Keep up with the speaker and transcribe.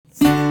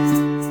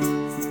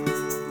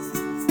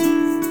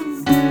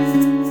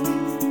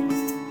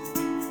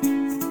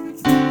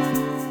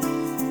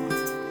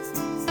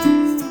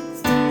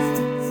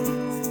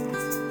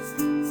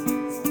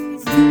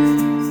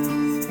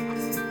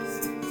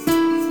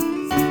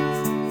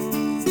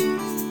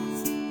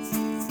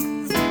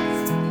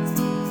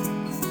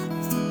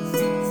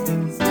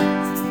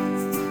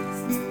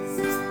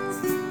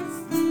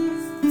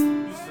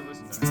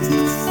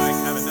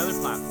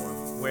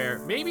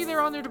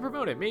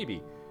promote it,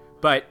 maybe.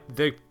 But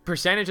the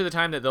percentage of the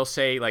time that they'll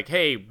say, like,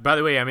 hey, by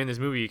the way, I'm in this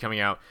movie coming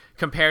out,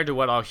 compared to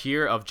what I'll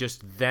hear of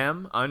just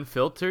them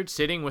unfiltered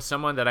sitting with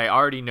someone that I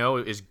already know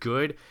is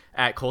good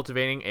at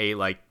cultivating a,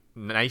 like,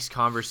 nice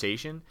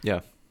conversation.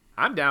 Yeah.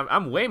 I'm down.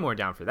 I'm way more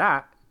down for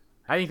that.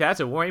 I think that's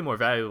a way more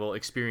valuable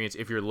experience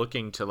if you're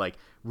looking to, like,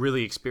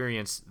 really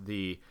experience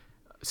the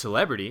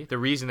celebrity, the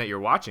reason that you're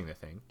watching the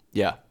thing.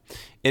 Yeah.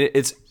 And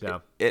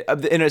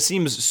and it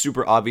seems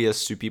super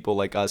obvious to people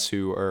like us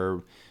who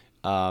are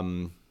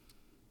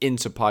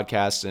into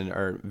podcasts and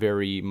are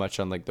very much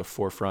on like the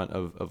forefront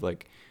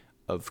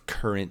of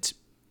current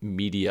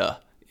media,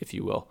 if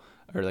you will,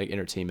 or like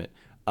entertainment.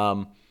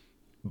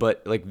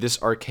 But like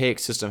this archaic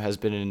system has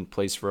been in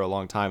place for a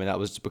long time, and that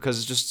was because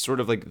it's just sort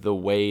of like the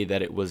way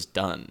that it was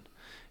done.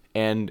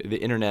 And the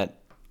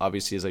internet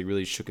obviously has like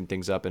really shooken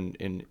things up, and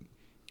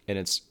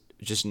it's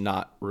just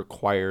not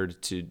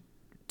required to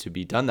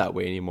be done that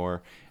way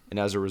anymore. And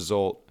as a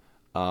result,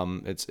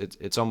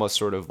 it's almost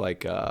sort of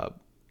like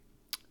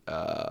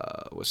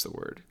what's the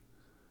word?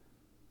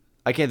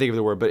 I can't think of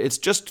the word, but it's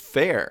just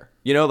fair.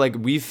 You know, like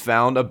we've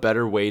found a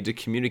better way to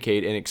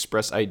communicate and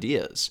express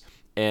ideas.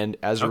 And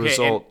as a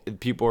result,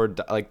 people are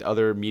like the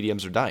other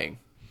mediums are dying.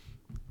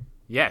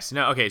 Yes.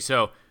 No. Okay.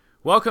 So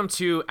welcome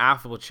to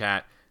Affable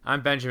Chat.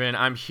 I'm Benjamin.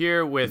 I'm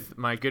here with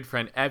my good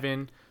friend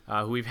Evan,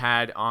 who we've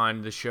had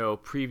on the show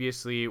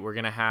previously. We're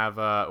going to have,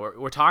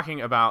 we're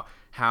talking about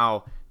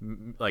how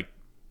like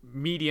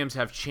mediums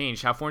have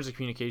changed, how forms of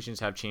communications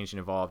have changed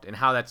and evolved, and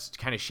how that's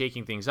kind of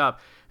shaking things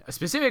up.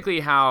 Specifically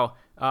how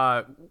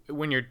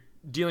when you're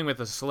dealing with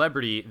a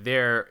celebrity,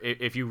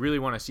 if you really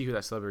want to see who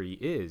that celebrity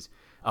is,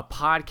 a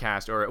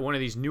podcast or one of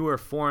these newer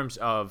forms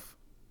of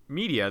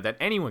media that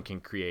anyone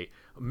can create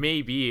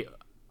may be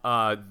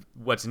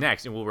what's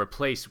next and will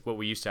replace what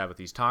we used to have with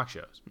these talk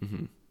shows.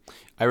 Mm-hmm.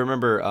 I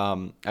remember,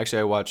 actually,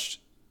 I watched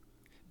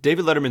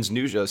David Letterman's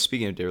new show.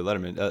 Speaking of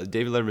David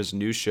David Letterman's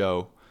new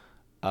show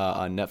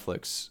on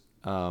Netflix.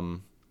 I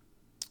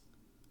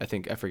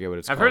forget what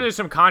it's called. I've heard there's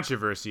some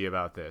controversy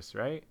about this,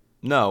 right?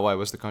 No, why?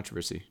 What's the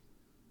controversy?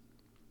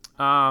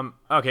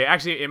 Okay,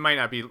 actually, it might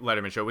not be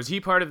Letterman show. Was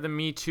he part of the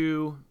Me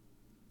Too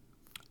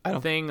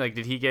thing? Like,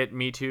 did he get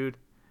Me Too'd?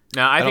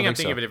 No, I think I'm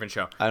thinking of a different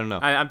show. I don't know.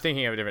 I'm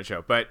thinking of a different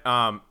show. But,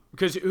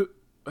 because,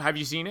 have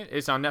you seen it?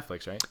 It's on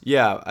Netflix, right?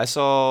 Yeah, I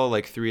saw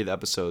like 3 of the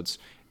episodes.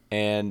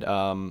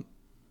 And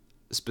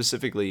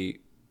specifically,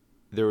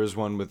 there was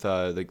one with,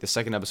 like the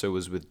second episode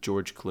was with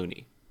George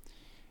Clooney.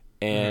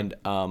 And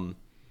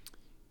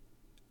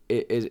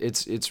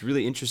it's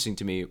really interesting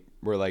to me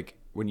where like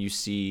when you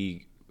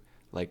see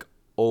like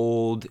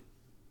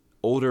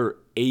older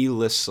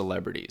A-list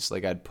celebrities,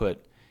 like I'd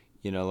put,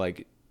 you know,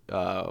 like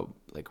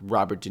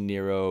Robert De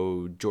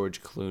Niro,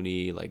 George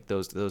Clooney, like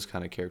those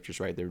kind of characters,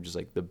 right? They're just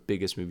like the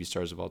biggest movie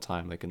stars of all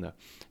time, like in the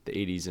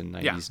 80s and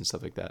 90s and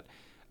stuff like that.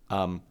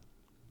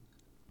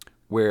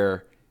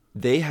 Where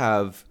they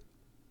have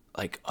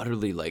like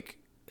utterly like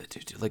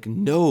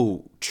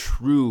no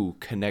true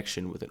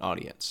connection with an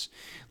audience.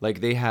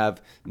 Like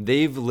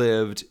they've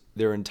lived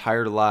their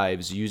entire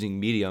lives using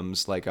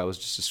mediums like I was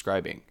just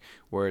describing,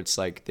 where it's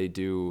like they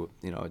do,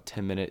 you know, a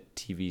 10-minute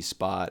TV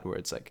spot where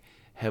it's like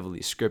heavily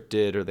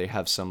scripted, or they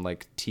have some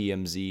like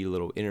TMZ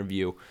little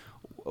interview,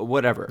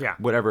 whatever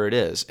it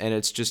is. And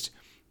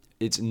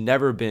it's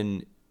never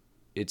been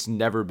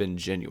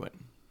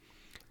genuine.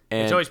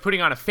 And it's always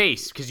putting on a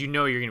face because you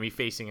know you're going to be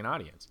facing an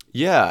audience.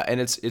 Yeah. And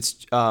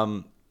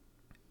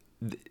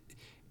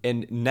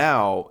and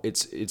now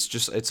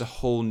it's a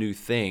whole new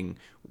thing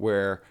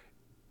where,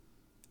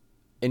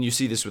 and you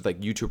see this with like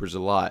YouTubers a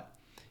lot,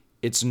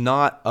 it's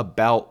not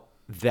about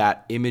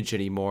that image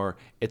anymore.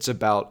 It's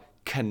about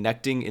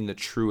connecting in the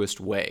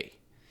truest way,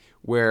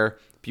 where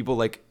people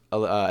like,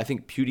 I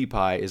think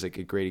PewDiePie is like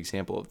a great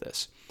example of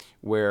this,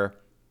 where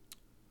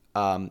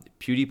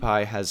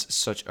PewDiePie has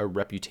such a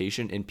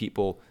reputation and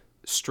people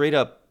straight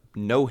up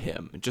know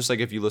him. Just like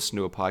if you listen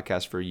to a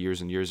podcast for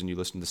years and years and you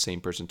listen to the same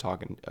person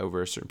talking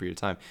over a certain period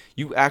of time,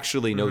 you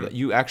actually know that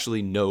you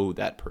actually know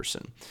that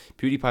person.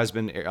 PewDiePie's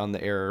been on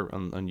the air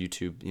on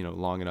YouTube, you know,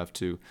 long enough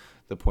to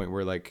the point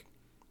where like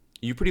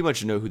you pretty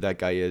much know who that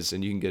guy is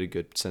and you can get a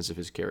good sense of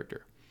his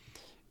character.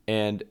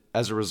 And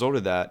as a result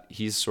of that,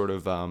 he's sort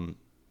of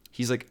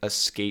he's like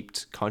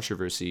escaped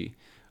controversy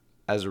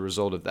as a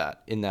result of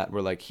that, in that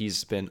where like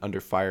he's been under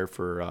fire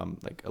for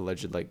like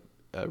alleged like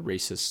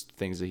racist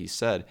things that he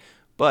said.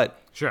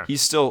 But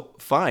he's still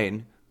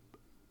fine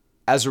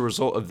as a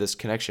result of this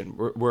connection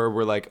where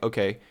we're like,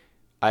 okay,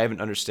 I have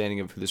an understanding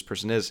of who this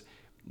person is.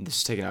 This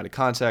is taken out of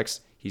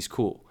context. He's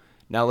cool.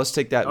 Now let's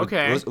take that.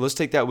 Okay. Let's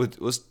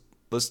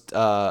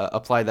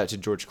apply that to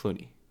George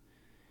Clooney.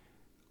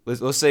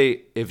 Let's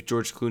say if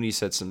George Clooney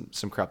said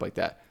some crap like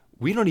that,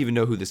 we don't even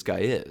know who this guy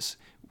is.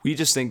 We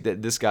just think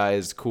that this guy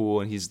is cool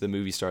and he's the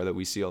movie star that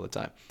we see all the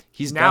time.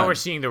 We're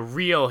seeing the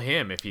real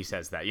him if he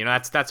says that. You know,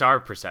 that's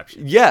our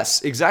perception.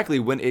 Yes, exactly.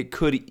 When it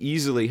could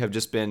easily have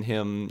just been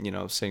him, you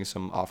know, saying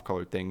some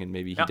off-color thing and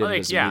maybe he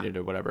didn't mean it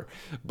or whatever.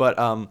 But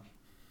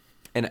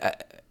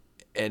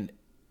and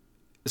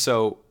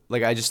so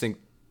like I just think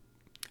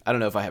I don't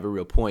know if I have a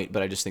real point,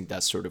 but I just think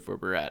that's sort of where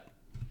we're at.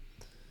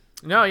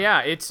 No,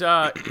 yeah, it's.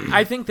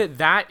 I think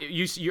that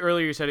you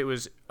earlier said it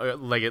was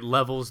like it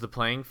levels the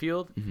playing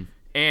field,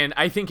 and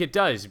I think it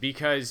does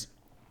because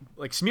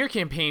like smear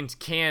campaigns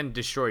can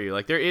destroy you.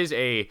 Like there is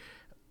a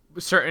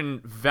certain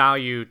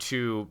value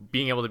to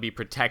being able to be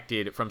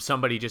protected from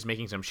somebody just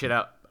making some shit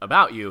up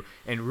about you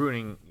and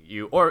ruining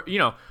you, or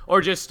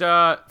or just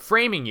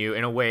framing you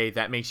in a way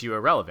that makes you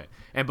irrelevant.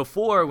 And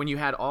before, when you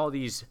had all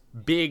these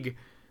big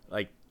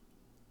like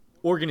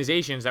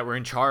organizations that were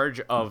in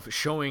charge of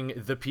showing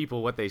the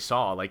people what they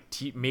saw, like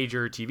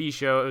major TV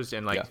shows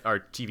and our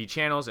TV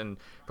channels and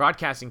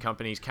broadcasting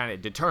companies kind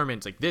of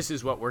determines like this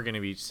is what we're going to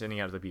be sending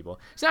out to the people.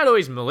 It's not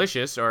always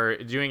malicious or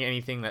doing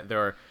anything that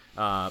they're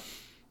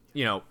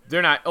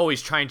they're not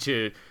always trying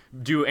to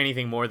do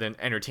anything more than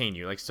entertain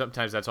you. Like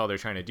sometimes that's all they're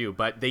trying to do,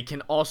 but they can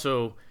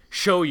also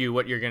show you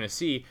what you're going to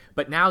see.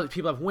 But now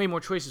people have way more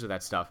choices with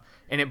that stuff,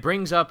 and it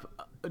brings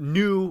up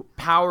new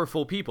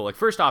powerful people. Like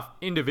first off,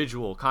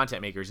 individual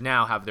content makers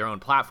now have their own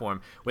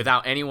platform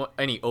without any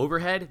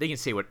overhead. They can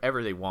say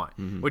whatever they want,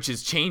 which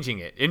is changing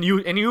it. And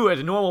you as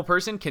a normal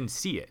person can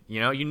see it.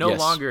 It no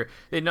longer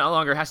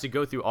has to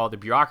go through all the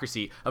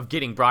bureaucracy of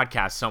getting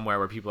broadcast somewhere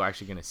where people are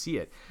actually going to see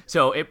it.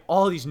 So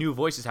all these new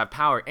voices have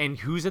power, and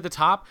who's at the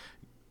top?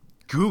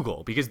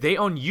 Google, because they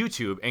own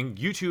YouTube, and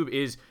YouTube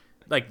is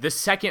like the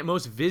second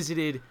most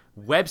visited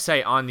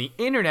website on the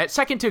internet,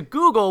 second to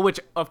Google, which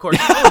of course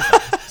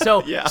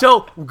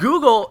so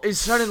Google is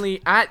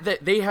suddenly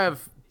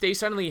they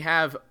suddenly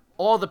have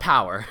all the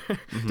power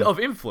of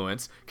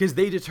influence because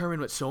they determine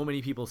what so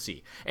many people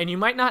see. And you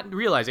might not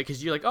realize it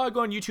because you're like, oh, I go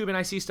on YouTube and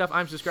I see stuff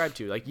I'm subscribed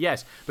to. Like,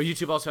 yes, but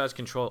YouTube also has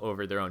control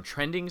over their own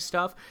trending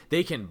stuff.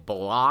 They can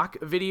block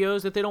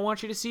videos that they don't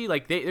want you to see.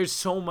 Like, there's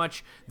so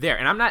much there.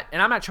 And I'm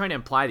not trying to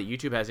imply that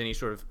YouTube has any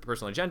sort of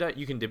personal agenda.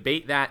 You can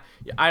debate that.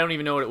 I don't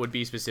even know what it would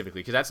be specifically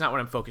because that's not what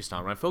I'm focused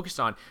on. What I'm focused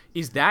on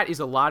is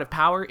a lot of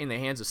power in the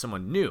hands of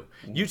someone new.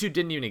 YouTube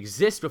didn't even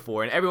exist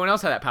before, and everyone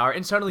else had that power,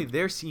 and suddenly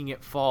they're seeing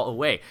it fall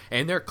away,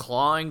 and they're clawing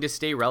to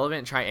stay relevant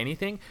and try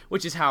anything,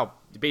 which is how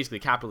basically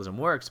capitalism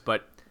works.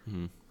 But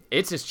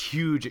it's this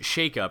huge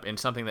shakeup and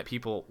something that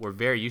people were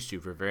very used to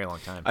for a very long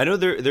time. I know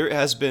there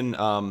has been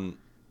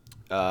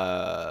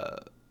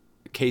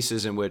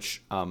cases in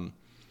which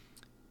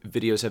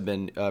videos have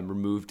been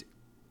removed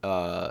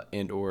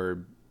and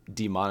or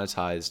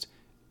demonetized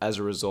as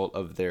a result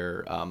of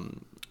their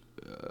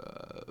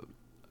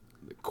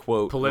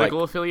quote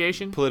political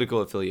affiliation.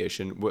 Political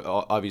affiliation,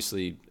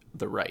 obviously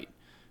the right.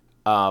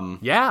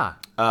 Yeah,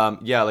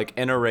 like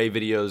NRA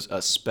videos,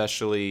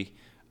 especially,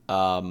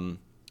 lots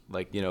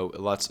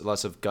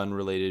of gun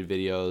related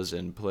videos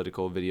and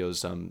political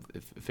videos,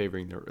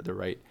 favoring the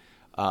right.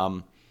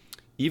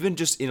 Even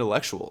just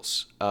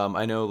intellectuals.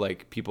 I know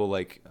like people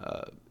like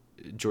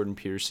Jordan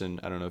Peterson.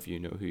 I don't know if you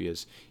know who he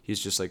is. He's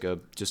just like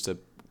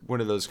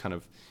one of those kind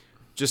of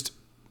just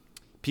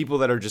people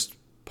that are just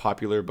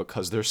popular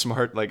because they're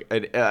smart. Like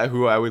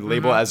who I would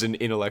label as an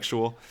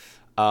intellectual.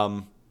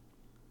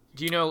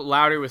 Do you know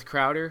Louder with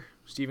Crowder?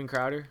 Steven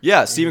Crowder?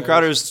 Yeah, Steven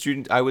Crowder's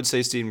student. I would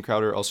say Steven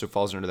Crowder also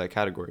falls under that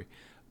category.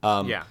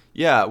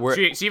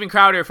 Steven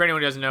Crowder, for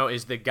anyone who doesn't know,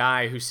 is the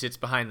guy who sits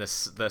behind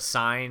the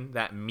sign,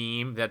 that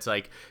meme that's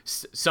like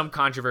some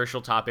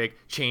controversial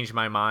topic changed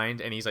my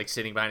mind, and he's like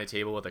sitting behind a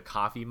table with a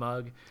coffee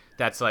mug.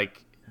 That's who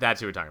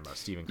we're talking about,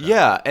 Steven Crowder.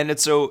 Yeah, and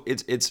it's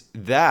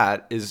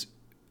that is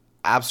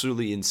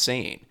absolutely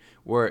insane.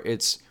 Where they're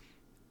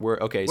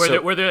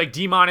like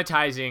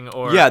demonetizing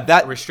or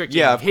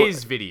restricting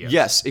his video.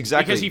 Yes,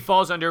 exactly. Because he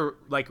falls under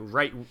like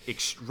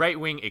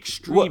right-wing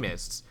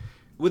extremists.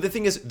 Well, the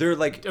thing is, they're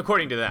like,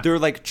 according to them, they're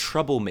like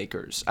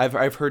troublemakers.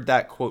 I've heard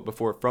that quote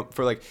before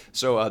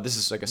this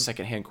is like a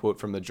secondhand quote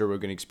from the Joe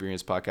Rogan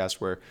Experience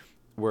podcast where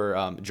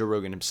Joe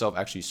Rogan himself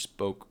actually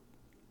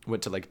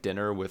went to like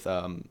dinner with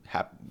some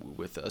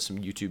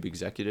YouTube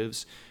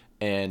executives.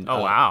 And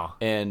wow!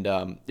 And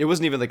it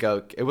wasn't even like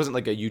a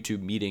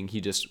YouTube meeting.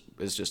 He just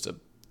was just a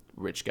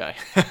rich guy,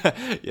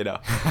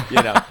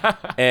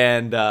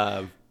 and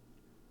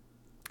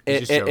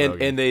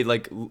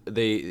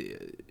they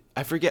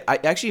I forget. I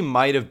actually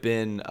might have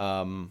been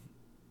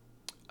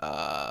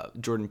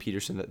Jordan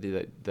Peterson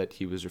that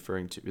he was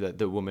referring to, that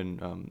the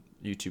woman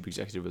YouTube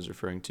executive was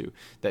referring to,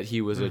 that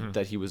he was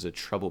a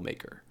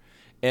troublemaker,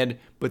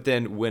 but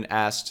then when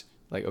asked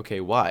like,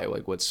 okay, why?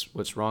 Like,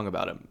 what's wrong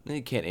about him?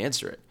 He can't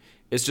answer it.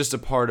 It's just a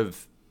part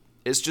of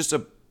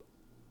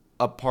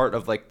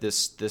like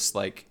this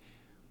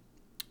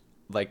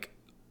like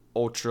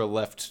ultra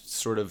left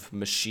sort of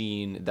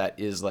machine that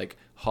is like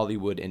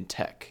Hollywood and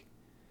tech.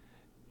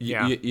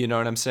 You know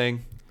what I'm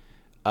saying?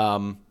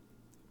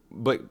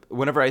 But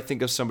whenever I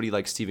think of somebody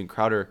like Steven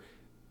Crowder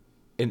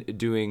in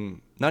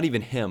doing, not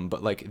even him,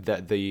 but like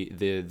that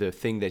the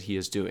thing that he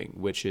is doing,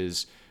 which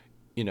is,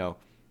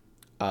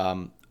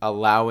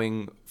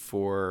 allowing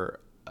for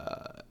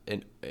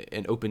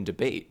an open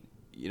debate,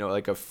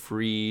 like a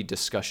free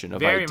discussion of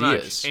very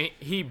ideas. Much. And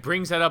he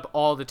brings that up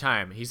all the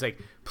time. He's like,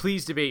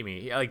 please debate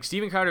me. Like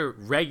Steven Crowder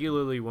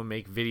regularly will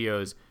make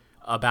videos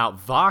about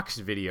Vox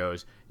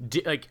videos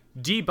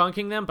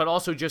debunking them, but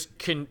also just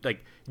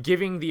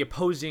giving the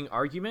opposing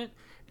argument.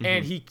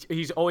 And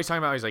he's always talking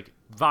about, he's like,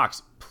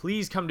 Vox,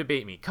 please come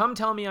debate me. Come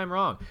tell me I'm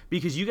wrong,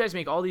 because you guys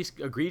make all these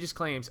egregious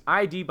claims.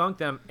 I debunk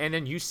them, and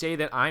then you say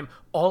that I'm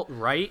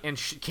alt-right and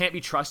can't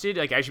be trusted.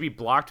 Like, I should be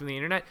blocked from the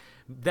internet.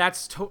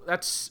 That's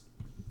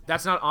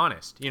not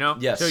honest, you know?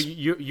 Yes. So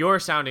you're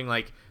sounding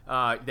like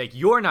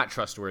you're not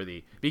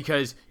trustworthy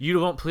because you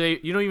don't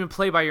even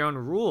play by your own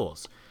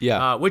rules.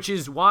 Yeah. Which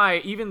is why,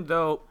 even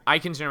though I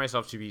consider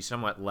myself to be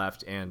somewhat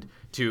left and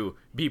to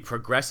be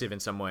progressive in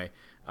some way,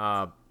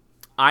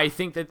 I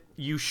think that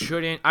you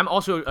shouldn't. I'm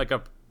also like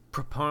a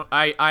proponent.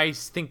 I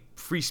think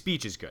free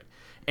speech is good.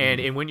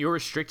 And when you're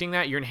restricting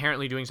that, you're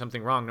inherently doing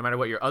something wrong, no matter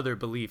what your other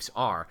beliefs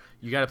are.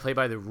 You got to play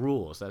by the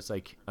rules. That's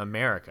like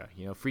America.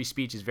 You know, free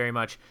speech is very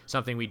much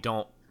something we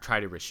don't try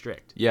to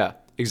restrict. Yeah,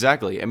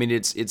 exactly. I mean,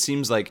 it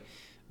seems like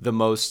the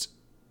most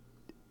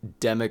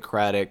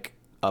democratic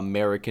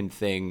American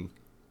thing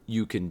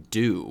you can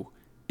do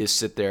is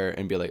sit there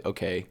and be like,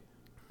 okay,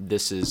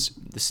 this is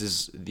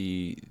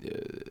the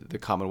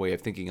common way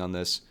of thinking on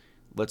this.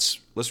 Let's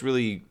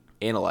really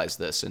analyze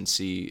this and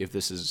see if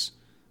this is,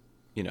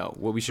 you know,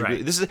 what we should.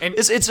 Right.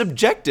 It's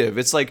objective.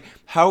 It's like,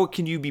 how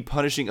can you be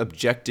punishing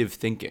objective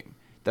thinking?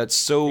 That's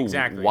so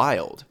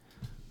wild.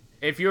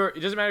 It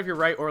doesn't matter if you're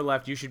right or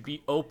left. You should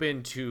be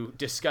open to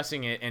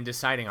discussing it and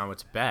deciding on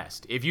what's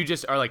best. If you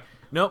just are like,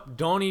 nope,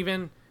 you're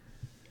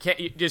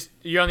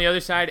on the other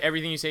side.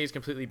 Everything you say is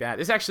completely bad.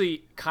 This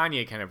actually,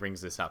 Kanye kind of brings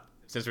this up,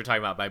 since we're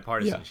talking about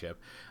bipartisanship,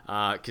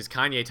 because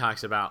Kanye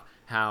talks about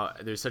how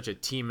there's such a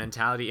team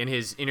mentality. In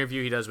his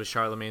interview he does with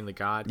Charlemagne the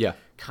God,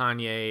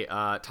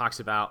 Kanye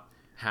talks about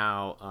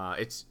how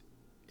it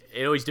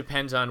always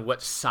depends on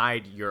what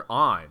side you're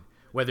on,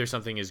 whether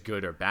something is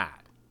good or bad.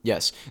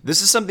 Yes,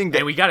 this is something that...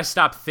 And we got to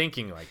stop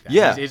thinking like that.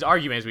 Yeah. His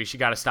argument is we should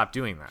got to stop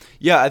doing that.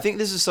 Yeah, I think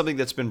this is something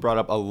that's been brought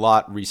up a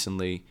lot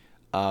recently.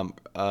 I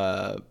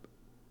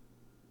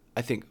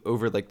think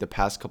over like the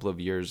past couple of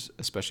years,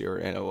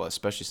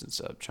 especially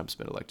since Trump's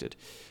been elected,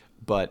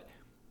 but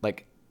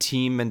like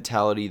team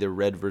mentality, the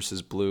red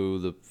versus blue,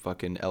 the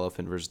fucking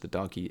elephant versus the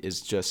donkey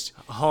is just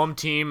home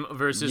team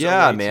versus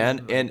away man,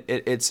 team. And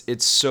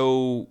it's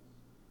so.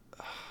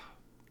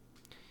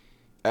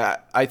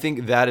 I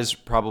think that is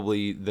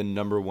probably the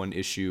number one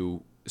issue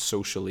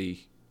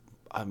socially.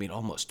 I mean,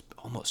 almost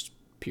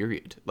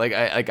period.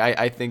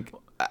 I think.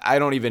 I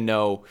don't even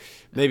know.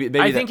 Maybe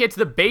I think it's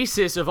the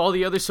basis of all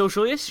the other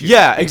social issues.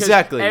 Yeah,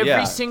 exactly.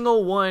 Every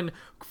single one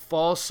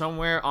falls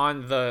somewhere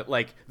on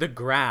the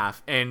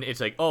graph, and it's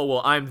like, oh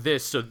well, I'm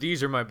this, so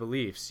these are my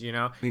beliefs, you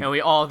know. And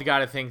we all got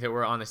to think that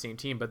we're on the same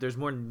team, but there's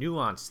more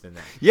nuance than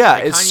that. Yeah,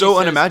 like, it's Kanye so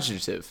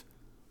unimaginative.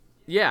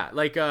 Yeah,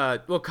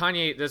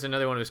 Kanye. There's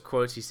another one of his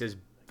quotes. He says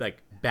like,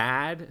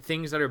 bad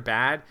things that are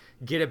bad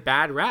get a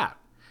bad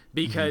rap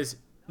because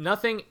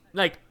nothing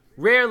like.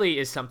 Rarely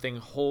is something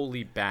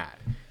wholly bad.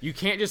 You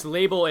can't just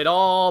label it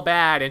all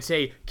bad and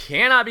say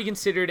cannot be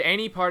considered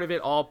any part of it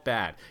all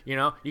bad. You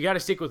know, you got to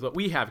stick with what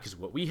we have because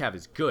what we have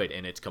is good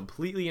and it's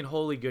completely and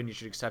wholly good and you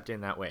should accept it in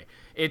that way.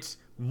 It's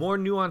more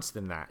nuanced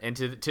than that. And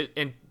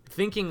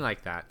thinking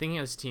like that, thinking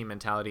of this team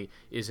mentality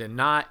is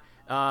not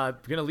going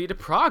to lead to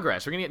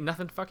progress. We're going to get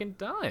nothing fucking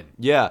done.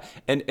 Yeah.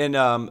 And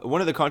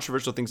one of the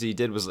controversial things that he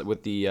did was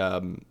with the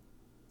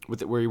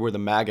where he wore the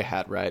MAGA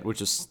hat, right,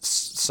 which is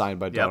signed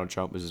by Donald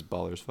Trump, which is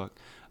baller as fuck.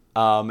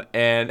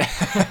 And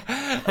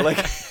like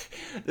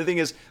the thing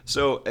is,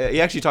 so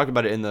he actually talked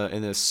about it in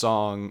the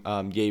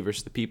song "Ye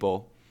versus the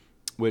People,"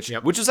 which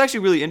was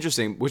actually really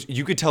interesting. Which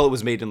you could tell it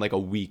was made in like a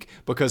week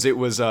because it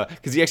was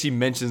because he actually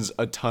mentions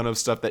a ton of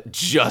stuff that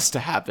just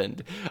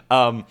happened.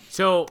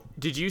 So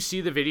did you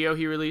see the video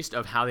he released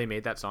of how they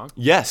made that song?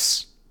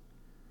 Yes.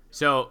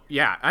 So,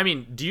 yeah, I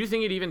mean, do you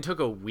think it even took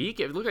a week?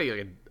 It looked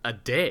like a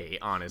day,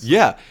 honestly.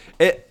 Yeah.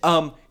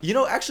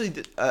 Actually,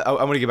 I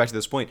want to get back to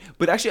this point,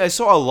 but actually I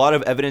saw a lot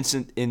of evidence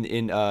of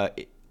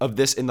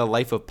this in the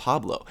life of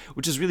Pablo,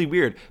 which is really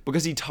weird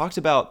because he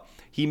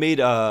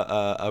made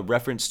a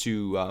reference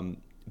to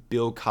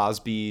Bill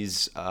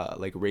Cosby's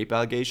rape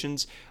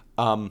allegations.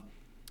 When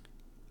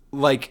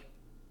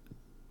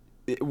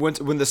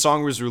the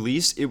song was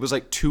released, it was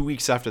like 2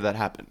 weeks after that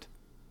happened,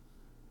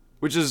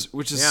 which is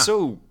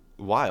so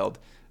wild.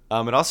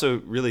 And also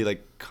really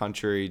like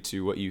contrary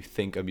to what you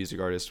think a music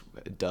artist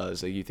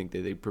does. Like you think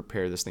that they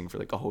prepare this thing for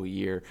like a whole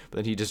year, but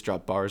then he just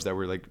dropped bars that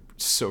were like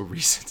so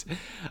recent.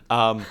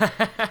 Anyway.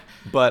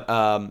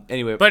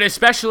 But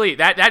especially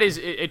that is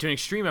to an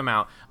extreme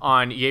amount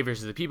on Ye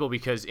versus the People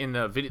because in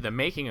the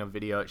making of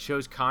video, it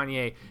shows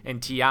Kanye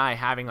and T.I.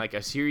 having like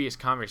a serious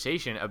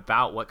conversation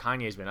about what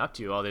Kanye's been up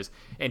to, all this.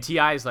 And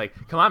T.I. is like,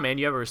 come on, man,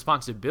 you have a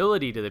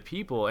responsibility to the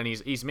people. And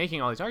he's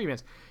making all these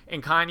arguments.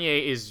 And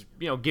Kanye is,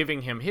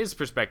 giving him his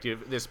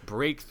perspective, this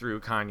breakthrough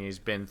Kanye's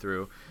been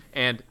through.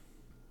 And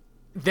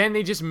then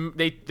they just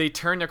they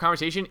turn their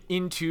conversation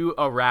into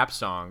a rap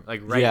song,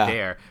 like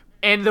there.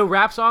 And the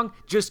rap song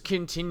just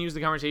continues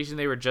the conversation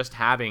they were just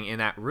having in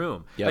that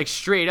room. Like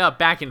straight up,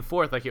 back and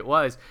forth like it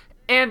was.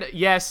 And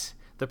yes,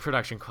 the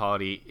production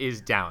quality is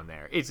down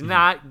there. It's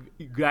not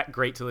that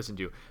great to listen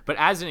to, but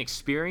as an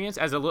experience,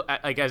 as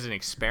an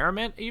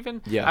experiment,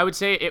 even, I would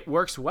say it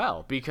works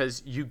well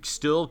because you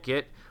still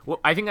get. Well,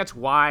 I think that's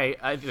why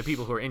the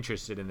people who are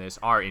interested in this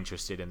are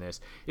interested in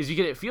this, is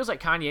because it feels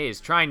like Kanye is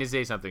trying to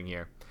say something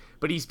here,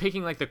 but he's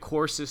picking like the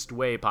coarsest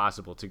way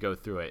possible to go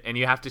through it, and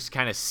you have to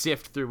kind of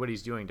sift through what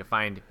he's doing to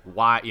find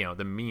why,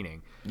 the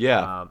meaning.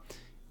 Yeah.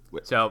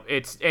 So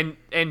it's and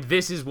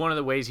this is one of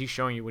the ways he's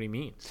showing you what he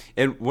means.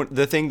 And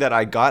the thing that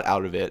I got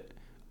out of it,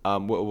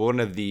 one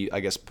of the,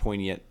 I guess,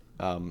 poignant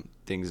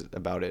things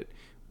about it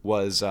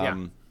was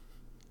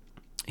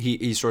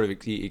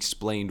he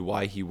explained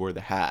why he wore the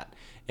hat,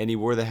 and he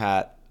wore the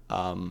hat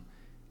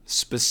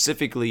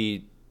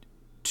specifically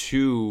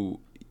to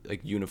like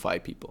unify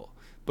people,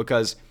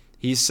 because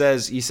he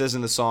says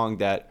in the song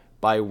that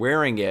by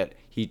wearing it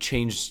he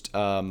changed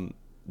the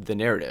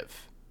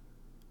narrative,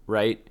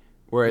 right?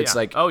 Where it's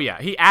like, oh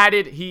yeah, he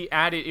added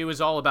it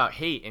was all about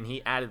hate, and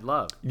he added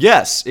love.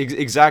 Yes,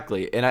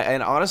 exactly. And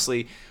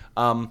honestly,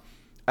 I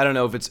don't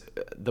know if it's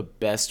the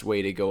best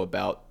way to go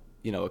about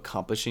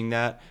accomplishing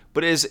that,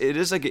 but it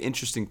is like an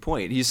interesting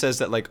point. He says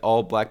that like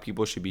all black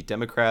people should be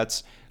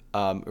Democrats,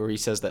 or he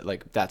says that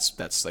like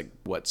that's like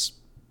what's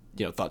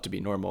thought to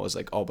be normal, is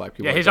like all black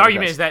people. Yeah, his Democrats.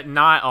 Argument is that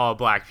not all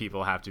black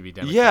people have to be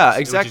Democrats. Yeah,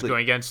 exactly. Which is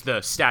going against the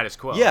status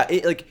quo. Yeah,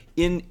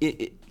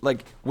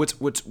 like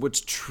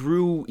what's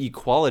true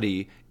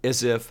equality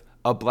is if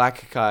a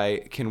black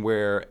guy can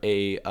wear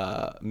a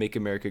 "Make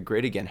America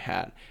Great Again"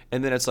 hat,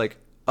 and then it's like,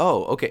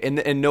 oh, okay,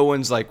 and no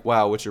one's like,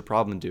 wow, what's your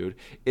problem, dude?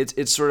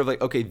 It's sort of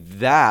like, okay,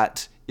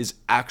 that is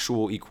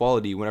actual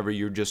equality whenever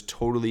you're just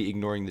totally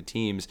ignoring the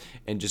teams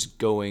and just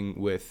going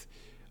with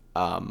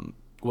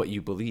what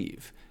you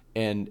believe.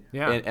 And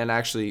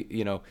actually,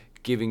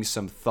 giving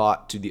some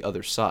thought to the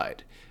other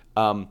side.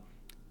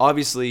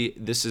 Obviously,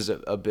 this is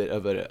a bit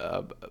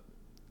of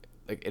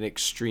like an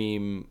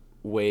extreme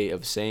way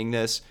of saying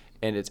this,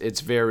 and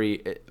it's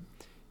very,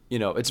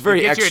 it's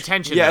very extra. Your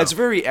attention. Yeah, though. It's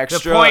very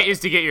extra. The point is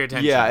to get your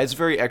attention. Yeah, it's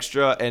very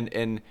extra,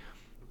 and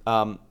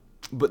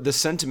but the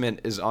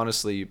sentiment is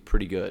honestly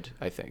pretty good,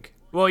 I think.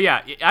 Well,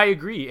 yeah, I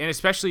agree, and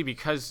especially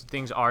because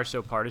things are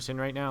so partisan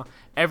right now.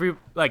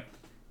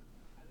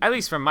 At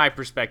least from my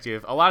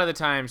perspective, a lot of the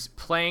times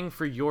playing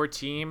for your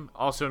team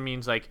also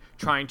means like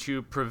trying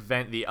to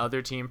prevent the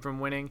other team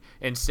from winning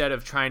instead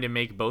of trying to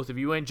make both of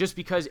you win, just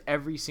because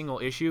every single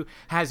issue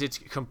has its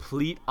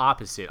complete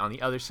opposite on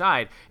the other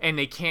side and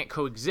they can't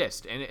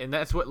coexist. And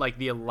that's what like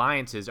the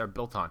alliances are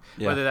built on,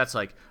 whether that's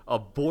like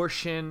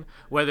abortion,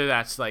 whether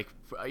that's like,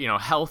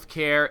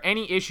 healthcare,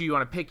 any issue you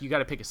want to pick, you got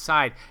to pick a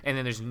side, and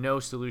then there's no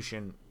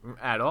solution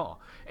at all.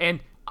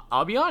 And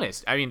I'll be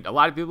honest. I mean, a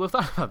lot of people have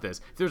thought about this.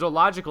 If there's a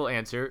logical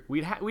answer,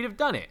 we'd have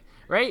done it,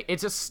 right?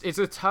 It's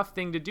a tough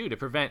thing to do to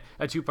prevent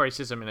a two-party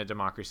system in a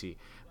democracy.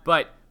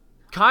 But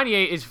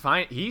Kanye is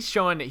fine. He's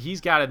showing that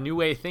he's got a new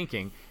way of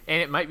thinking,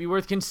 and it might be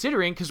worth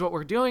considering, because what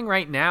we're doing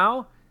right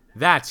now,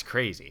 that's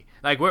crazy.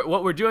 Like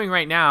what we're doing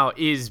right now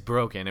is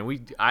broken,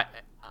 and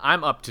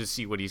I'm up to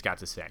see what he's got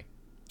to say.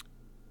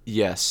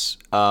 Yes.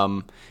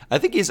 I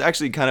think he's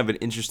actually kind of an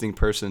interesting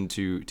person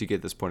to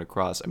get this point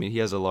across. I mean, he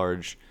has a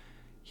large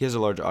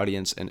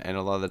audience, and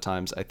a lot of the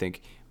times I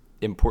think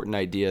important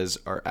ideas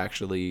are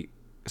actually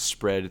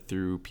spread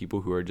through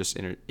people who are just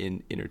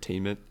in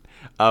entertainment,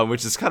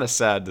 which is kind of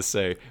sad to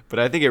say, but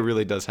I think it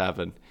really does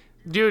happen.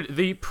 Dude,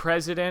 the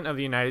president of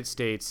the United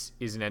States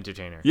is an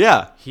entertainer.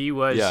 Yeah. He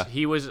was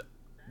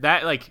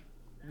that, like,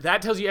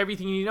 that tells you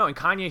everything you need to know. And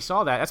Kanye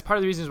saw that. That's part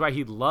of the reasons why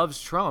he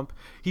loves Trump.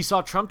 He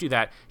saw Trump do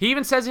that. He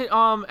even says it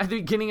at the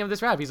beginning of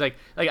this rap. He's like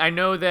I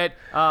know that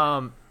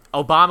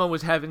Obama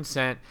was heaven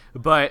sent,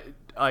 but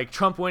like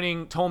Trump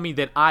winning told me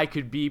that I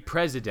could be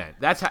president.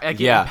 That's how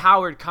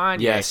empowered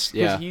Kanye. Yes,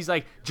 yeah. He's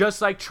like,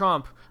 just like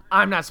Trump,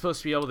 I'm not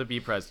supposed to be able to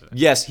be president.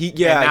 Yes, he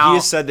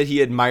has said that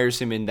he admires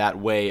him in that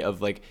way of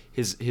like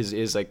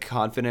his like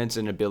confidence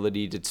and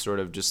ability to sort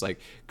of just like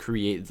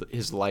create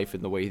his life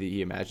in the way that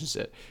he imagines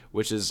it,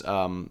 which is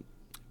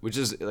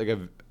like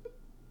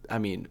I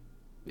mean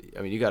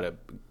you gotta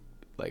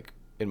like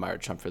admire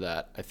Trump for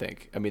that. I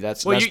think. I mean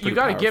that's you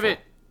gotta give it.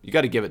 You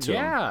gotta give it to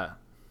him. Yeah.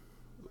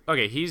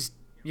 Okay, he's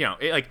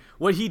like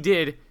what he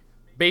did.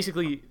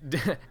 Basically,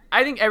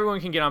 I think everyone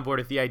can get on board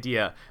with the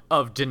idea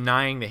of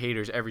denying the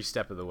haters every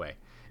step of the way.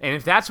 And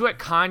if that's what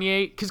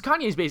because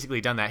Kanye's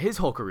basically done that his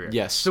whole career.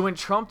 Yes. So when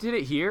Trump did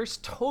it here, it's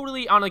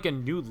totally on like a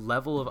new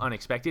level of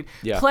unexpected.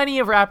 Yeah. Plenty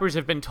of rappers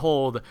have been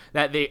told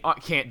that they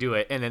can't do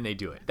it, and then they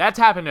do it. That's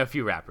happened to a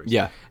few rappers.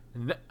 Yeah.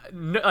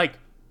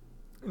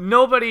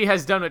 Nobody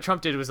has done what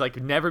Trump did, was like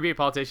never be a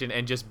politician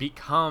and just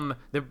become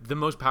the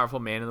most powerful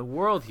man in the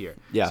world here.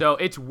 Yeah. So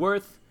it's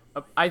worth.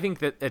 I think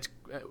that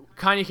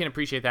Kanye can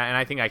appreciate that, and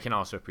I think I can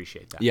also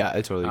appreciate that. Yeah, I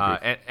totally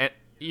agree.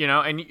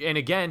 And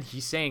again,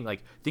 he's saying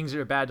like things that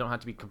are bad don't have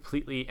to be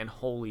completely and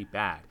wholly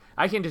bad.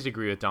 I can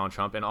disagree with Donald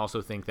Trump and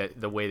also think that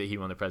the way that he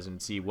won the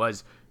presidency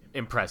was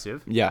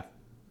impressive. Yeah.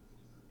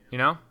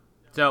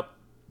 So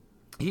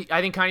I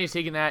think Kanye's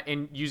taking that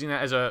and using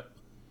that as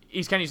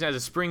he's kind of using it as a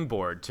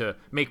springboard to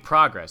make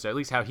progress, or at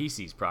least how he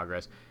sees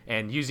progress,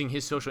 and using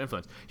his social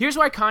influence. Here's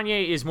why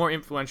Kanye is more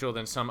influential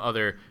than some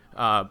other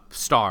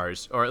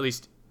stars, or at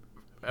least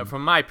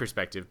from my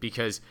perspective,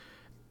 because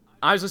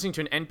I was listening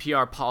to an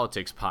NPR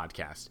politics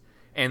podcast,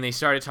 and they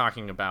started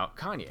talking about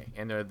Kanye,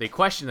 and they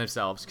questioned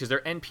themselves because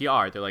they're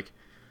NPR. They're like,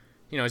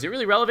 is it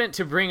really relevant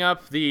to bring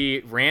up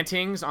the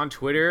rantings on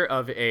Twitter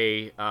of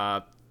a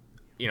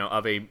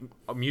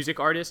music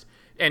artist?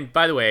 And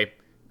by the way,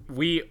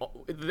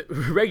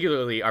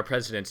 regularly our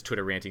president's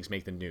Twitter rantings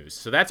make the news,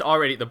 so that's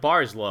already, the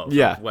bar is low.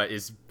 Yeah. What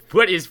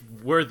is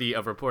worthy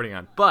of reporting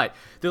on? But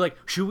they're like,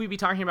 should we be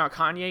talking about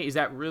Kanye? Is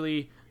that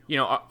really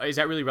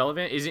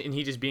relevant? Isn't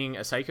he just being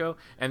a psycho?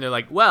 And they're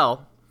like,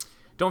 well,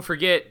 don't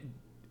forget,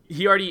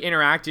 he already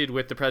interacted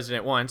with the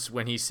president once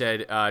when he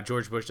said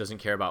George Bush doesn't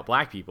care about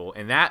black people,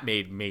 and that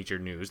made major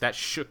news. That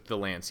shook the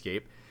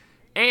landscape.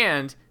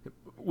 And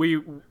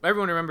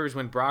everyone remembers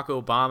when Barack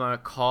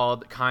Obama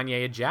called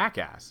Kanye a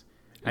jackass,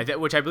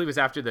 which I believe was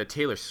after the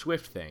Taylor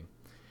Swift thing.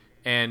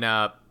 And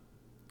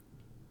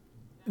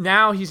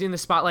now he's in the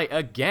spotlight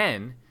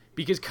again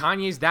because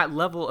Kanye's that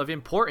level of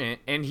important,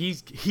 and he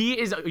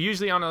is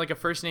usually on a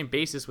first name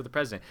basis with the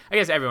president. I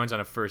guess everyone's on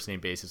a first name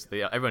basis.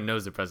 Everyone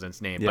knows the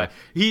president's name, but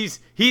he's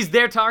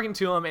there talking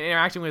to him and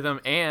interacting with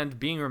him and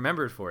being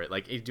remembered for it.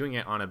 Like, he's doing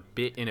it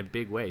in a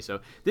big way. So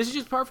this is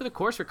just par for the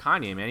course for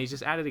Kanye, man. He's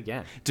just at it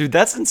again. Dude,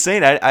 that's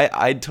insane.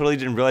 I totally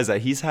didn't realize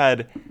that he's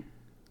had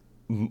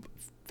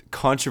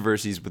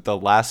controversies with the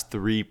last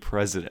 3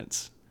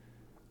 presidents.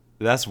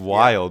 That's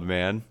wild,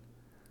 man.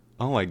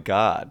 Oh my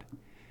God.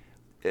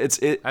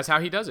 That's how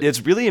he does it. It's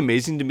really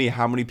amazing to me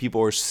how many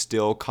people are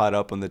still caught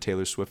up on the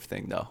Taylor Swift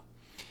thing, though.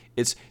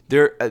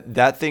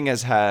 That thing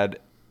has had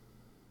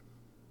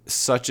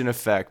such an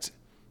effect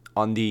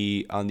on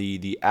the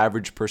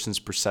average person's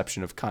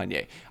perception of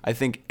Kanye. I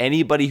think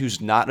anybody who's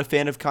not a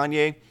fan of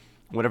Kanye,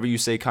 whenever you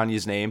say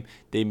Kanye's name,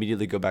 they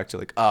immediately go back to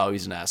like, oh,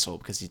 he's an asshole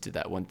because he did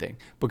that one thing.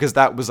 Because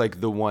that was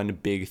like the one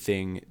big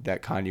thing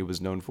that Kanye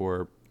was known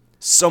for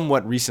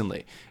somewhat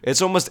recently.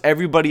 It's almost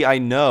everybody I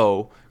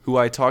know who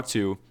I talk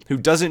to who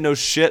doesn't know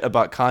shit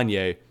about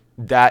Kanye,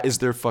 that is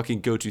their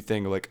fucking go-to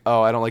thing. Like,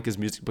 oh, I don't like his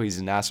music, but he's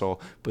an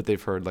asshole. But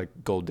they've heard like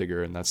Gold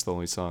Digger, and that's the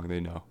only song they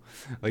know.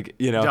 Like,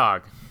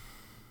 Dog.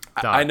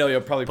 I know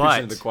you're probably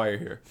preaching to the choir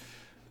here.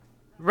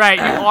 Right,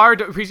 you are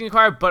preaching to the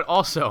choir, but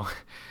also,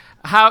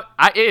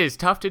 it is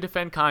tough to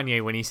defend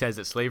Kanye when he says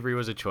that slavery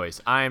was a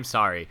choice. I am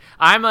sorry.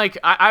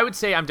 I would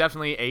say I'm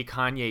definitely a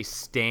Kanye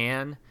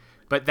stan,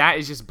 but that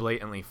is just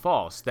blatantly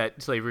false,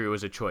 that slavery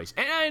was a choice.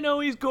 And I know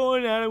he's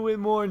going at it with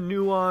more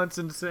nuance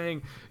and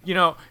saying,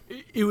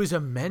 it was a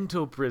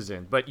mental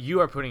prison, but you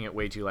are putting it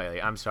way too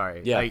lightly. I'm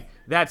sorry. Yeah. Like,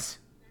 that's,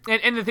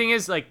 and the thing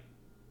is, like,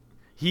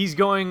 he's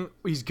going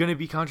to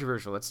be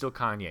controversial. That's still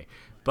Kanye.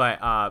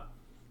 But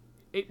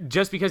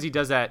just because he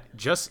does that,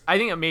 I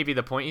think maybe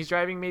the point he's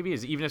driving maybe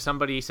is, even if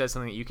somebody says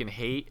something that you can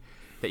hate,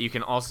 that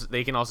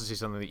they can also say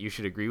something that you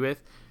should agree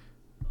with.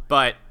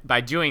 But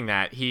by doing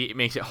that, he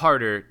makes it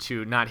harder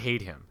to not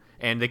hate him,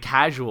 and the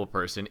casual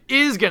person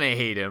is gonna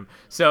hate him.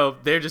 So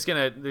they're just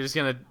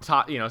gonna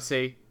talk,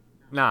 say,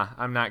 nah,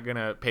 I'm not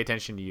gonna pay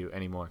attention to you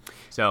anymore.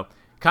 So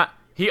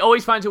he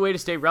always finds a way to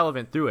stay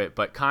relevant through it.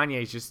 But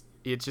Kanye's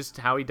it's just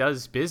how he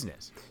does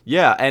business.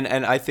 Yeah,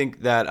 and I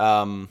think that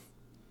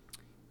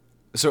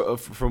so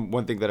from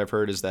one thing that I've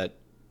heard is that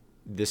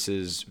this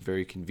is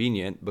very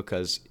convenient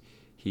because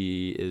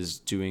he is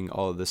doing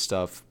all of this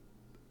stuff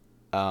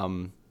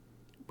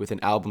with an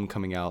album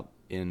coming out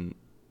in,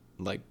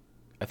 like,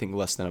 I think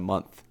less than a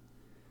month.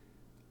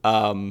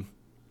 And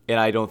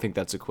I don't think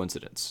that's a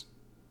coincidence.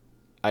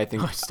 I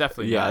think it's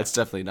definitely not. It's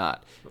definitely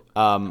not.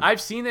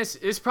 I've seen this.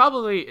 It's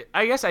probably,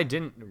 I guess I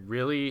didn't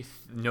really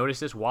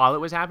notice this while it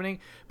was happening,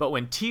 but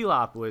when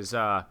T-Lop was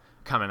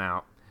coming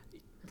out,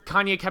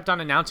 Kanye kept on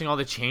announcing all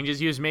the changes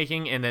he was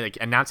making, and then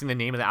announcing the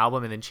name of the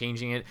album and then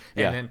changing it.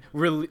 And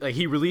then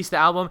he released the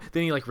album,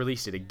 then he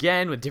released it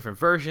again with different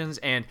versions,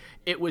 and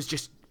it was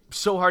just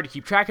so hard to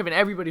keep track of, and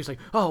everybody was like,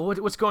 oh,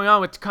 what's going on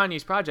with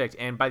Kanye's project?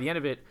 And by the end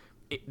of it,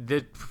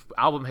 the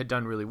album had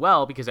done really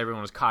well because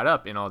everyone was caught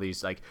up in all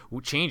these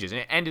changes,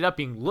 and it ended up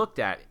being looked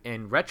at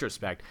in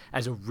retrospect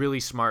as a really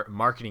smart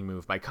marketing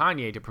move by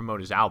Kanye to promote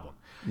his album.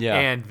 Yeah.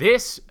 And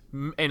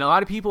a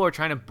lot of people are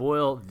trying to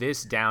boil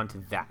this down to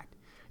that,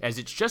 as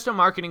it's just a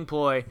marketing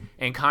ploy,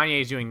 and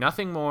Kanye is doing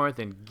nothing more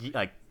than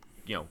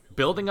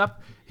building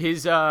up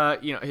his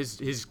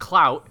his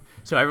clout.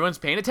 So everyone's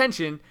paying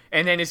attention,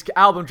 and then his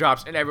album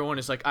drops, and everyone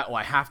is like, oh,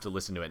 I have to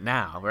listen to it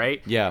now, right?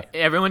 Yeah.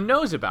 Everyone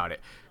knows about it.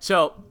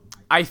 So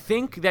I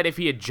think that if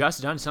he had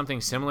just done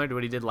something similar to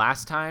what he did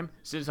last time,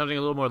 something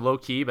a little more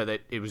low-key, but that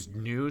it was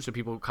new, so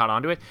people caught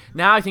on to it,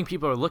 now I think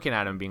people are looking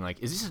at him being like,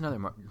 is this another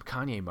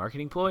Kanye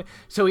marketing ploy?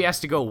 So he has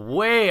to go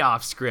way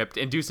off script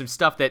and do some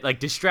stuff that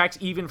distracts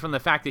even from the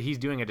fact that he's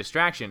doing a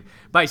distraction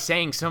by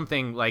saying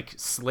something like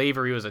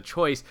slavery was a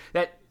choice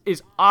that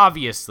is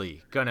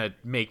obviously gonna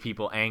make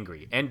people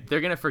angry, and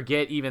they're gonna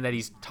forget even that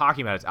he's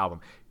talking about his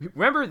album.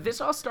 Remember,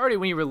 this all started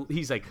when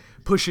he's like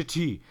Pusha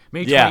T,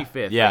 May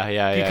 25th.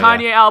 Yeah.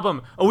 Kanye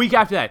album a week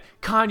after that.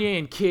 Kanye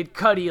and Kid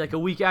Cudi like a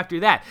week after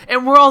that.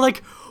 And we're all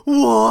like,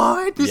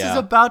 what? This is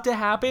about to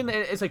happen? And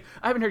it's like,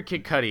 I haven't heard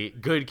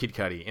good Kid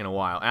Cudi in a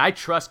while. And I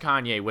trust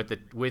Kanye with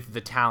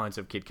the talents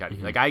of Kid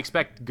Cudi. Like, I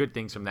expect good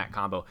things from that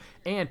combo.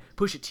 And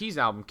Pusha T's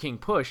album, King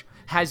Push,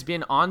 has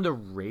been on the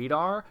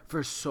radar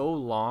for so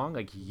long,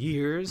 like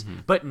years,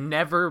 but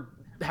never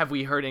have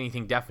we heard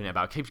anything definite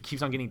about it.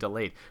 Keeps on getting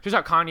delayed. Turns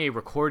out Kanye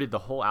recorded the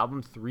whole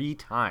album 3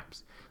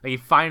 times. Like, he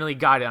finally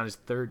got it on his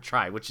 3rd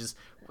try, which is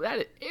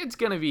that it's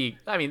gonna be.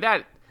 I mean,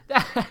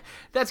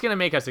 that's gonna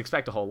make us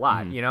expect a whole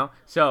lot, you know.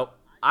 So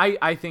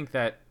I think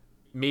that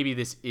maybe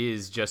this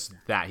is just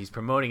that he's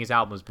promoting his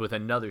albums with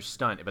another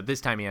stunt, but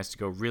this time he has to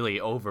go really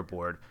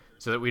overboard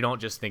so that we don't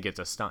just think it's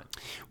a stunt.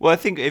 Well, I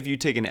think if you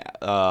take an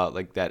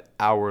like that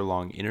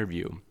hour-long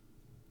interview,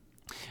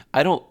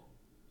 I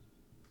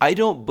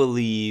don't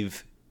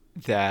believe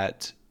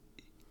that.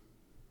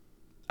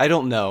 I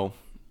don't know,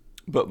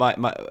 but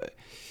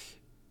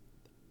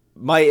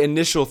my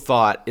initial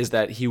thought is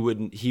that he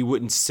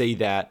wouldn't say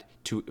that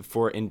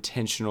for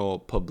intentional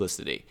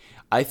publicity.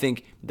 I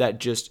think that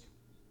just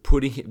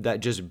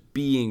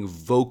being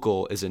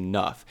vocal is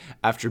enough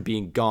after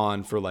being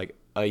gone for like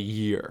a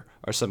year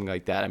or something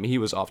like that. I mean, he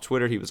was off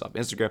Twitter, he was off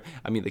Instagram.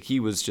 I mean, like, he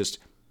was just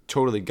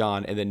totally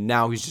gone, and then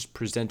now he's just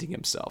presenting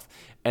himself.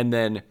 And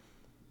then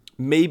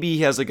maybe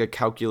he has like a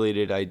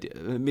calculated idea,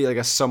 maybe like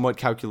a somewhat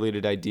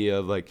calculated idea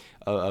of like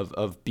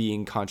of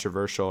being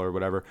controversial or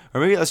whatever,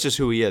 or maybe that's just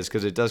who he is,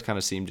 because it does kind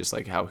of seem just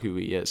like who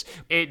he is.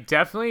 It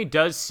definitely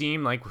does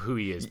seem like who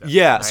he is, though.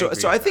 Yeah,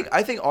 so I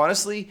think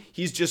honestly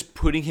he's just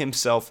putting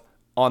himself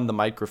on the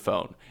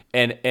microphone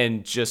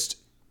and just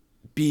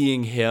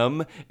being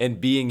him, and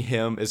being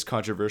him is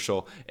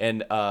controversial,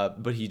 and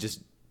but he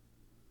just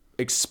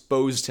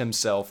exposed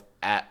himself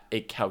at a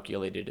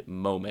calculated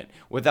moment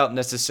without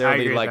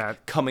necessarily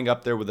like coming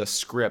up there with a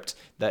script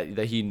that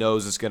he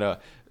knows is gonna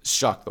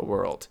shock the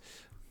world.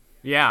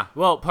 Yeah,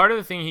 well, part of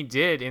the thing he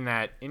did in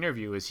that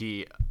interview is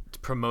he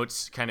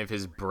promotes kind of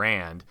his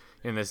brand,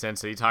 in the sense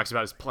that he talks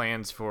about his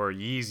plans for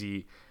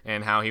Yeezy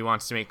and how he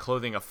wants to make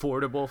clothing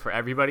affordable for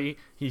everybody.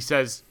 He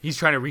says he's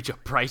trying to reach a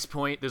price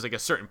point. There's like a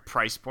certain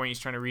price point he's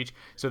trying to reach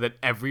so that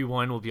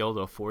everyone will be able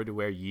to afford to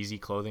wear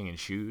Yeezy clothing and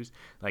shoes.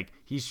 Like,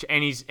 he's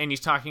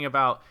talking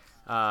about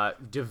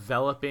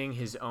developing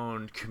his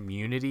own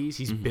communities.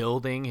 He's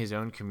building his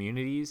own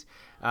communities.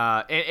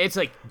 And it's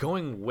like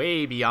going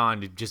way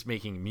beyond just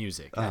making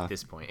music at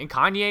this point. And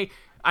Kanye,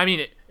 I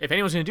mean, if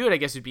anyone's going to do it, I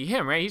guess it'd be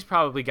him, right? He's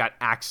probably got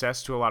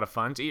access to a lot of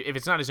funds. If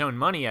it's not his own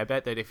money, I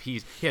bet that if he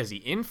has the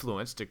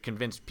influence to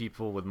convince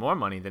people with more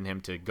money than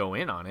him to go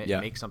in on it and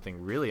make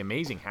something really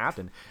amazing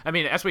happen. I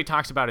mean, that's what he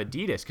talks about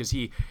Adidas, because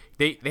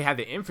they had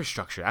the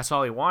infrastructure. That's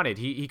all he wanted.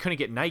 He couldn't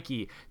get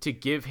Nike to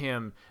give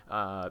him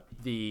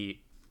the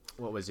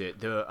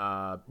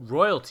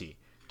royalty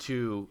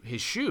to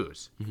his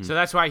shoes. So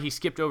that's why he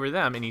skipped over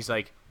them, and he's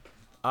like,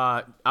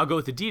 I'll go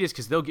with Adidas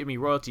because they'll give me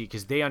royalty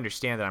because they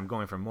understand that I'm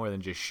going for more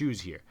than just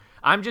shoes here.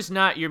 I'm just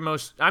not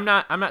I'm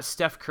not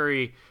Steph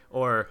Curry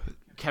or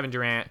Kevin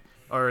Durant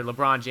or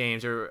LeBron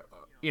James or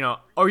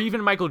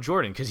even Michael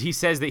Jordan, because he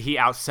says that he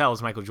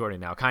outsells Michael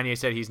Jordan now. Kanye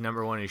said he's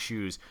number 1 in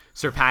shoes,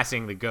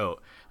 surpassing the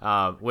GOAT,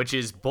 which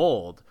is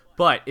bold.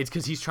 But it's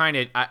because he's trying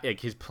to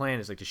his plan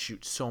is like to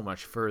shoot so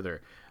much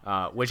further,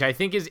 which I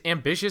think is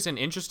ambitious and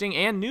interesting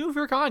and new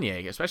for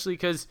Kanye, especially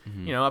because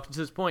up to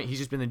this point he's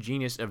just been the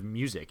genius of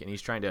music, and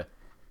he's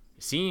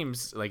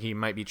seems like he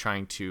might be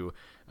trying to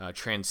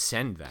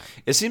transcend that.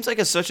 It seems like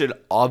it's such an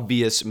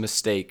obvious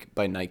mistake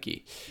by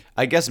Nike.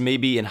 I guess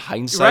maybe in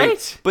hindsight,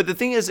 right? But the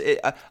thing is,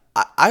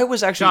 I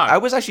was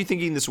actually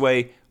thinking this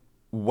way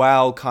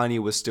while Kanye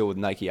was still with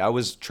Nike. I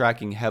was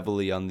tracking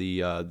heavily on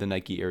the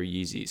Nike Air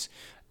Yeezys.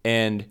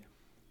 And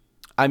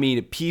I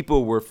mean,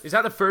 people were. Is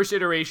that the first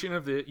iteration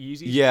of the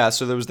Yeezys? Yeah,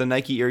 so there was the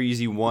Nike Air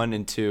Yeezy 1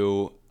 and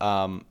 2,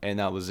 and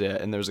that was it.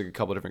 And there was like a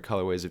couple different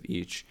colorways of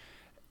each.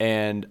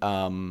 And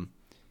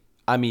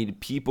I mean,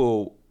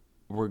 people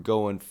were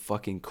going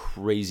fucking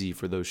crazy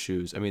for those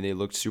shoes. I mean, they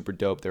looked super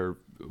dope. They were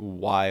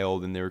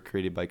wild, and they were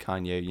created by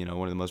Kanye,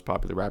 one of the most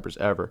popular rappers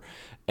ever.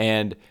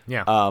 And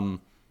I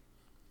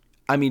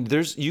mean,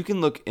 you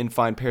can look and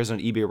find pairs on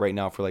eBay right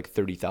now for like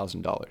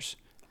 $30,000.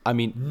 I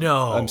mean,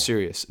 no, I'm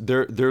serious.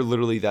 They're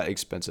literally that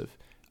expensive.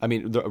 I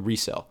mean, the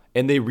resale,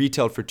 and they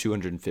retailed for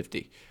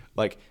 $250.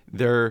 Like,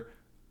 they're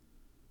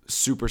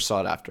super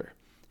sought after,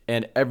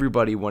 and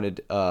everybody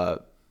wanted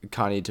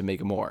Kanye to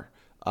make more.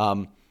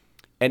 And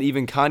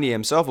even Kanye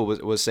himself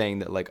was saying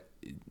that, like,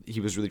 he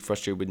was really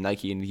frustrated with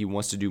Nike and he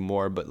wants to do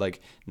more, but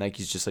like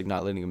Nike's just like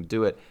not letting him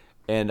do it.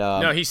 And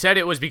no, he said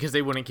it was because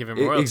they wouldn't give him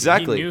royalties.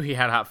 Exactly. He knew he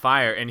had hot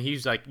fire, and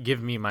he's like,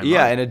 "Give me my money."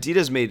 Yeah, and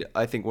Adidas made,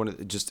 I think,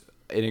 just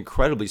an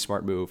incredibly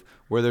smart move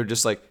where they're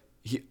just like,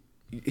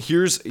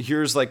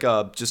 here's like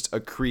just a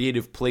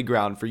creative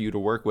playground for you to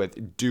work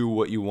with. Do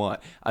what you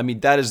want. I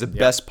mean, that is the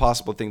best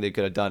possible thing they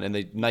could have done,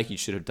 and Nike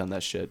should have done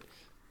that shit.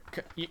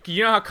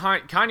 You know how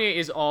Kanye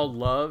is all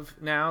love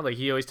now? Like,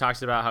 he always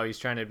talks about how he's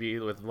trying to be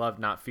with love,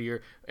 not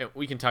fear. And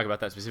we can talk about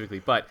that specifically.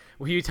 But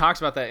he talks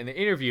about that in the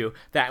interview,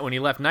 that when he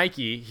left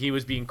Nike, he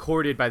was being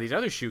courted by these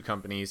other shoe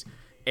companies.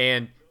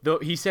 And though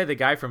he said the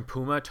guy from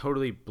Puma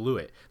totally blew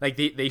it. Like,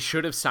 they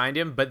should have signed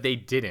him, but they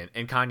didn't.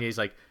 And Kanye's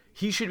like,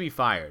 he should be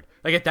fired.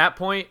 Like, at that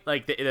point,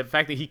 like, the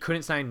fact that he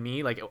couldn't sign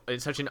me, like,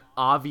 it's such an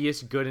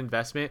obvious good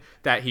investment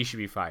that he should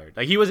be fired.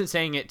 Like, he wasn't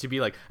saying it to be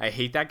like, I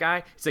hate that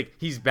guy. It's like,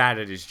 he's bad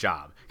at his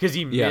job because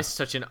he missed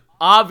such an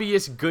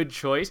obvious good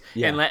choice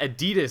and let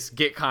Adidas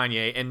get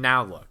Kanye, and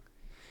now look.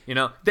 You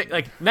know,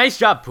 like, nice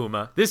job,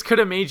 Puma. This could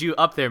have made you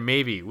up there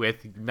maybe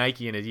with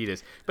Nike and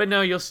Adidas, but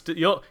no,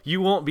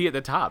 you won't be at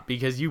the top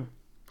because you,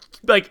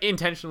 like,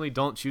 intentionally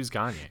don't choose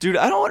Kanye. Dude,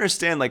 I don't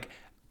understand, like,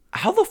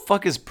 how the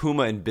fuck is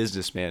Puma in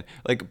business, man?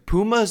 Like,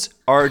 Pumas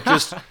are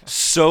just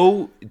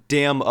so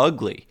damn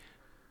ugly,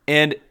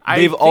 and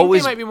they've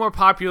always they might be more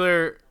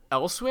popular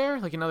elsewhere,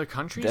 like in other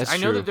countries. That's I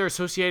know true. that they're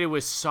associated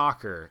with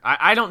soccer.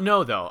 I don't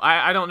know though.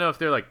 I don't know if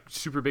they're like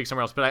super big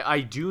somewhere else, but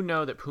I do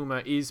know that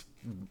Puma is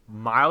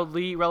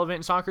mildly relevant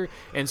in soccer,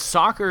 and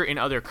soccer in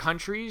other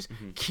countries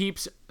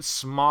keeps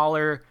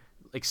smaller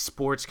like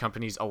sports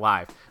companies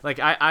alive. Like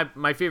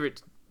my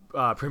favorite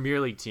British Premier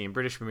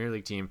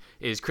League team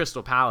is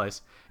Crystal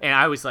Palace, and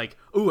I was like,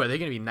 ooh, are they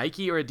going to be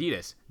Nike or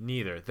Adidas?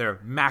 Neither. They're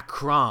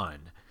Macron.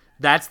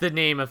 That's the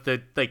name of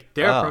they're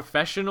a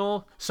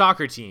professional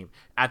soccer team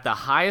at the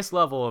highest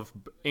level of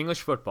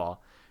English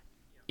football.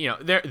 You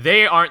know,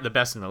 they aren't the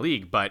best in the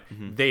league, but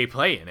they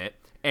play in it.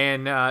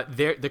 And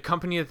the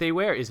company that they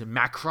wear is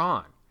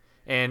Macron.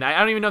 And I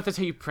don't even know if that's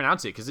how you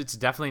pronounce it, because it's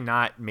definitely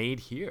not made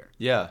here.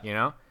 Yeah. You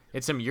know,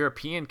 it's some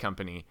European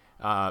company.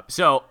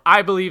 So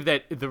I believe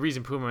that the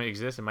reason Puma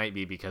exists, it might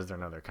be because they're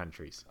in other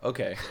countries.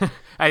 Okay.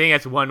 I think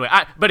that's one way.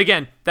 But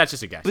again, that's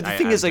just a guess. But the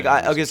thing is, like,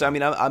 I guess, I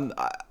mean,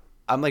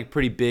 I'm like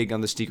pretty big on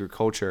the sneaker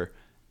culture,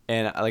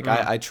 and like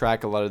I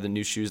track a lot of the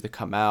new shoes that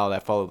come out. I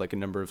follow like a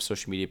number of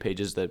social media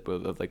pages that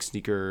of like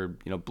sneaker,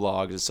 you know,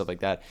 blogs and stuff like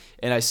that,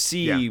 and I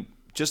see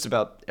just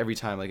about every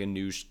time like a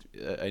new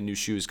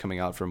shoe is coming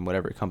out from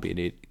whatever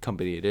company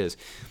it is,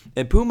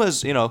 and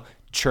Puma's, you know,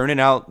 churning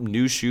out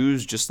new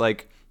shoes just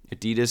like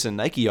Adidas and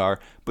Nike are,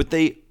 but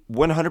they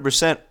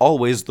 100%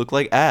 always look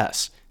like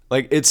ass.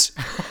 Like, it's,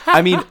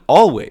 I mean,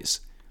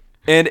 always.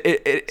 And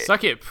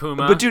suck it,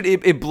 Puma. But dude,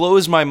 it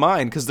blows my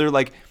mind because they're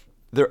like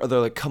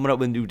coming up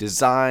with new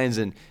designs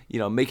and, you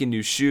know, making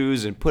new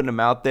shoes and putting them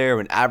out there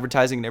and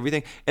advertising and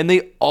everything, and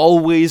they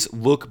always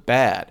look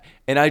bad.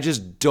 And I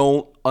just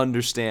don't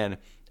understand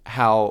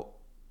how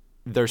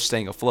they're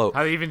staying afloat.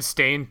 How they even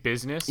stay in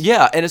business?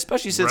 Yeah, and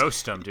especially since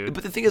roast them, dude.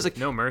 But the thing is, like,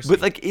 no mercy. But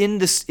like in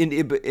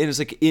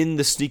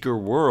the sneaker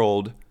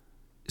world,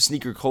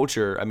 sneaker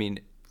culture, I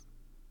mean,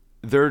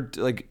 they're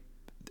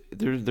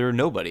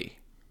nobody.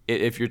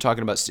 If you're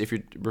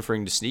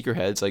referring to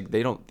sneakerheads, like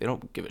they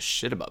don't give a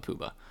shit about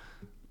Puma.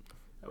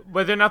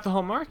 But they're not the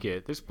whole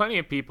market. There's plenty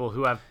of people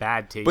who have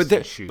bad taste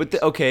in shoes. But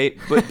there's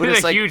it's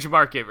a like, huge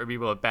market for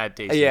people with bad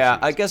taste. Yeah,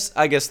 in shoes.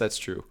 I guess that's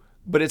true.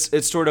 But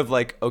it's sort of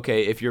like,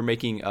 okay, if you're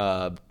making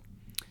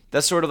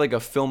that's sort of like a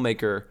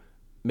filmmaker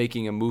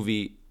making a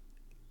movie.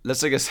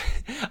 That's like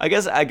I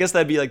guess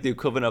that'd be like the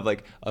equivalent of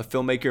like a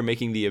filmmaker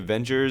making The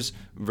Avengers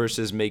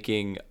versus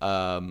making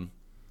Isle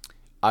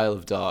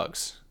of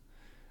Dogs.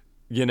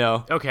 You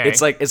know, okay.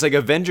 It's like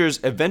Avengers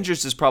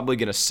is probably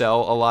gonna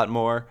sell a lot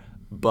more,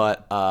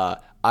 but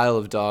Isle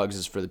of Dogs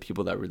is for the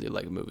people that really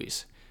like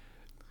movies.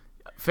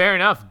 Fair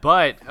enough,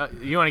 but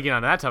you want to get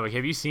on that topic?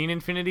 Have you seen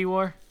Infinity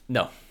War?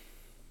 No.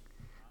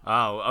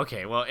 Oh,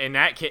 okay. Well, in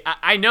that case,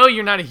 I know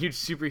you're not a huge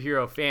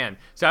superhero fan,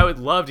 so I would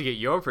love to get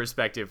your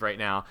perspective right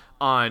now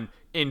on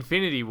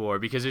Infinity War,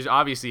 because there's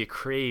obviously a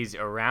craze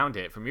around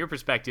it. From your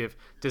perspective,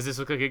 does this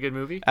look like a good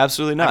movie?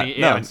 Absolutely not. I mean,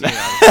 you no. haven't seen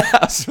it,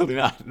 Absolutely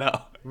not.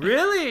 No.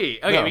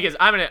 Really? Okay, No. because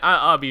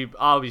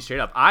I'll be straight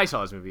up. I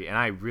saw this movie and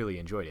I really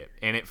enjoyed it,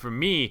 and for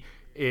me,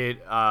 it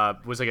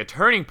was like a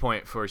turning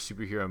point for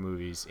superhero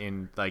movies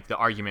in like the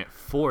argument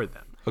for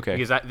them. Okay.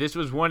 Because this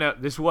was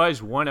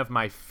one of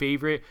my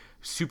favorite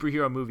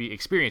superhero movie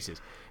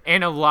experiences,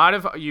 and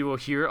you will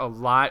hear a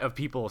lot of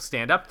people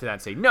stand up to that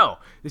and say, no,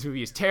 this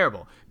movie is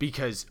terrible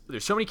because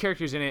there's so many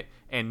characters in it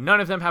and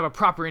none of them have a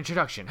proper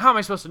introduction. How am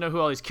I supposed to know who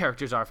all these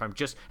characters are if I'm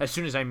just, as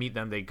soon as I meet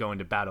them, they go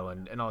into battle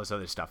and all this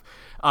other stuff?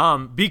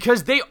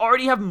 Because they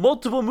already have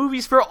multiple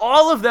movies for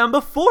all of them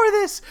before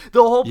this.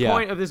 The whole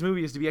point of this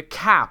movie is to be a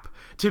cap,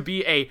 to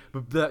be a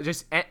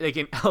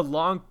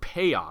long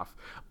payoff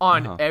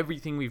on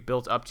everything we've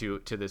built up to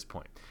this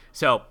point.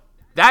 So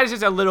that is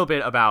just a little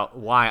bit about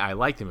why I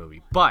like the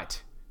movie,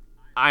 but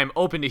I'm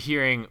open to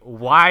hearing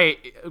why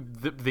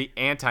the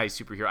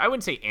anti-superhero, I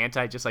wouldn't say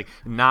anti, just like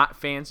not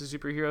fans of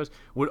superheroes,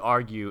 would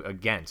argue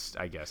against,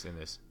 I guess, in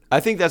this. I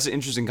think that's an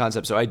interesting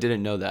concept. So I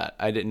didn't know that.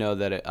 I didn't know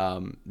that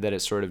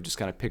it sort of just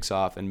kind of picks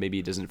off and maybe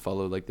it doesn't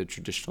follow like the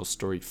traditional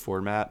story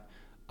format.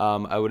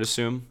 I would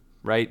assume,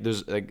 right?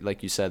 There's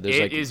like you said,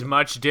 it is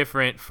much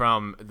different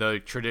from the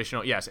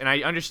traditional. Yes, and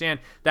I understand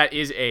that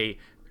is a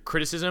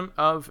criticism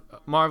of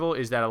Marvel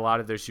is that a lot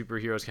of their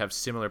superheroes have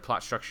similar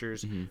plot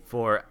structures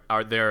for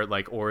their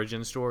like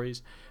origin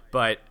stories,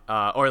 but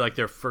or like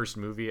their first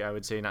movie, I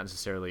would say, not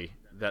necessarily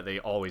that they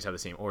always have the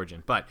same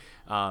origin, but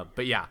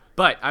yeah.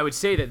 But I would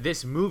say that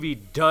this movie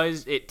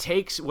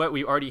takes what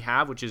we already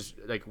have, which is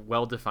like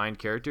well-defined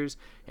characters,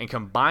 and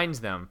combines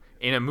them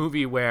in a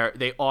movie where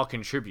they all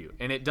contribute,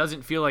 and it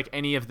doesn't feel like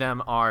any of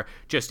them are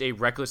just a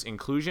reckless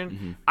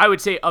inclusion. I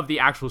would say of the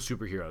actual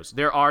superheroes,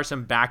 there are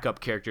some backup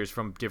characters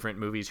from different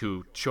movies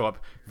who show up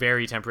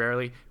very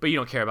temporarily, but you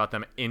don't care about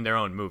them in their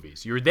own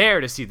movies. You're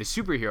there to see the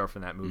superhero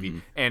from that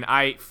movie, and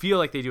I feel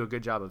like they do a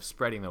good job of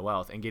spreading the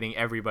wealth and getting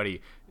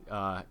everybody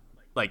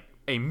like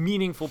a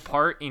meaningful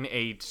part in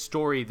a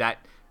story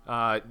that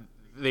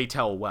they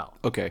tell well.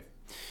 Okay,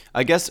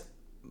 I guess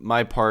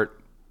my part.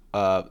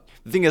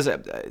 The thing is,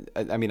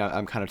 I mean,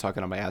 I'm kind of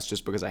talking on my ass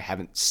just because I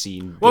haven't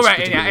seen. Well,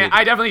 right, and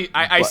I definitely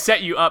I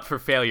set you up for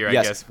failure, I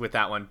guess, with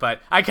that one.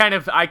 But I kind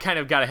of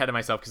got ahead of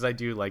myself because I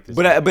do like this.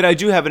 But I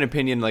do have an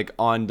opinion like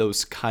on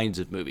those kinds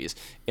of movies,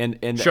 and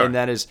sure. and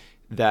that is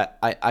that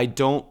I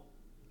don't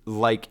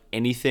like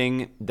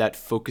anything that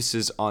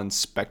focuses on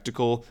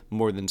spectacle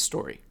more than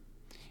story.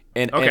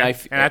 And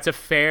that's a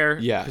fair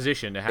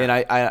position to have. And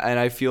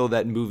I feel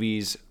that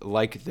movies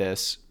like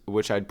this,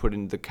 which I'd put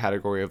in the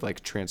category of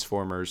like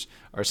Transformers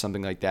or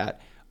something like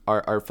that,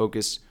 are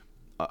focused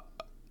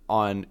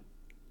on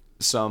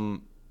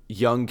some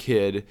young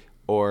kid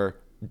or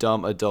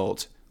dumb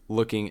adult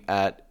looking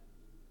at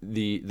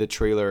the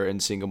trailer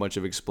and seeing a bunch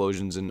of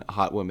explosions and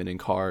hot women in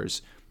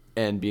cars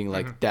and being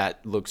like,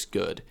 that looks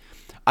good.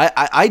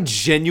 I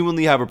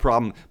genuinely have a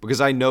problem because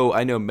I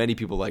know many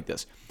people like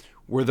this,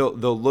 where they'll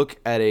look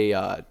at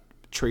a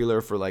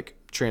trailer for like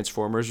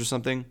Transformers or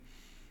something,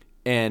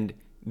 and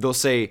they'll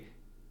say,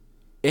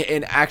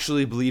 and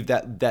actually believe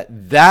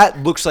that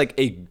looks like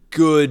a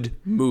good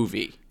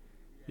movie.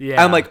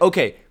 Yeah, I'm like,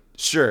 okay,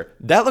 sure,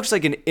 that looks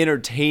like an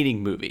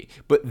entertaining movie,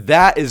 but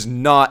that is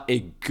not a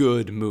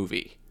good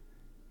movie.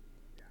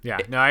 Yeah,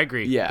 no, I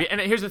agree. Yeah, and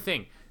here's the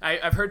thing: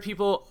 I've heard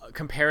people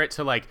compare it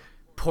to like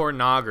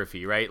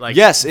pornography, right? Like,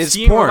 yes, it's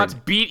seeing porn. Robots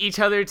beat each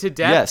other to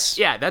death. Yes,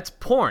 yeah, that's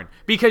porn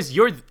because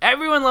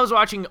everyone loves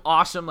watching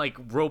awesome like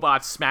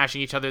robots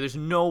smashing each other. There's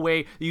no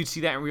way you'd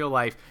see that in real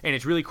life, and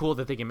it's really cool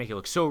that they can make it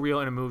look so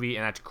real in a movie,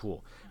 and that's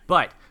cool.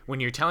 But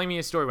when you're telling me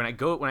a story, when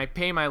I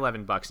pay my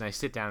 $11 and I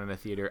sit down in the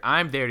theater,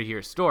 I'm there to hear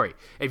a story.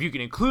 If you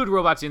can include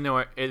robots in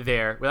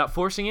there without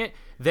forcing it,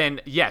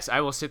 then yes,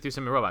 I will sit through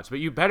some of the robots. But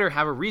you better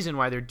have a reason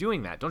why they're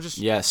doing that. Don't just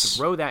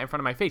throw that in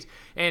front of my face.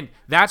 And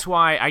that's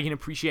why I can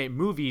appreciate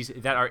movies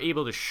that are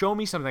able to show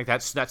me something like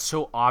that. That's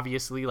so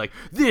obviously like,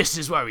 this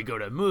is why we go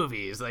to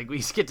movies. Like, we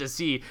get to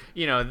see,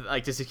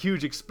 like this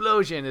huge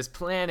explosion, this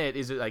planet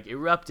is like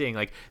erupting,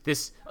 like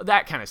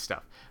that kind of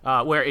stuff.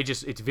 Where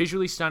it's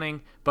visually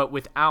stunning, but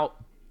without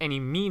any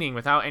meaning,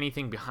 without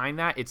anything behind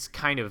that, it's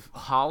kind of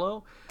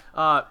hollow.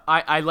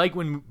 I like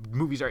when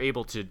movies are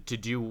able to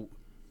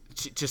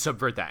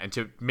subvert that and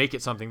to make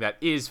it something that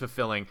is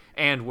fulfilling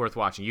and worth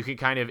watching. You can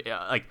kind of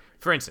like,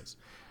 for instance,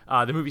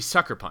 the movie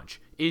Sucker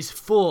Punch is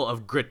full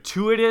of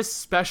gratuitous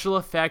special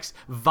effects,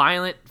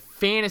 violent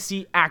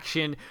fantasy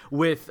action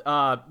with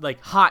like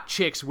hot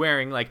chicks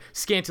wearing like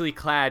scantily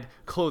clad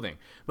clothing.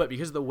 But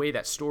because of the way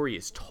that story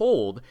is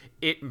told,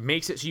 it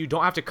makes it so you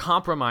don't have to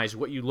compromise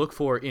what you look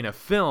for in a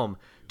film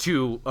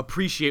to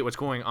appreciate what's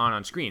going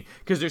on screen,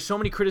 because there's so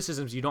many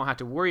criticisms you don't have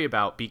to worry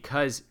about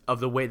because of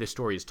the way the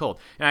story is told.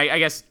 And I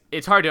guess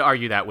it's hard to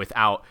argue that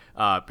without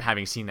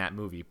having seen that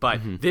movie, but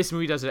this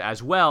movie does it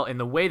as well. And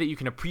the way that you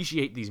can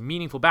appreciate these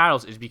meaningful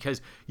battles is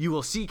because you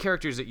will see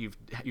characters that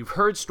you've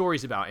heard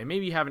stories about, and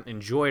maybe you haven't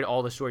enjoyed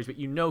all the stories, but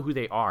you know who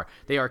they are.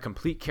 They are a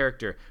complete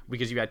character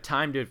because you had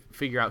time to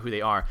figure out who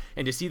they are,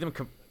 and to see them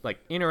like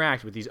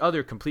interact with these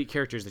other complete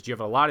characters that you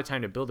have a lot of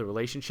time to build a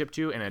relationship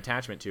to and an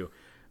attachment to.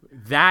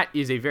 That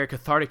is a very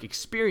cathartic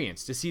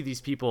experience to see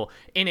these people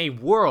in a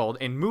world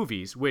in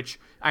movies, which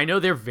I know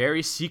they're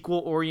very sequel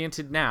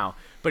oriented now,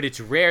 but it's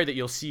rare that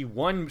you'll see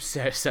one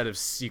set of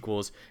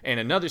sequels and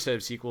another set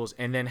of sequels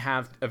and then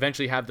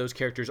eventually have those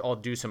characters all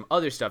do some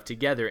other stuff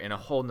together in a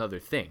whole nother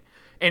thing.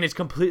 And it's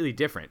completely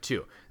different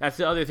too. That's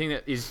the other thing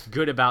that is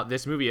good about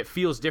this movie. It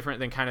feels different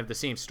than kind of the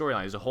same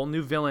storyline. There's a whole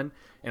new villain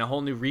and a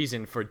whole new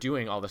reason for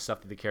doing all the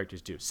stuff that the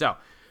characters do. So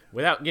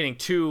without getting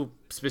too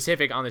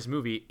specific on this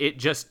movie, it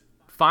just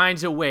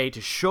finds a way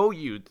to show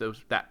you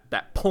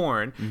that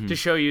porn, to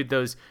show you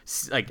those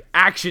like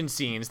action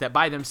scenes that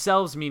by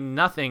themselves mean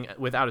nothing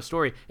without a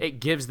story. It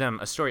gives them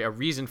a story, a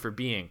reason for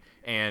being,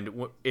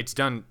 and it's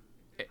done.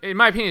 In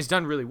my opinion, it's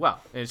done really well,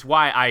 and it's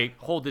why I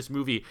hold this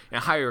movie in a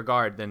higher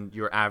regard than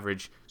your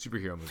average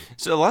superhero movie.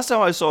 So the last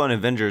time I saw an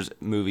Avengers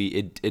movie,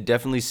 it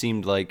definitely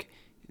seemed like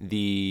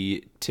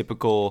the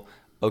typical,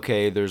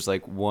 okay, there's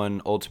like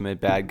one ultimate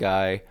bad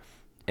guy,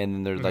 and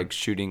then they're like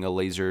shooting a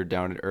laser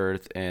down at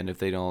Earth, and if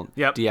they don't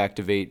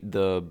deactivate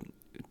the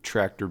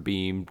tractor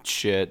beam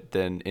shit,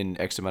 then in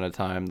X amount of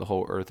time, the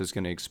whole Earth is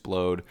going to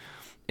explode.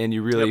 And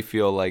you really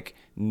feel like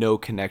no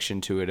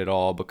connection to it at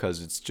all,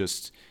 because it's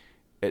just...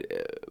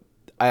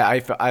 I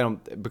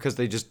don't, because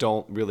they just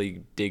don't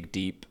really dig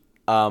deep.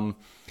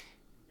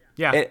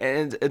 Yeah.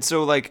 And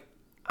so like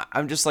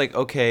I'm just like,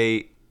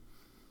 okay,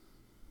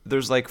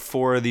 there's like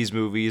 4 of these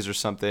movies or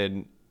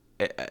something,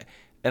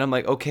 and I'm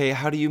like, okay,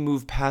 how do you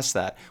move past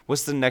that?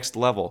 What's the next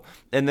level?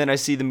 And then I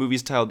see the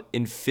movie's titled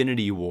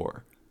Infinity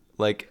War,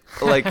 like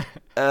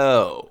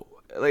oh,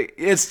 like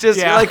it's just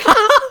like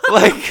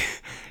like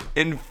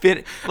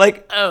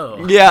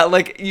Oh. yeah,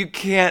 like you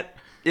can't.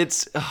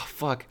 It's oh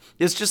fuck.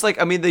 It's just like,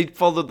 I mean, they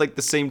followed like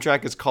the same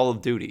track as Call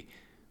of Duty,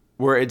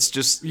 where it's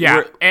just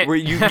where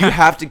you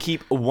have to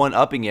keep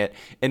one-upping it,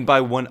 and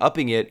by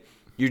one-upping it,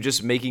 you're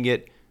just making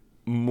it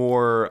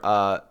more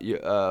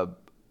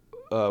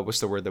what's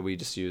the word that we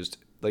just used?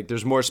 Like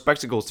there's more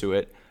spectacle to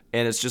it,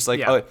 and it's just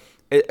like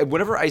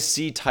whenever I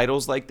see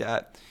titles like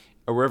that,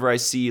 or wherever I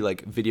see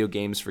like video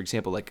games, for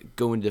example, like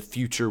go into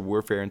future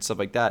warfare and stuff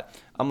like that,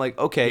 I'm like,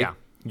 okay,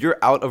 you're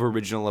out of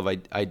original of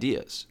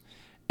ideas,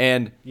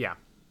 and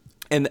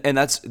And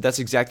that's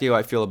exactly how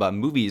I feel about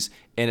movies.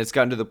 And it's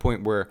gotten to the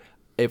point where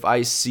if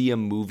I see a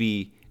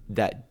movie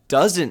that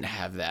doesn't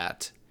have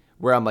that,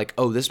 where I'm like,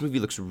 oh, this movie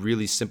looks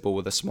really simple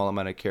with a small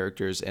amount of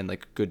characters and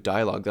like good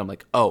dialogue, then I'm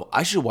like, oh,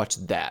 I should watch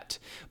that.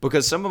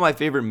 Because some of my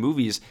favorite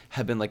movies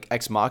have been like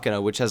Ex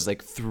Machina, which has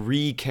like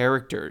 3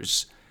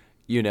 characters,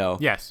 you know?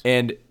 Yes.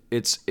 And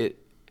it's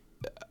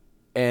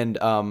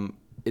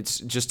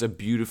just a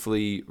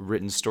beautifully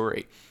written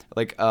story.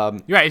 Like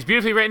you're right, it's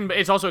beautifully written, but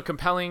it's also a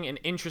compelling and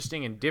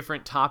interesting and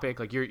different topic.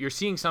 Like you're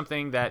seeing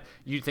something that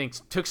you think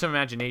took some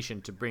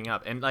imagination to bring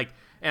up, and I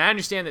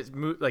understand that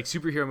like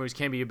superhero movies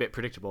can be a bit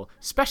predictable,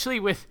 especially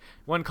with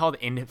one called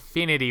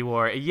Infinity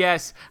War.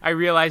 Yes, I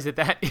realize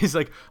that is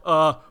like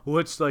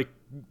what's like,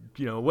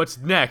 you know, what's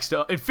next?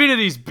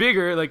 Infinity's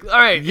bigger. Like, all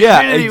right,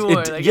 Infinity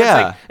War. Like,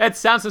 that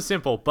sounds so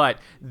simple, but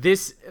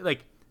this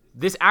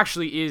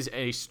actually is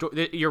a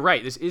story. You're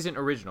right. This isn't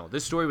original.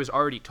 This story was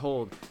already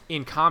told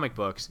in comic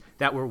books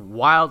that were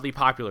wildly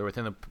popular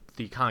within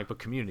the comic book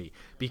community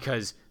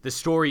because the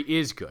story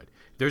is good.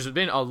 There's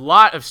been a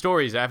lot of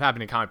stories that have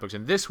happened in comic books,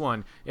 and this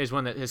one is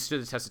one that has stood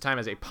the test of time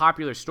as a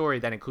popular story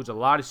that includes a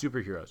lot of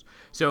superheroes.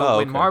 So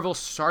when Marvel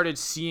started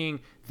seeing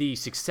the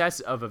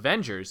success of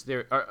Avengers,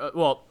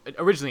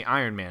 originally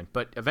Iron Man,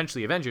 but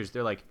eventually Avengers,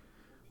 they're like,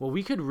 well,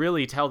 we could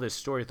really tell this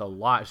story with a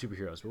lot of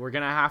superheroes, but we're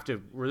going to have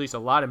to release a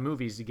lot of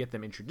movies to get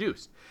them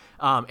introduced.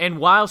 And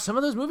while some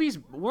of those movies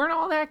weren't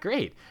all that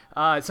great,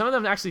 some of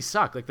them actually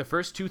suck. Like the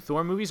first 2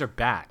 Thor movies are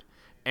bad.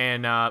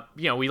 And,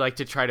 we like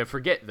to try to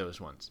forget those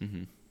ones.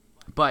 Mm-hmm.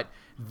 But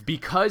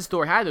because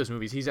Thor had those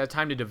movies, he's had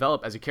time to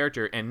develop as a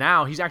character. And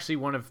now he's actually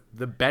one of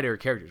the better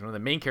characters, one of the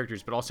main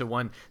characters, but also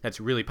one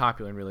that's really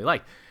popular and really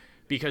liked.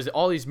 Because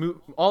all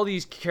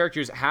these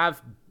characters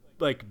have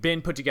like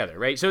been put together,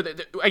 right? So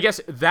I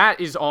guess that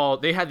is all.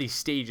 They had these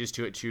stages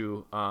to it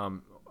too,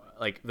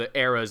 like the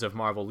eras of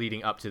Marvel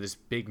leading up to this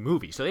big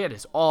movie. So they had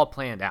this all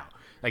planned out.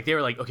 Like they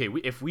were like, okay,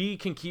 if we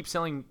can keep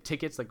selling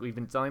tickets like we've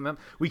been selling them,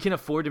 we can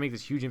afford to make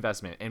this huge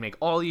investment and make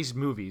all these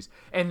movies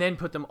and then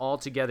put them all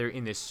together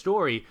in this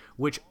story,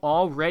 which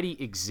already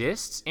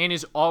exists and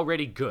is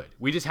already good.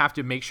 We just have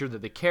to make sure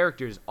that the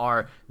characters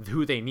are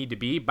who they need to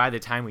be by the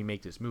time we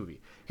make this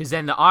movie. Because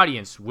then the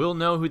audience will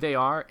know who they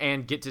are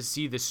and get to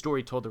see this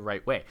story told the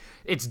right way.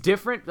 It's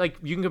different. Like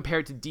you can compare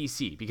it to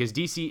DC because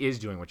DC is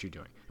doing what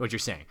you're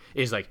saying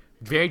is like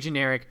very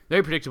generic,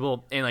 very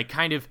predictable, and like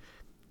kind of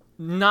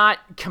not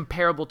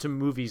comparable to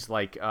movies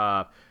like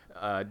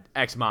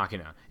Ex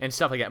Machina and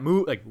stuff like that.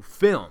 Like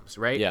films,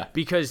 right? Yeah.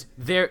 Because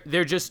they're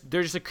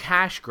just a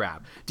cash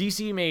grab.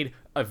 DC made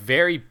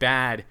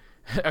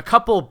a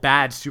couple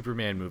bad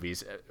Superman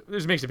movies.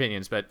 There's mixed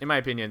opinions, but in my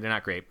opinion, they're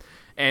not great.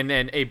 And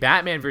then a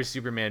Batman vs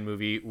Superman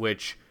movie,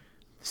 which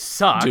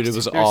sucked. Dude, it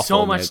was There's awful.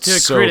 So much to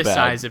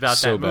criticize about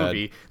so that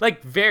movie,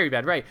 like very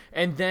bad, right?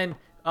 And then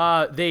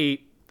a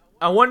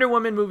Wonder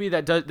Woman movie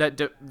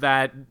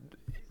that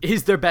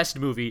is their best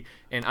movie,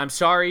 and I'm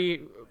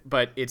sorry,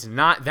 but it's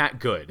not that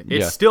good.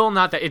 It's still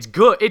not that. It's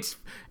good.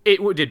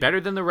 It did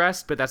better than the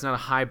rest, but that's not a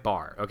high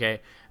bar,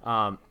 okay?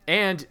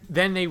 And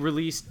then they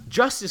released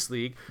Justice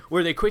League,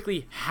 where they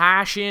quickly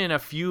hash in a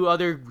few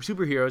other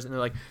superheroes, and they're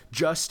like,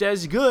 just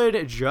as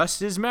good,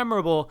 just as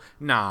memorable.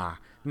 Nah,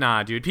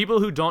 dude. People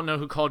who don't know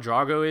who Khal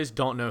Drogo is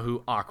don't know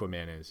who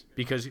Aquaman is,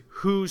 because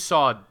who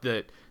saw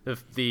the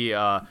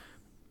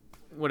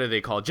what do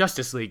they call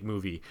Justice League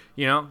movie?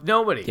 You know,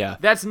 nobody. Yeah.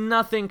 That's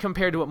nothing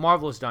compared to what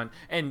Marvel has done.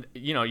 And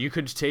you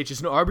could say it's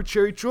just an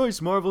arbitrary choice.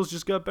 Marvel's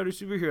just got better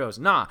superheroes.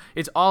 Nah,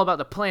 it's all about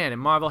the plan,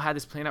 and Marvel had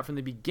this plan out from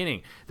the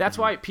beginning. That's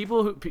why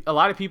a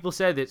lot of people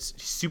said that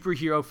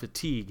superhero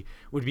fatigue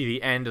would be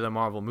the end of the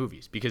Marvel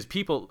movies, because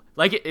people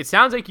like it. It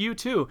sounds like you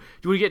too.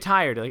 You would get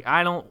tired. Like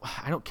I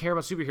don't care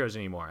about superheroes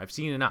anymore. I've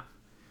seen enough,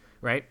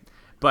 right?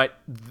 But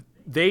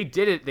they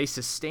did it. They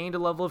sustained a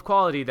level of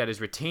quality that has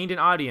retained an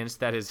audience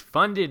that has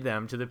funded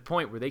them to the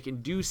point where they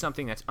can do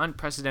something that's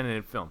unprecedented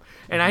in film.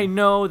 And I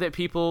know that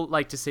people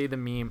like to say the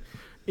meme,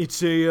 it's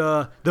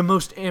the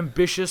most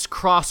ambitious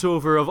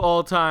crossover of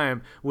all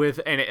time with,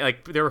 and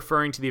like they're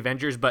referring to the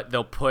Avengers, but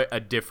they'll put a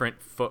different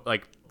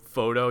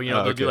photo. You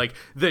know, Oh, they'll do okay. like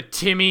the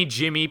Timmy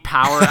Jimmy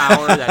Power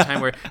Hour, that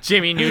time where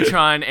Jimmy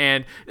Neutron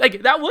and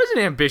like that was an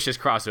ambitious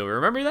crossover.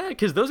 Remember that?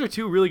 Because those are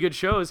two really good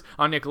shows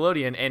on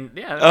Nickelodeon, and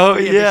yeah. That was a Oh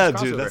pretty yeah,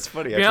 ambitious dude, crossover. that's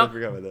funny. I You know?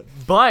 totally forgot about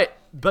that.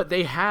 But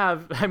they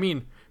have, I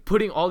mean,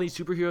 putting all these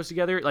superheroes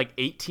together, like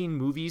 18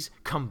 movies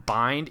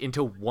combined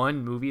into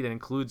one movie that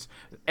includes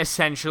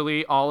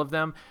essentially all of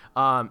them.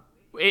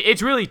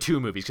 It's really two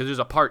movies because there's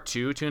a part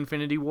 2 to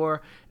Infinity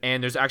War,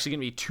 and there's actually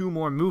going to be 2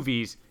 more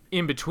movies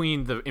in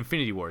between the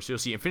Infinity War. So you'll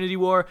see Infinity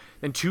War,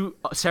 then 2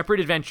 separate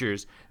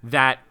adventures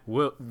that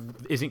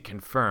isn't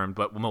confirmed,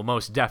 but will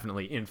most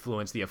definitely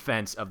influence the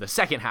events of the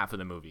second half of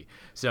the movie.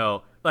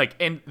 So, like,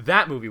 and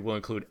that movie will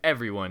include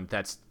everyone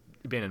that's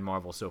been in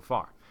Marvel so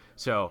far.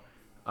 So,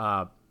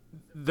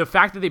 the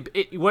fact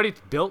that what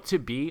it's built to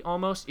be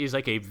almost is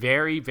like a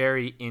very,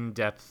 very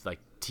in-depth like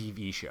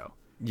TV show.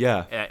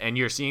 Yeah. And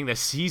you're seeing the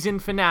season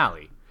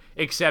finale,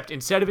 except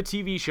instead of a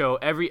TV show,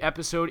 every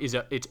episode is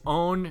its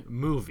own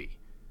movie.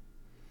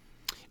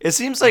 It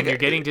seems like And you're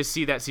getting to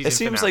see that season. It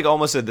seems finale. like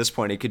almost at this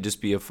point it could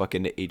just be a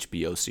fucking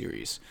HBO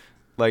series.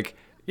 Like,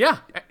 yeah.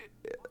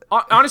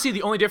 Honestly,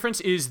 the only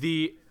difference is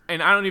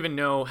and I don't even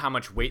know how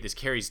much weight this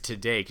carries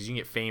today because you can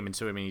get fame in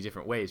so many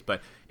different ways,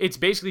 but it's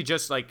basically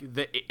just like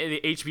the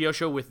HBO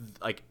show with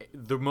like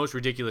the most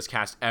ridiculous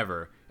cast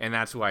ever, and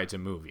that's why it's a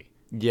movie.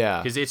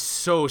 yeah. Because it's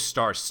so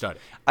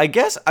star-studded. I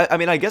guess I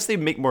mean I guess they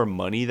make more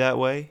money that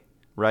way,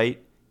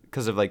 right?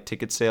 Because of like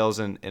ticket sales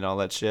and all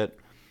that shit.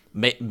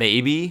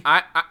 Maybe.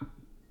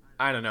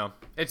 I don't know.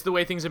 It's the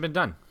way things have been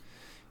done.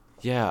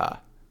 Yeah.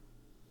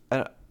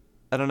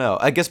 I don't know.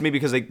 I guess maybe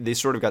because they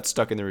sort of got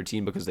stuck in the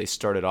routine because they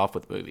started off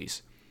with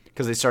movies.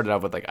 Because they started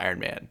off with like Iron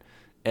Man.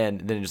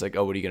 And then just like,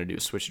 oh, what are you going to do?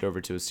 Switch it over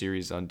to a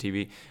series on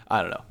TV?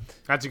 I don't know.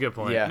 That's a good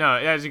point. Yeah.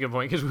 No, that's a good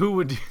point. Because who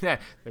would do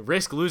that?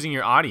 Risk losing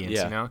your audience,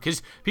 Yeah. you know?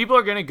 Because people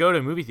are going to go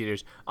to movie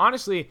theaters.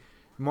 Honestly,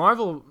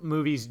 Marvel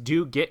movies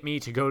do get me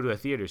to go to the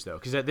theaters, though.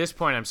 Because at this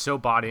point, I'm so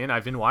bought in.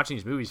 I've been watching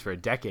these movies for a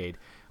decade.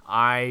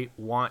 I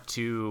want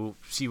to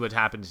see what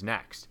happens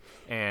next.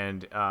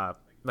 And,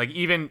 like,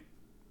 even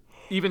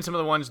some of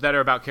the ones that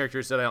are about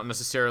characters that I don't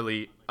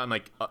necessarily,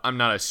 I'm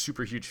not a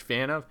super huge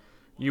fan of.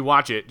 You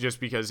watch it just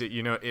because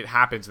it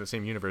happens in the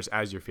same universe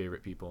as your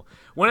favorite people.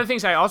 One of the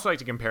things I also like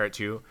to compare it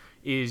to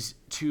is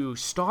to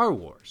Star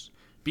Wars,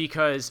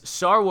 because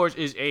Star Wars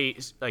is a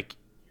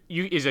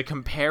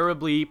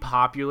comparably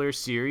popular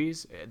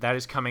series that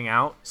is coming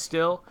out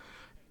still,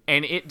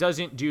 and it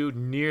doesn't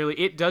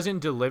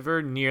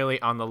deliver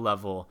nearly on the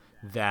level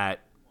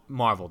that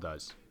Marvel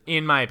does,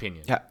 in my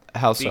opinion.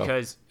 How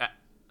so?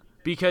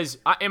 Because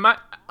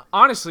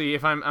honestly,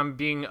 if I'm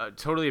being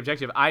totally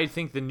objective, I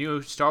think the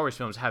new Star Wars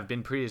films have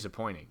been pretty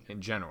disappointing in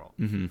general.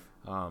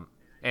 Mm-hmm.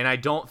 And I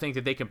don't think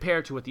that they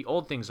compare to what the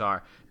old things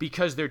are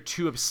because they're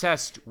too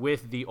obsessed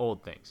with the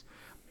old things.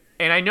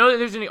 And I know that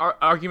there's an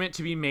argument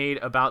to be made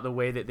about the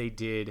way that they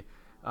did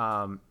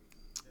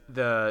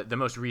the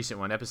most recent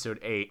one, Episode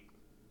 8,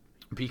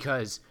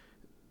 because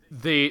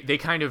they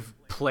kind of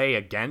play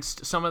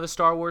against some of the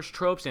Star Wars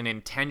tropes and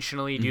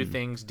intentionally do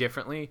things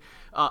differently.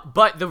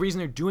 But the reason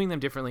they're doing them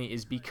differently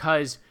is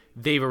because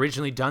they've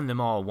originally done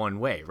them all one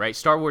way, right?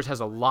 Star Wars has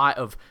a lot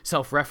of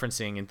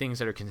self-referencing and things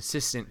that are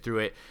consistent through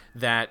it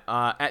that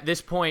at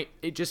this point,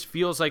 it just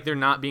feels like they're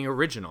not being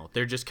original.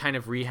 They're just kind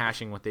of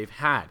rehashing what they've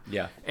had.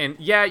 Yeah. And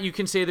yeah, you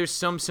can say there's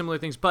some similar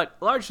things, but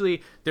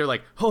largely they're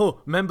like, oh,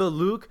 remember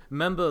Luke?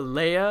 Remember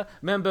Leia?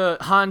 Remember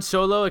Han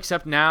Solo?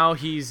 Except now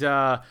he's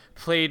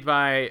played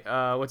by,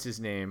 what's his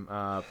name?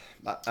 I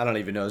don't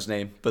even know his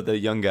name, but the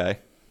young guy.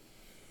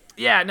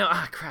 Yeah, no,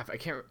 crap. I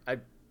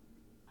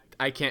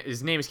can't.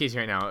 His name escapes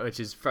me right now,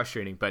 which is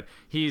frustrating. But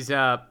he's, they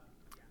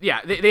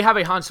have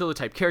a Han Solo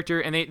type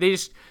character, and they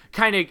just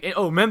kind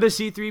of, remember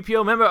C-3PO,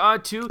 remember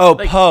R2? Oh,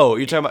 like, Poe. Are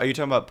you talking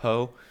about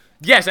Poe?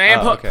 Yes, I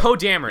am. Okay. Poe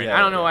Dameron. Yeah, I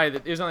don't know why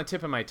it was on the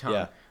tip of my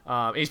tongue.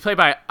 Yeah. He's played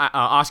by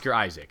Oscar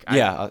Isaac.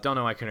 Yeah. I don't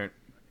know why I couldn't.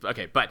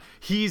 Okay, but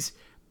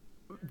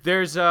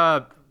there's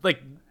like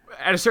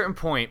at a certain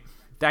point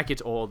that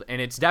gets old,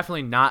 and it's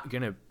definitely not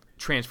gonna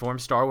transform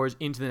Star Wars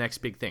into the next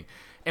big thing.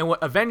 And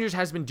what Avengers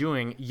has been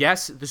doing,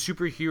 yes, the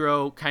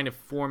superhero kind of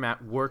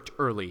format worked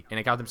early, and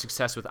it got them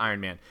success with Iron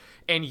Man.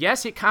 And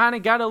yes, it kind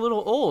of got a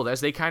little old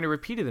as they kind of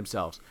repeated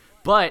themselves.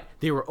 But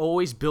they were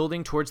always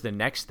building towards the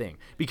next thing.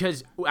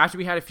 Because after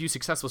we had a few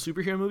successful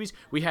superhero movies,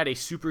 we had a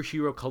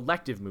superhero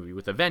collective movie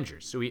with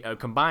Avengers. So we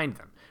combined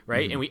them,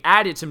 right? Mm-hmm. And we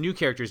added some new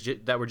characters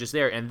that were just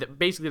there. And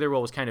basically their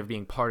role was kind of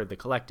being part of the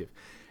collective.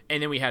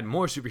 And then we had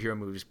more superhero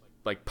movies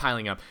like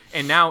piling up.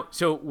 And now,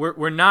 so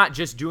we're not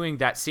just doing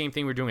that same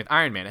thing we're doing with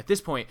Iron Man. At this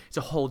point, it's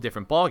a whole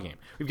different ballgame.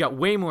 We've got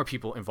way more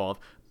people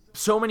involved.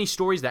 So many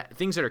stories,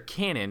 things that are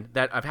canon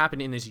that have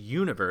happened in this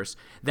universe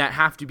that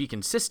have to be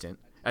consistent.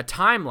 A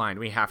timeline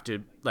we have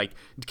to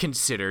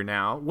consider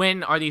now.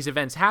 When are these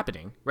events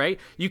happening, right?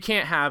 You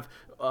can't have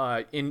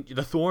in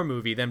the Thor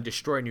movie them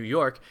destroy New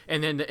York,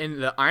 and then in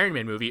the Iron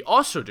Man movie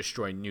also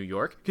destroy New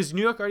York, because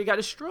New York already got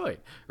destroyed,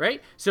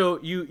 right? So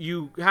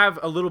you have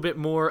a little bit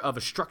more of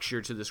a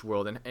structure to this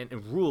world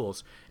and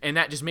rules, and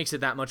that just makes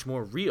it that much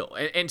more real.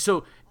 And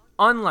so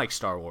unlike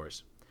Star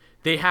Wars,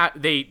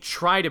 they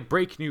try to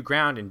break new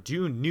ground and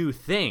do new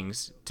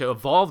things to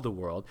evolve the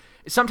world.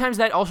 Sometimes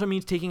that also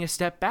means taking a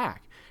step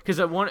back, because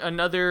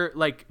another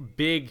like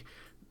big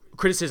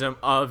criticism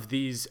of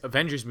these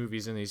Avengers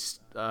movies and these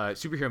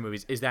superhero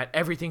movies is that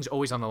everything's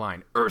always on the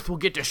line. Earth will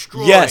get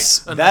destroyed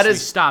unless we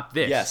stop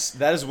this. Yes,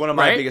 that is one of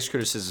my biggest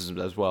criticisms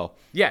as well.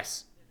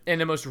 Yes. And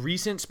the most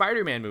recent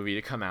Spider-Man movie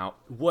to come out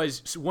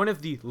was one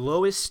of the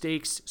lowest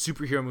stakes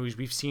superhero movies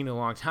we've seen in a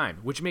long time,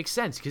 which makes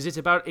sense because it's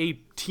about a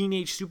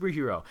teenage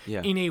superhero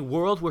in a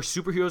world where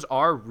superheroes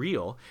are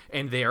real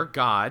and they are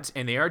gods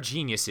and they are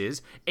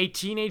geniuses. A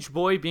teenage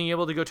boy being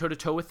able to go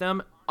toe-to-toe with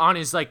them on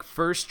his like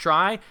first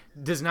try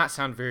does not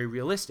sound very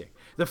realistic.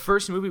 The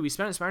first movie we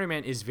spent on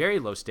Spider-Man is very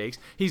low stakes.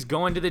 He's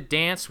going to the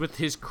dance with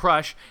his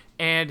crush,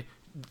 and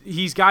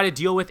he's got to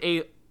deal with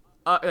a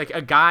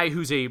guy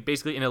who's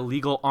basically an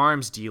illegal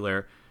arms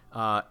dealer,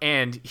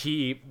 and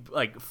he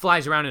like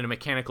flies around in a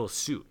mechanical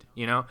suit.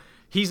 You know,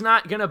 he's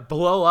not gonna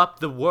blow up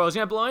the world. He's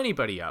gonna blow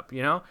anybody up.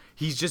 You know,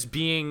 he's just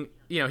being,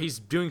 he's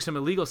doing some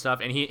illegal stuff,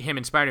 and him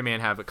and Spider-Man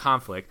have a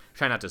conflict.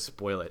 Try not to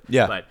spoil it.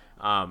 Yeah. But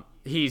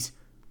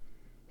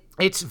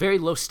it's very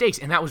low stakes,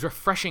 and that was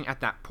refreshing at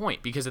that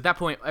point, because at that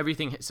point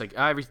it's like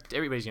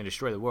everybody's gonna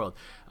destroy the world.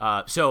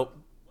 So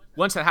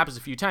once that happens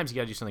a few times, you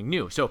gotta do something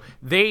new. So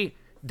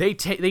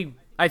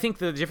I think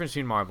the difference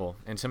between Marvel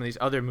and some of these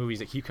other movies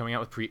that keep coming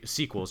out with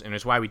sequels, and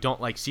it's why we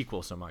don't like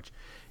sequels so much,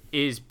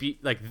 is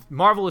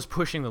Marvel is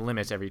pushing the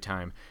limits every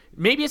time.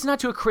 Maybe it's not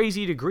to a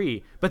crazy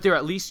degree, but they're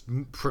at least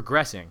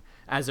progressing,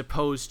 as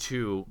opposed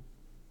to,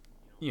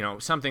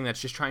 something that's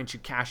just trying to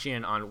cash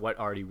in on what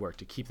already worked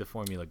to keep the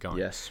formula going.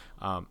 Yes.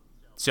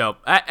 So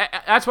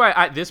that's why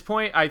at this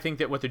point I think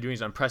that what they're doing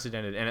is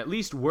unprecedented and at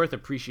least worth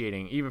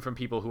appreciating, even from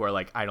people who are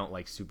like, I don't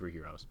like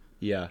superheroes.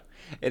 Yeah,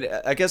 and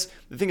I guess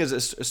the thing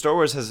is, Star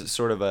Wars has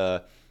sort of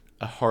a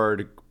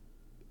hard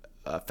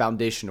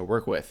foundation to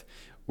work with,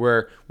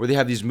 where they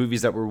have these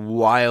movies that were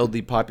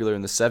wildly popular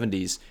in the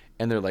 70s,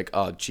 and they're like,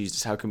 oh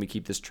Jesus, how can we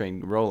keep this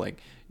train rolling?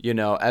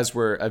 As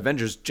where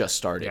Avengers just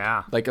started.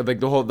 Yeah. Like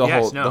the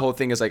whole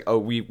thing is like, oh,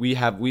 we've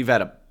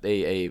had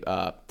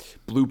a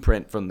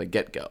blueprint from the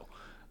get go.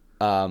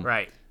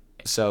 Right.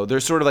 So they're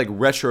sort of like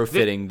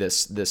retrofitting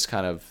this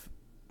kind of,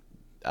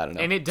 I don't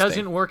know. And it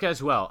doesn't work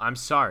as well. I'm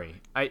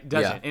sorry. It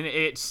doesn't. Yeah. And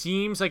it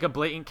seems like a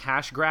blatant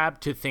cash grab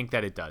to think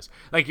that it does.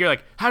 Like, you're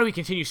like, how do we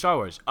continue Star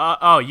Wars?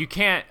 You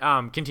can't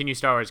continue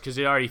Star Wars because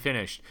it already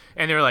finished.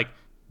 And they're like,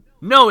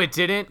 no, it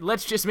didn't.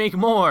 Let's just make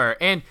more.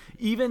 And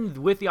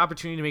even with the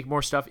opportunity to make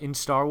more stuff in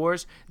Star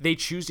Wars, they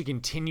choose to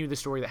continue the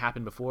story that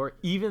happened before,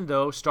 even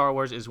though Star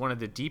Wars is one of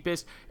the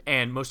deepest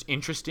and most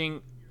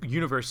interesting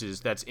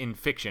universes that's in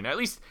fiction. At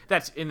least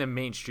that's in the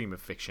mainstream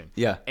of fiction.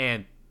 Yeah.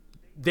 And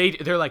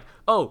they're like,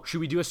 oh,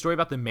 should we do a story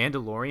about the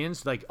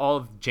Mandalorians? Like all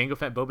of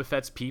Boba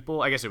Fett's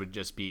people? I guess it would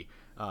just be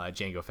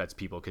Jango Fett's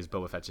people because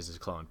Boba Fett's is his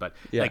clone. But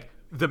like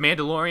the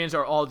Mandalorians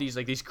are all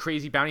these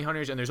crazy bounty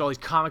hunters, and there's all these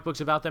comic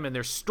books about them, and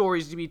there's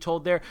stories to be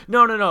told there.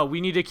 No. We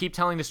need to keep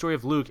telling the story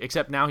of Luke,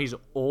 except now he's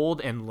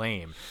old and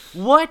lame.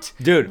 What?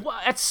 Dude.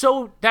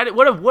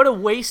 What a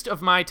waste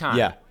of my time.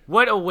 Yeah.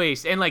 What a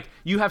waste. And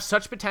you have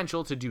such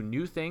potential to do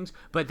new things,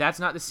 but that's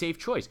not the safe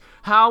choice.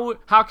 How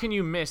can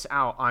you miss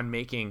out on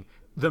making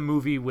the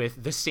movie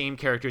with the same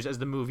characters as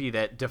the movie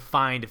that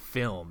defined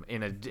film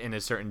in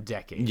a certain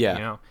decade?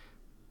 Yeah.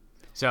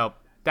 So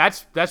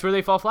that's where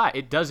they fall flat.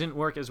 It doesn't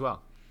work as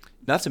well.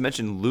 Not to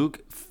mention Luke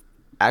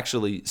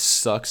actually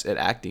sucks at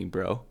acting,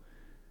 bro.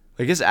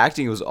 Like, his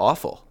acting was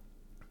awful.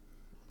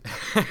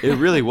 It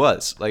really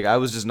was. Like, I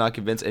was just not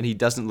convinced, and he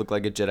doesn't look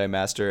like a Jedi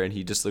Master, and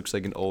he just looks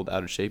like an old,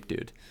 out of shape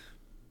dude.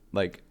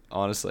 Like,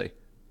 honestly,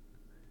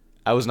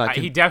 I was not.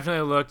 He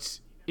definitely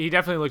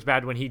looked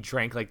bad when he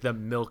drank the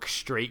milk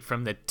straight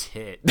from the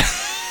tit.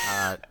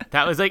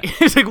 That was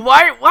it's like,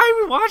 why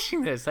are we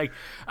watching this? Like,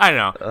 I don't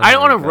know. I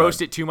don't want to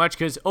roast it too much,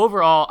 because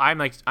overall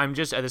I'm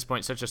just at this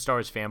point such a Star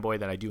Wars fanboy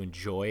that I do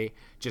enjoy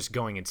just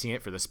going and seeing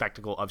it for the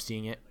spectacle of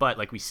seeing it. But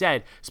like we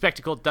said,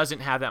 spectacle doesn't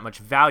have that much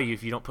value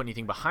if you don't put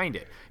anything behind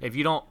it. If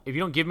you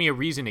don't give me a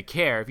reason to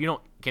care, if you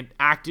can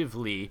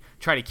actively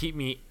try to keep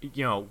me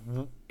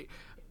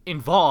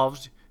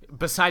involved,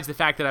 besides the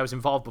fact that I was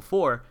involved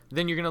before,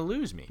 then you're gonna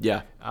lose me.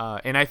 Yeah.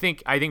 And I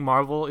think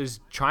Marvel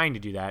is trying to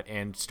do that,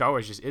 and Star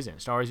Wars just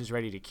isn't. Star Wars is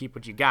ready to keep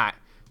what you got,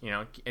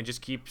 and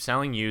just keep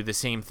selling you the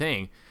same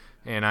thing.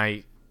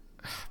 And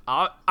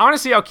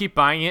honestly, I'll keep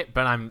buying it,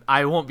 but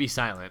I won't be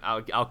silent.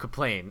 I'll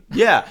complain.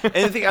 Yeah, and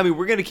the thing,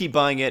 we're gonna keep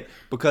buying it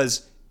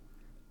because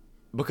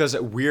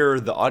we're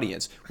the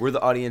audience. We're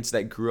the audience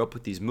that grew up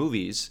with these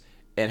movies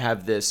and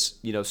have this,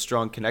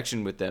 strong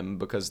connection with them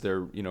because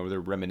they're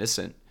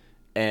reminiscent.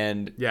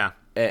 And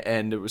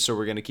so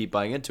we're gonna keep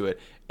buying into it,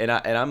 and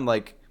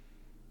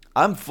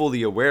I'm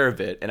fully aware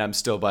of it, and I'm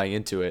still buying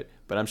into it.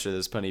 But I'm sure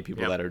there's plenty of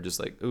people that are just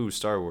like, ooh,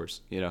 Star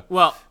Wars,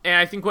 Well, and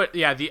I think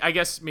I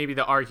guess maybe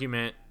the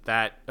argument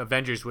that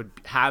Avengers would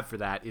have for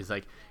that is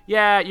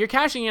you're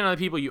cashing in on the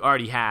people you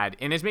already had,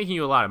 and it's making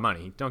you a lot of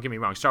money. Don't get me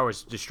wrong, Star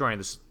Wars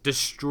destroys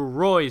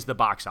the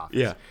box office.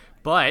 Yeah.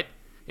 But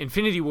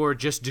Infinity War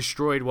just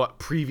destroyed what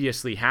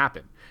previously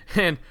happened.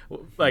 And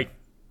like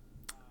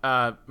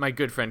my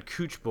good friend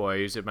Cooch Boy,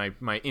 who's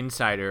my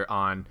insider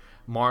on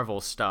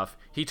Marvel stuff,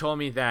 he told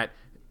me that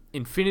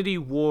Infinity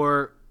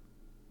War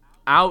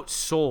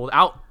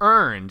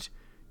out-earned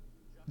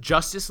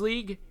Justice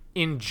League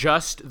in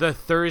just the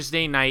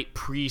Thursday night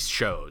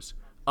pre-shows.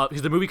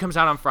 Because the movie comes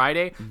out on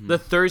Friday, the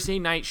Thursday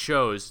night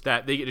shows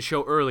that they get to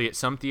show early at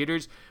some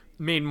theaters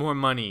made more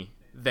money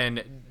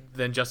than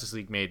Justice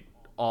League made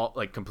all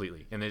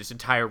completely in its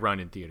entire run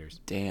in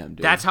theaters. Damn,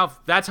 dude. That's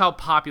how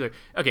popular.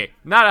 Okay,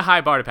 not a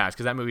high bar to pass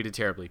because that movie did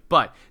terribly,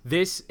 but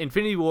this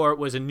Infinity War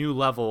was a new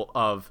level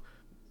of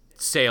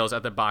sales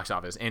at the box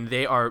office, and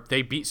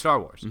they beat Star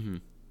Wars,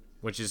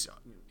 which is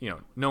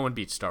no one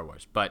beats Star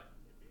Wars, but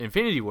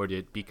Infinity War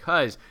did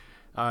because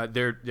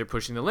they're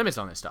pushing the limits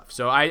on this stuff.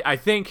 So I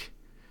think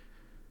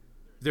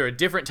they're a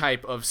different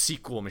type of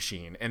sequel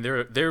machine, and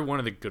they're one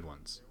of the good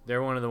ones.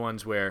 They're one of the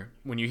ones where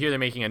when you hear they're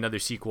making another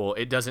sequel,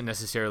 it doesn't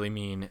necessarily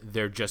mean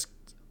they're just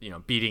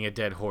beating a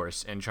dead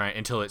horse and trying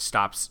until it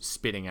stops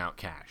spitting out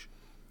cash.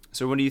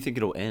 So when do you think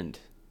it'll end?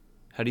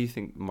 How do you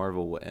think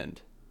Marvel will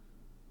end?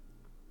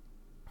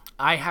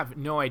 I have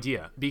no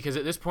idea, because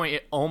at this point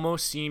it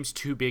almost seems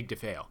too big to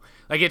fail.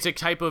 Like, it's a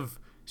type of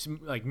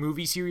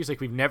movie series like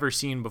we've never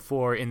seen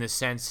before, in the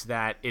sense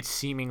that it's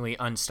seemingly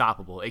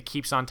unstoppable. It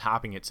keeps on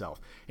topping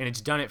itself, and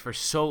it's done it for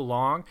so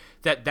long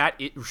that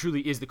it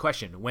truly is the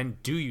question: when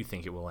do you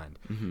think it will end?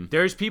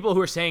 There's people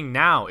who are saying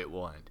now it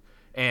will end,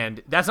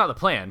 and that's not the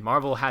plan.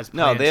 Marvel has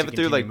plans. No, they have it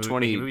through like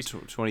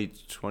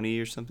 2020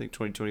 or something,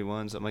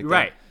 2021, something like that.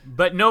 Right,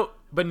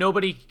 but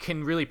nobody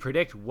can really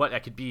predict what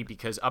that could be,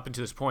 because up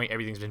until this point,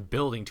 everything's been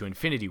building to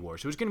Infinity War.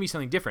 So it's going to be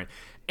something different.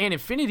 And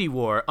Infinity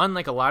War,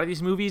 unlike a lot of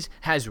these movies,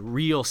 has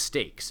real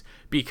stakes,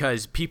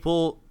 because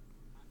people,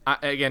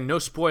 again, no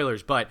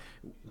spoilers, but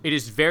it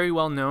is very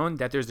well known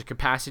that there's the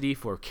capacity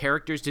for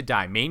characters to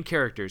die. Main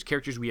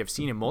characters we have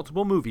seen in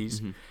multiple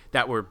movies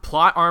that were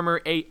plot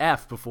armor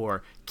AF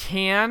before,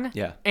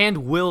 and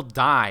will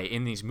die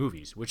in these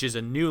movies, which is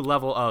a new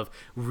level of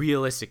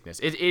realisticness.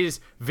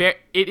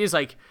 It is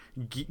like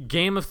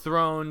Game of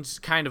Thrones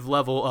kind of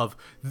level of,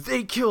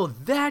 they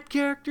killed that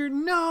character?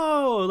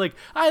 No! Like,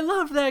 I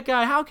love that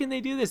guy. How can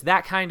they do this?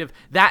 That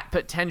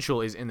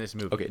potential is in this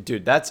movie. Okay,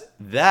 dude,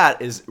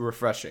 that is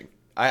refreshing.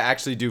 I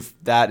actually do.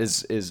 That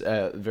is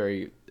a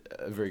very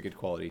good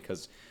quality,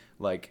 because,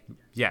 like,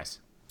 yes,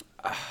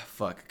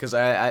 because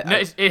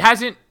it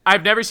hasn't.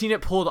 I've never seen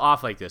it pulled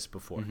off like this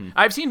before.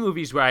 I've seen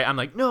movies where I'm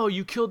like, no,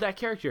 you killed that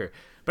character,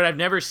 but I've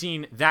never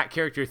seen that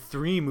character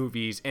 3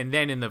 movies, and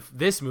then in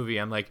this movie,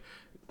 I'm like,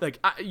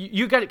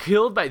 you got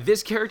killed by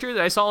this character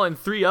that I saw in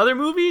 3 other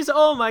movies.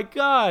 Oh my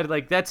god!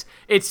 Like,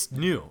 it's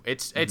new.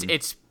 It's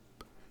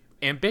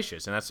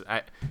ambitious, and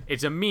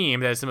it's a meme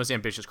that it's the most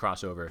ambitious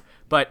crossover,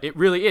 but it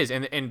really is,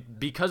 and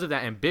because of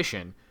that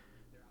ambition,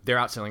 they're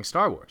outselling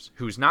Star Wars,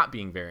 who's not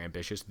being very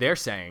ambitious. They're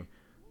saying,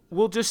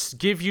 we'll just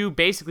give you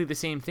basically the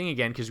same thing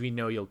again, because we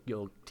know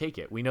you'll take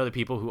it. We know the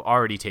people who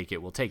already take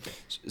it will take it.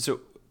 So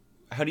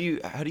how do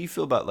you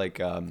feel about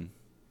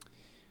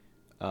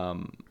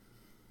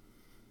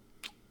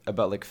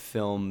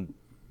film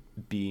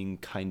being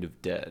kind of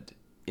dead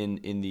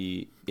in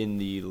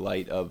the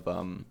light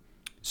of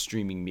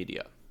streaming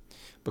media?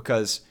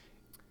 Because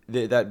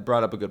that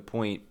brought up a good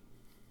point,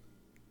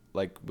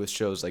 like with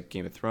shows like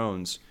Game of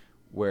Thrones,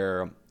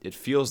 where it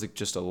feels like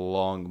just a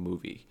long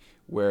movie,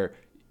 where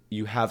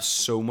you have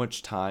so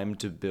much time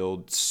to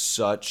build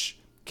such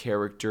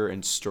character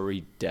and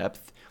story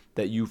depth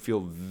that you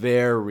feel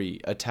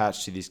very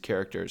attached to these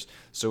characters.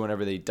 So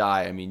whenever they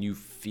die, I mean, you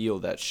feel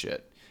that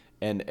shit.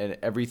 And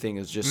everything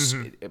is just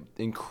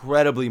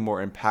incredibly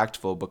more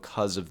impactful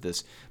because of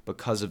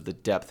the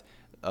depth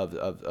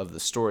of the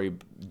story,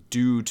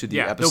 due to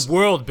the episode, the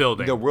world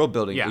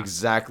building.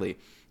 Exactly.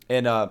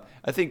 And I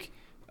think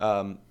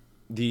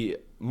the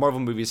Marvel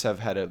movies have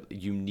had a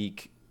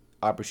unique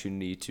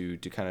opportunity to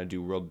kind of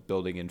do world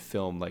building in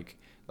film like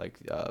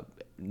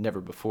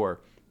never before.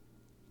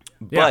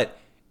 But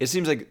it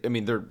seems like, I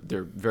mean,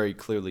 they're very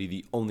clearly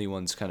the only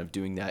ones kind of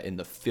doing that in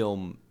the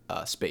film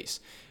space.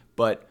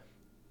 But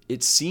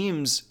it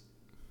seems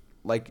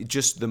like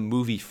just the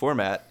movie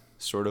format,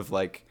 sort of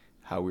like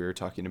how we were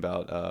talking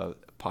about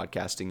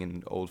podcasting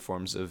and old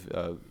forms of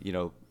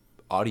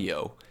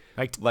audio,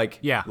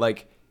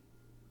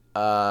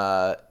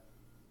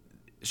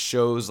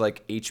 shows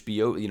like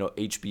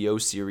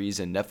HBO series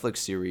and Netflix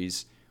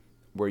series,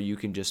 where you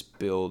can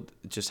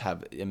just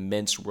have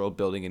immense world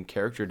building and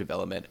character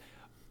development,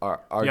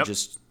 are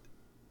just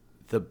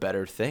the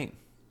better thing.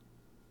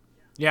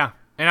 Yeah.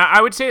 And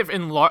I would say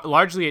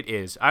largely it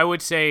is. I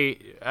would say,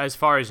 as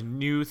far as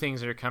new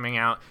things that are coming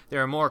out,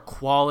 there are more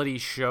quality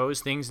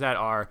shows, things that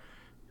are,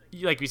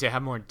 like we say,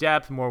 have more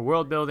depth, more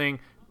world building.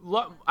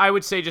 I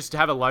would say just to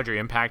have a larger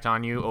impact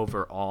on you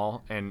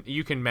overall, and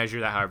you can measure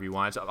that however you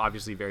want. It's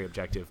obviously very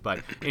objective, but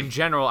in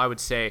general, I would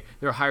say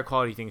there are higher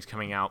quality things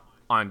coming out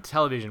on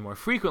television more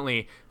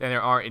frequently than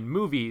there are in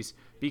movies,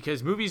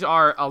 because movies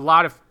are a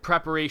lot of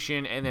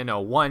preparation and then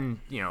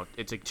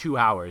it's like 2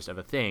 hours of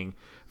a thing,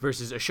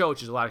 versus a show,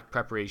 which is a lot of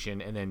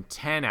preparation, and then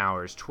 10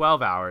 hours,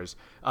 12 hours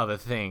of a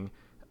thing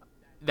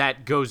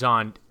that goes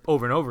on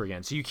over and over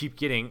again. So you keep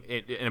getting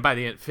it, and by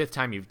the fifth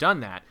time you've done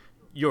that,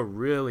 you're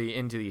really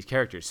into these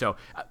characters. So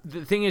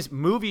the thing is,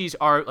 movies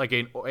are like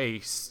an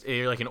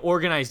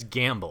organized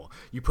gamble.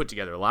 You put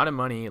together a lot of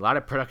money, a lot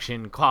of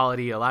production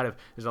quality,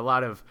 there's a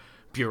lot of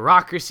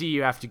bureaucracy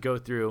you have to go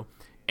through,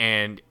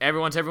 and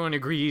everyone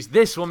agrees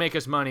this will make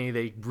us money.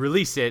 They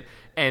release it,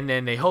 and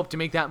then they hope to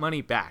make that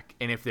money back.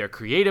 And if they're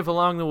creative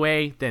along the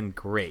way, then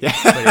great. But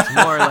it's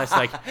more or less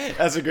like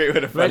that's a great way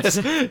to put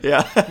it.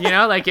 Yeah, you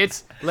know, like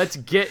it's let's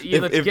get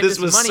if get this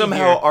was money somehow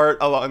here. art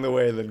along the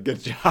way, then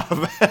good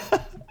job.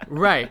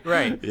 Right.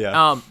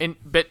 Yeah.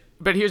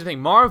 But here's the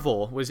thing: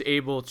 Marvel was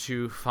able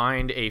to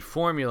find a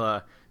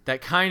formula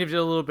that kind of did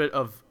a little bit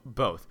of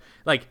both.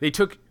 Like they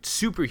took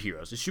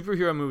superheroes. The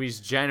superhero movies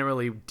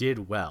generally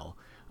did well,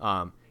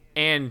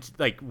 and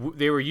like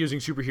they were using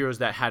superheroes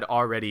that had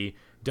already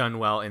done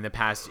well in the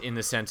past, in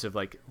the sense of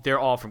like they're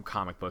all from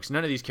comic books.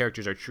 None of these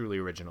characters are truly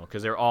original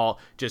because they're all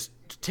just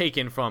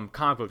taken from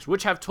comic books,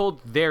 which have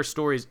told their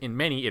stories in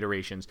many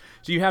iterations.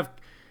 So you have,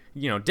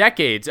 you know,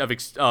 decades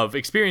of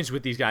experience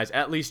with these guys,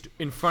 at least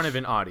in front of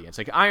an audience.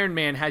 Like Iron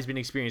Man has been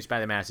experienced by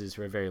the masses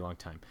for a very long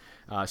time.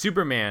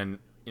 Superman,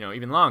 you know,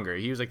 even longer.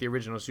 He was like the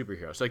original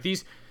superhero. So like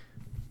these,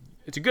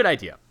 it's a good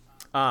idea.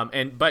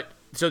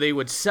 So they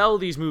would sell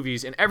these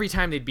movies, and every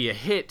time they'd be a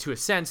hit to a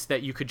sense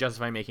that you could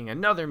justify making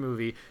another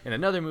movie and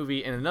another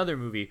movie and another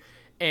movie.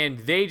 And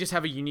they just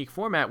have a unique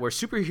format where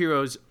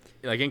superheroes,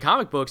 like in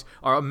comic books,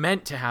 are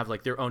meant to have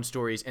like their own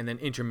stories and then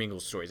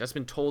intermingle stories. That's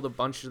been told a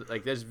bunch of,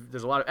 like there's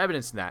a lot of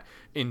evidence in that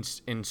in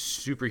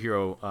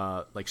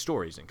superhero like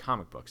stories in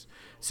comic books.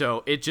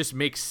 So it just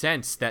makes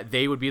sense that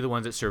they would be the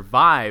ones that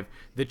survive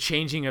the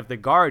changing of the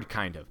guard,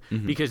 kind of,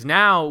 because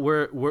now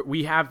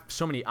we have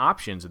so many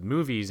options with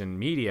movies and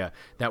media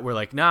that we're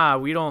like,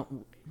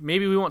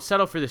 maybe we won't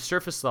settle for the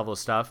surface level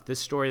stuff.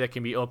 This story that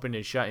can be opened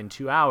and shut in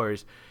 2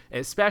 hours,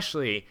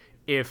 especially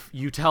if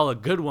you tell a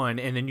good one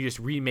and then you just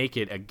remake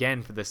it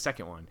again for the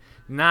second one.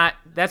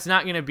 That's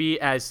not going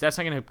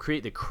to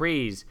create the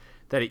craze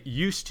that it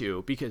used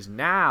to, because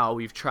now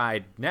we've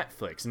tried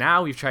Netflix,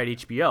 now we've tried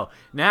HBO,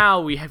 now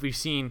we've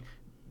seen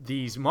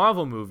these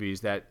Marvel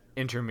movies that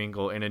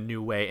intermingle in a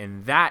new way,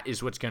 and that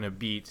is what's going to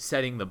be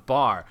setting the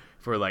bar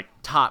for like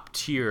top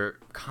tier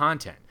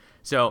content.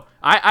 So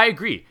I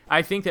agree.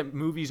 I think that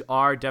movies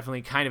are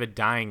definitely kind of a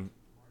dying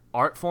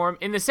art form,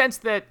 in the sense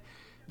that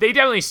they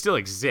definitely still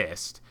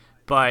exist,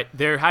 but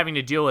they're having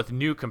to deal with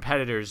new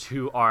competitors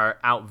who are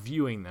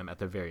outviewing them at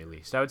the very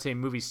least. I would say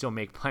movies still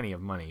make plenty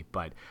of money,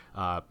 but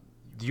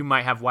you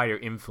might have wider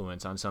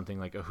influence on something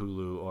like a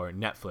Hulu or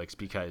Netflix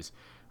because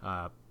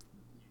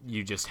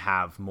you just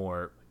have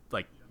more,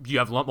 like, you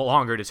have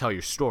longer to tell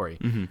your story.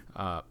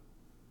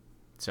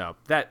 So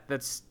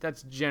that's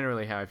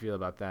generally how I feel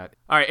about that.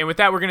 All right, and with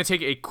that, we're going to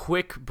take a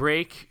quick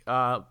break,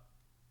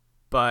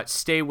 but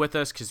stay with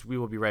us because we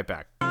will be right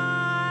back.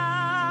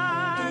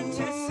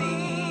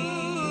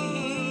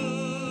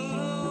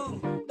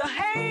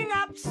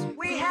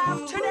 We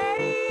have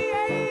today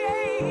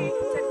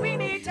that we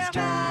need to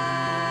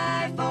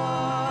strive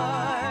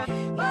for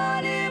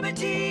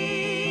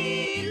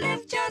liberty.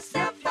 Lift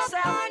yourself up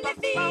on your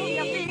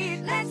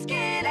feet. Let's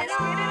get it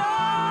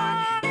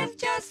on.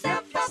 Lift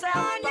yourself up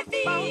on your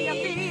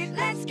feet.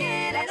 Let's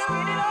get it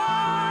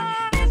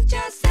on. Lift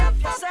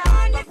yourself up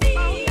on your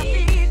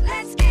feet.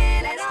 Let's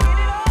get it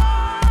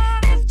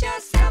on. Lift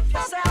yourself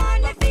up on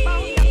your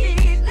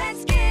feet.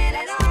 Let's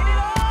get it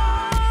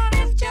on.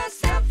 Lift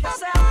yourself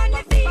up on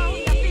your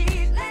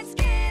feet.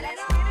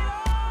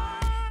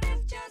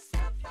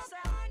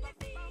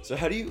 So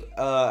how do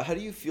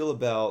you feel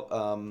about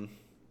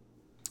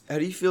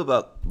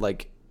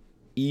like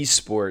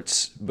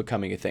esports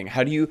becoming a thing?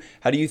 How do you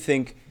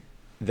think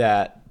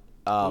that?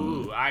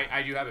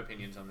 I do have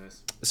opinions on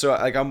this. So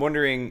like I'm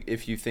wondering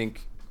if you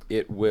think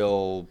it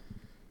will,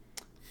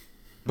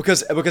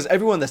 because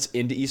everyone that's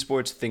into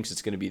esports thinks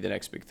it's going to be the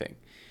next big thing.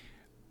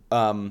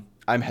 I'm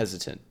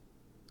hesitant.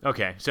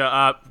 Okay,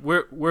 so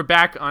we're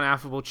back on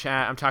Affable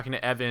Chat. I'm talking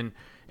to Evan,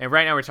 and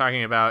right now we're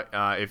talking about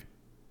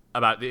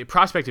about the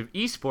prospect of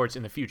esports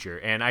in the future.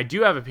 And I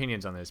do have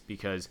opinions on this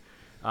because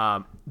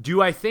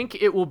do I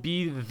think it will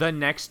be the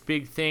next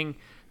big thing?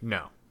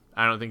 No,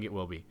 I don't think it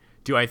will be.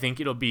 Do I think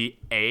it'll be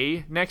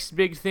a next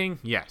big thing?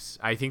 Yes.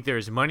 I think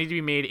there's money to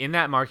be made in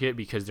that market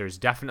because there's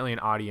definitely an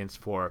audience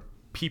for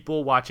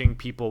people watching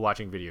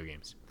video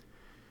games.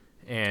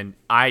 And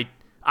I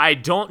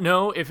don't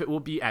know if it will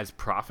be as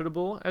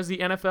profitable as the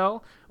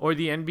NFL or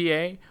the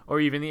NBA or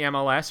even the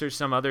MLS or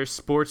some other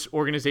sports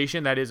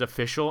organization that is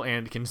official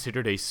and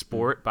considered a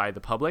sport by the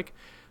public.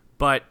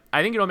 But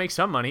I think it'll make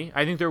some money.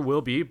 I think there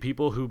will be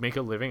people who make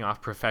a living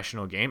off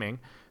professional gaming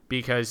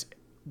because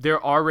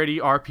there already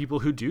are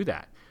people who do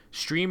that.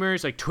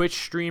 Streamers, like Twitch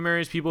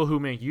streamers, people who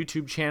make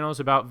YouTube channels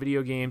about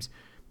video games.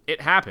 It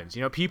happens.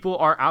 You know, people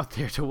are out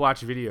there to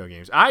watch video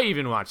games. I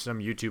even watch some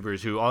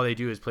YouTubers who all they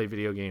do is play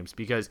video games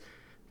because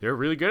they're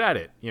really good at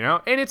it, you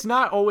know? And it's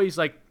not always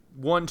like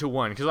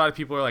one-to-one, because a lot of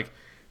people are like,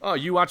 oh,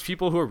 you watch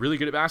people who are really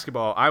good at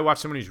basketball. I watch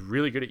someone who's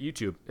really good at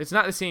YouTube. It's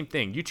not the same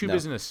thing. YouTube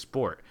isn't a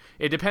sport.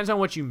 It depends on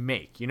what you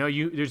make. You know,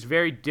 there's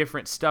very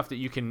different stuff that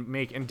you can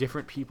make, and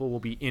different people will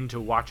be into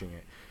watching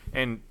it.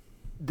 And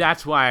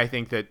that's why I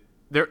think that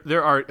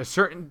there are a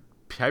certain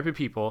type of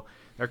people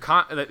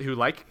who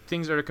like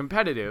things that are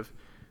competitive,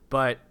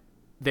 but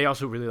they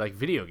also really like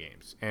video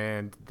games,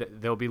 and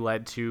they'll be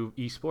led to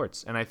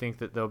esports. And I think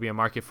that there'll be a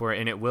market for it,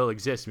 and it will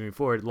exist moving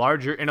forward,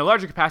 in a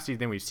larger capacity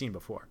than we've seen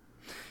before.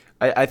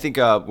 I think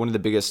one of the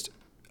biggest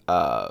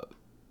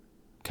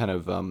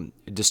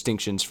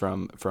distinctions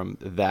from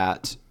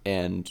that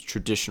and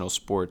traditional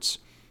sports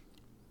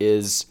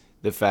is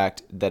the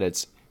fact that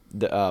it's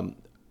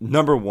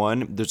number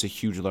one, there's a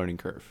huge learning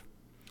curve.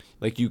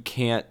 Like, you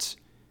can't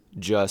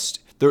just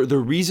the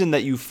reason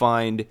that you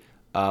find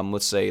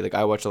let's say, like,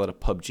 I watch a lot of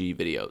PUBG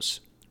videos,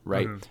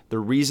 right? Mm-hmm. The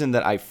reason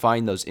that I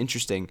find those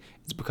interesting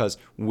is because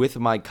with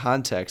my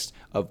context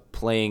of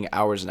playing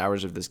hours and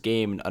hours of this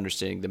game and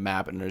understanding the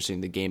map and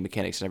understanding the game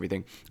mechanics and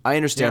everything, I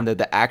understand that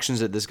the actions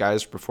that this guy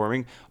is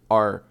performing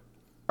are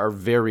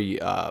very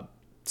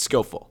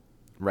skillful,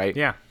 right?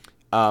 Yeah.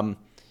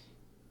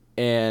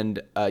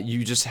 And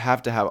you just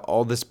have to have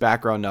all this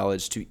background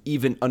knowledge to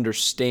even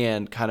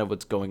understand kind of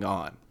what's going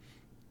on.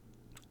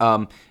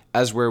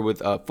 As where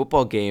with a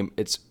football game,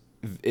 it's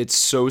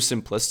so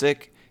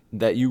simplistic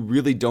that you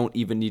really don't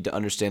even need to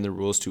understand the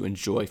rules to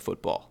enjoy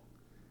football.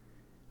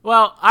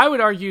 Well, I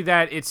would argue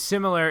that it's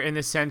similar in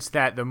the sense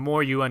that the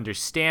more you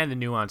understand the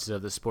nuances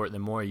of the sport, the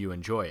more you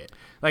enjoy it.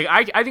 Like,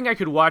 I think I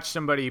could watch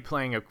somebody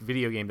playing a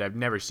video game that I've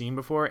never seen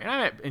before, and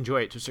I might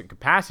enjoy it to a certain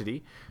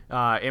capacity.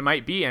 It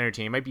might be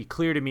entertaining. It might be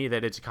clear to me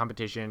that it's a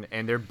competition,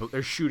 and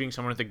they're shooting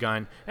someone with a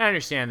gun. And I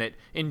understand that,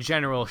 in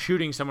general,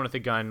 shooting someone with a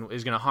gun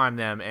is going to harm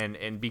them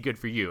and be good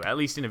for you, at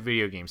least in a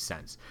video game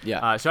sense.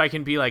 Yeah. So I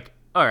can be like,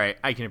 all right,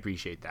 I can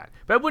appreciate that.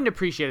 But I wouldn't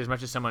appreciate it as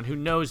much as someone who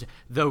knows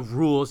the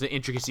rules, the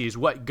intricacies,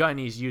 what gun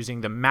he's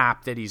using, the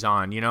map that he's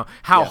on, you know,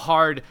 how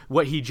hard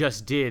what he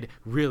just did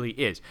really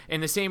is.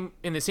 In the same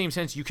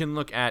sense, you can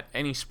look at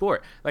any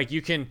sport. Like,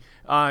 you can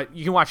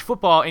watch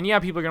football, and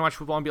people are going to watch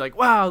football and be like,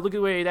 wow, look at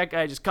the way that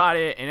guy just caught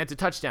it, and it's a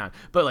touchdown.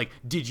 But, like,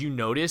 did you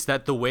notice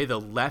that the way the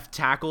left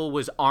tackle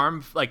was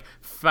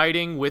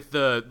fighting with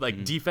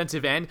the,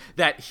 defensive end,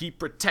 that he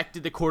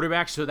protected the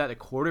quarterback so that the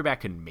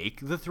quarterback could make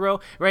the throw,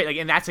 right? Like,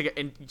 and that's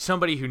and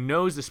somebody who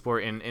knows the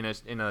sport in an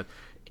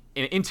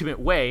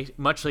intimate way,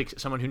 much like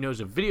someone who knows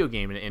a video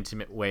game in an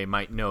intimate way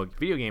might know a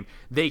video game,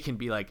 they can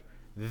be like,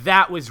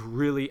 that was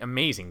really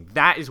amazing.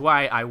 That is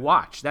why I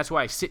watch. That's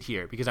why I sit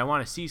here, because I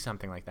want to see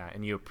something like that.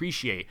 And you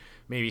appreciate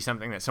maybe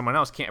something that someone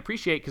else can't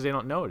appreciate because they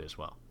don't know it as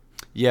well.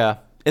 Yeah.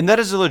 And that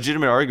is a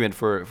legitimate argument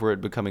for it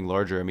becoming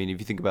larger. I mean,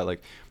 if you think about,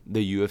 like,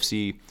 the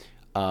UFC,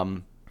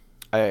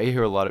 I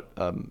hear a lot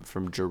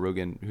from Joe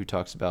Rogan, who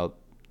talks about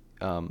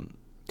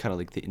kind of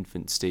like the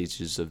infant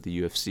stages of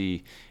the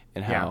UFC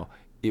and how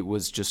it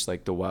was just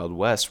like the Wild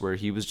West, where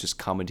he was just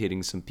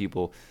commentating some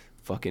people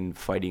fucking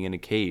fighting in a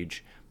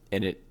cage,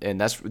 and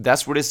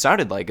that's what it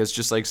sounded like. It's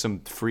just like some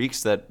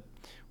freaks that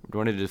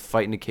wanted to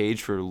fight in a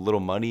cage for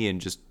little money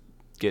and just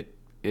get.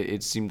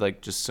 It seemed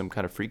like just some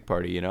kind of freak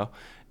party, you know,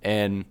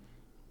 and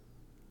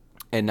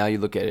now you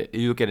look at it.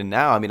 You look at it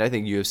now. I mean, I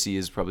think UFC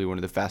is probably one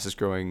of the fastest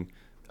growing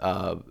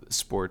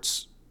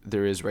sports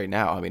there is right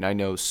now. I mean, I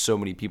know so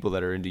many people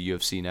that are into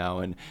UFC now,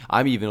 and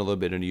I'm even a little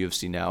bit into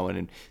UFC now.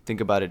 And think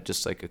about it,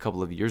 just like a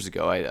couple of years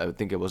ago, I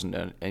think it wasn't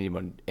on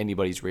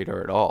anybody's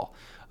radar at all.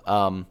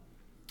 And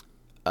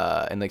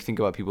like, think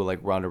about people like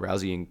Ronda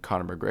Rousey and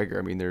Conor McGregor.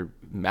 I mean, they're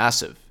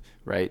massive,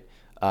 right?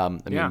 I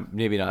mean,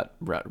 maybe not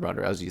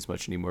Ronda Rousey as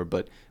much anymore,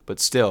 but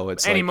still,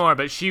 it's anymore.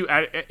 But she,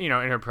 in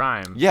her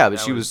prime. Yeah, but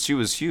she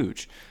was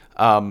huge.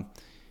 And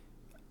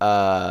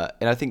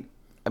I think.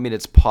 I mean,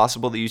 it's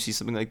possible that you see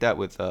something like that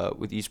with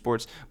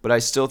esports, but I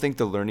still think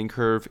the learning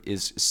curve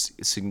is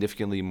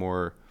significantly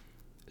more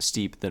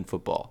steep than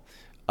football.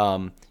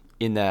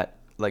 In that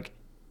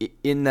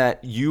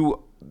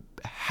you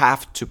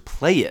have to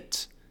play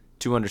it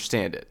to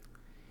understand it.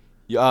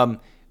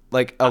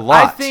 Like a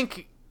lot.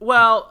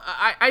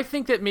 I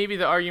think that maybe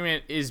the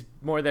argument is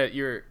more that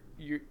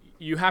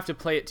you have to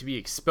play it to be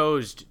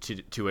exposed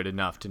to it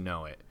enough to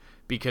know it,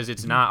 because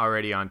it's not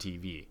already on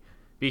TV.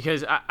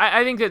 Because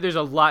I think that there's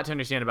a lot to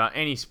understand about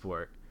any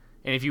sport.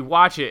 And if you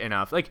watch it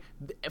enough, like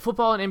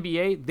football and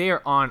NBA, they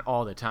are on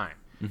all the time.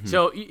 Mm-hmm.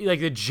 So,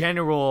 like, the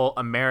general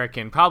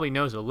American probably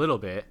knows a little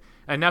bit,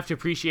 enough to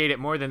appreciate it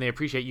more than they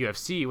appreciate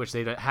UFC, which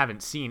they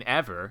haven't seen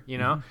ever, you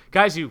know? Mm-hmm.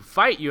 Guys who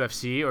fight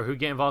UFC or who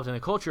get involved in the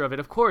culture of it,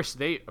 of course,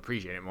 they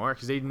appreciate it more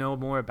because they know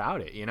more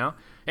about it, you know?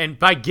 And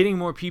by getting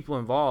more people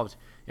involved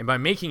and by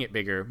making it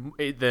bigger,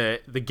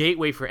 the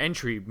gateway for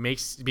entry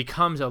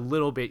becomes a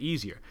little bit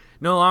easier.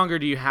 No longer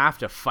do you have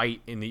to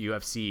fight in the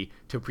UFC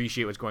to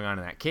appreciate what's going on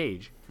in that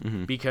cage,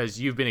 because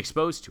you've been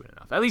exposed to it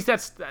enough. At least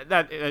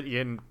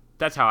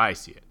that's how I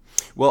see it.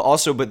 Well,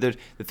 also, but the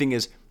thing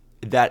is,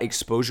 that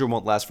exposure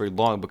won't last very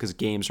long because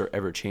games are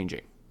ever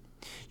changing.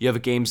 You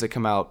have games that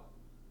come out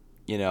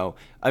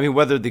I mean,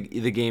 whether the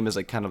game is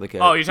like kind of like a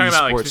Oh, you're talking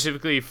about like esports-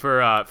 specifically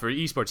for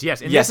esports.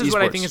 Yes, and Yes, this is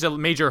what I think esports. is a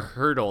major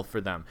hurdle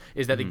for them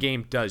is that the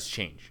game does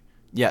change.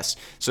 Yes.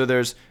 So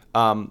there's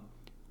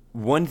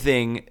one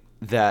thing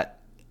that,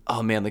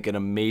 oh man, like an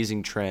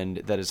amazing trend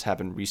that has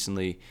happened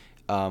recently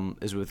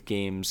is with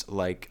games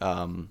like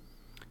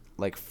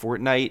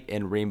Fortnite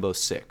and Rainbow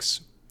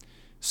Six.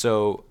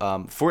 So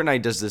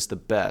Fortnite does this the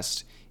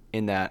best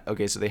in that,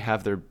 okay, so they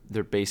have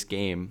their base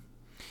game,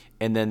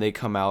 and then they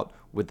come out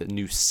with a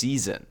new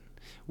season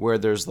where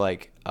there's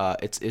like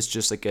it's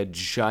just like a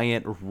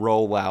giant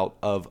rollout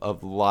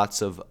of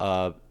lots of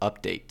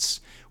updates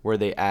where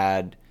they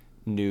add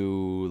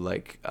new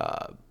like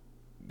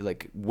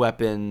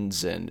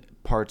weapons and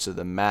parts of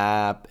the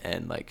map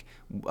and like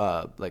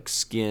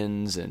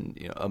skins and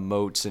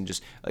emotes and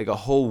just like a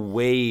whole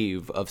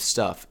wave of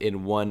stuff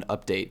in one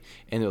update.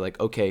 And they're like,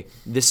 okay,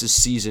 this is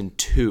season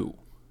 2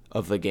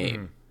 of the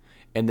game.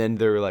 And then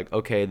they're like,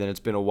 okay, then it's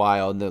been a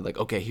while, and they're like,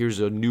 okay, here's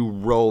a new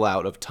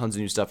rollout of tons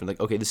of new stuff, and like,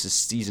 okay, this is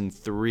season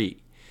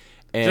 3.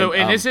 And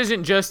This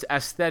isn't just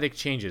aesthetic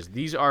changes;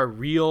 these are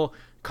real,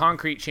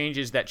 concrete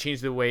changes that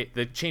change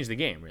the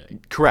game. Really,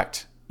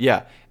 correct.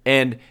 Yeah,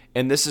 and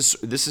this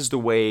is the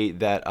way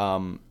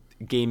that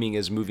gaming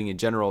is moving in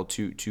general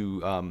to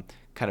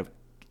kind of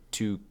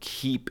to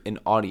keep an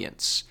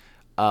audience.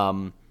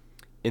 And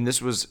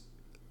this was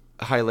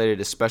highlighted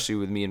especially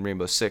with me in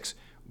Rainbow Six,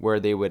 where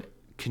they would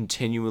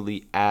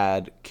continually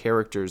add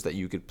characters that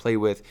you could play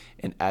with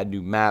and add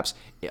new maps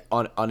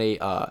on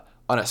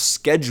a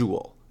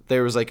schedule.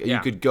 There was like you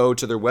could go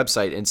to their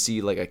website and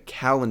see like a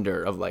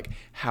calendar of like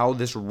how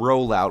this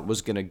rollout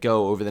was going to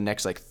go over the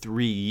next like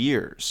 3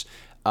 years.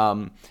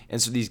 And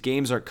so these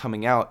games aren't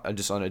coming out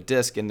just on a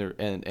disc and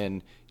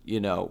that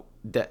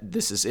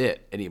this is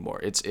it anymore.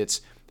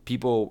 It's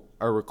people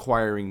are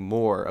requiring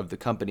more of the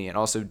company, and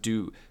also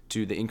due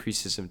to the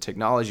increases in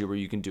technology where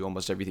you can do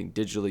almost everything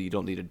digitally, you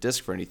don't need a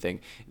disc for anything.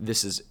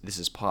 This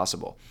is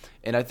possible.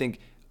 And I think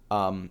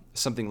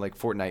something like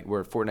Fortnite,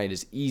 where Fortnite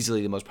is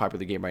easily the most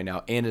popular game right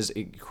now and is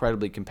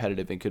incredibly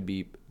competitive and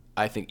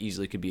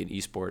easily could be an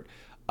esport.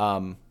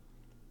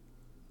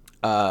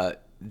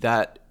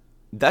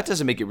 That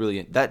doesn't make it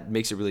really. That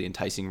makes it really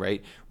enticing,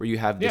 right? Where you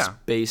have this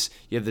base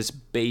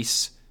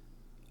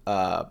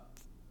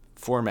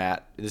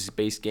format, this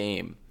base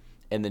game,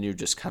 and then you're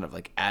just kind of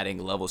like adding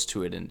levels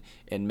to it and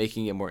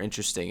making it more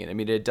interesting. And I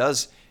mean, it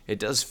does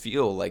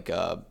feel like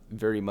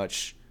very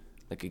much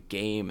like a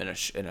game and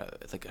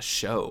like a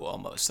show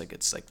almost. Like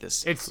it's like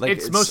this. it's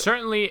like most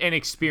certainly an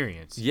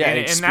experience. Yeah, and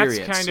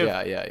experience. that's kind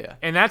of yeah.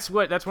 And that's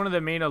one of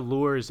the main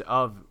allures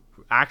of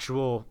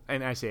actual,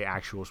 and I say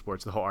actual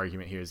sports, the whole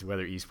argument here is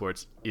whether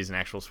esports is an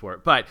actual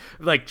sport, but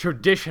like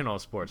traditional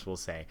sports, we'll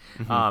say,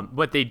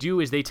 what they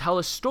do is they tell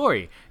a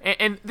story.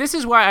 And this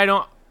is why I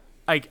don't,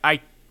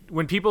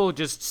 when people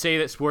just say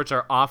that sports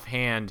are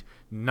offhand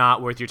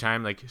not worth your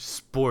time, like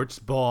sports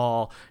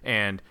ball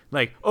and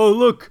like, oh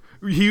look,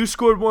 you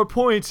scored more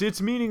points,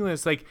 it's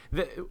meaningless. Like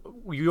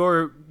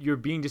you're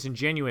being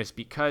disingenuous,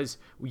 because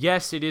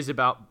yes, it is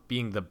about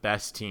being the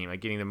best team, like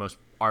getting the most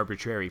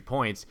arbitrary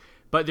points,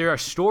 but there are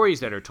stories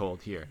that are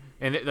told here,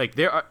 and like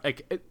there are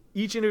like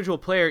each individual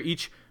player,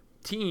 each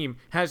team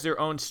has their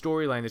own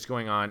storyline that's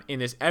going on in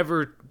this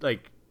ever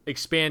like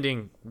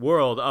expanding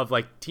world of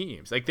like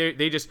teams. Like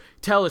they just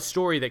tell a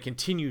story that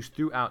continues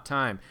throughout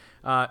time,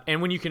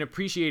 and when you can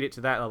appreciate it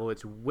to that level,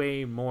 it's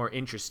way more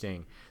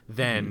interesting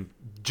than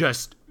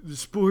just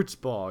sports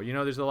ball.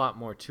 There's a lot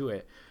more to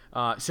it.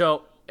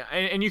 So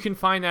you can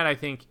find that, I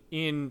think,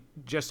 in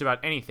just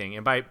about anything,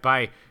 and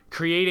by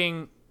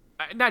creating.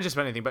 Not just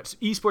about anything, but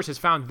esports has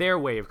found their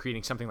way of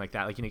creating something like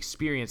that, like an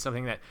experience,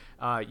 something that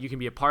you can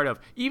be a part of,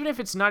 even if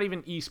it's not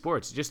even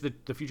esports, just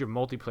the future of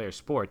multiplayer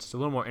sports. It's a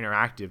little more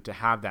interactive to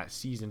have that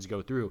seasons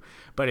go through.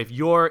 But if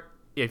you're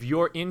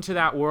into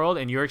that world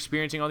and you're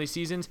experiencing all these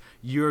seasons,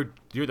 you're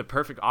the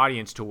perfect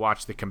audience to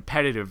watch the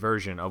competitive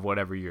version of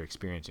whatever you're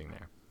experiencing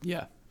there.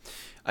 Yeah,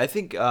 I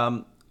think,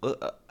 man.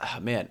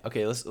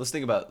 Okay, let's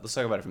talk about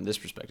it from this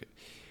perspective.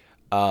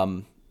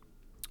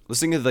 Let's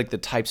think of like the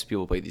types of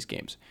people who play these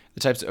games.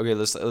 Let's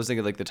think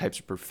of like the types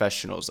of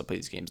professionals that play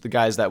these games. The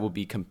guys that will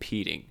be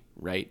competing,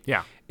 right?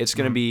 Yeah. It's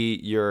gonna be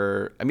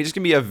it's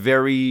gonna be a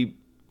very,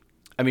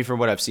 from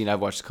what I've seen, I've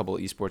watched a couple of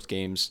esports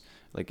games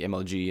like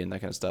MLG and that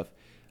kind of stuff.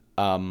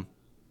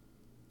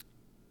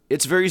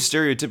 It's very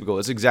stereotypical.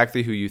 It's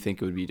exactly who you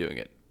think would be doing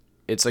it.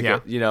 It's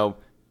like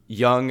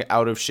young,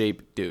 out of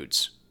shape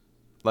dudes,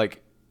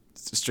 like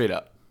straight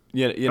up.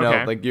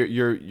 Okay. Like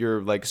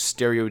you're like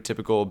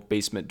stereotypical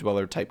basement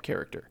dweller type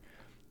character.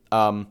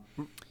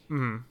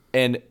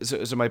 And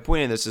so my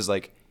point in this is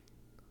like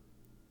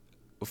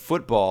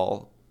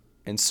football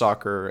and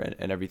soccer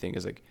and everything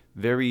is like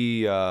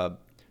very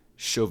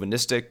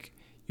chauvinistic.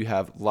 You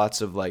have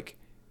lots of like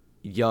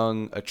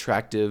young,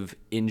 attractive,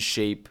 in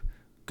shape,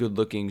 good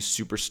looking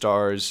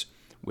superstars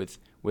with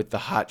the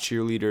hot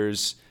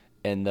cheerleaders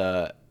and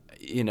the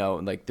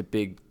like the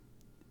big.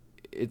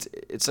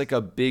 It's like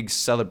a big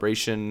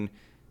celebration,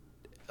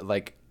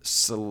 like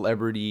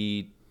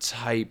celebrity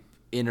type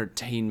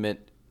entertainment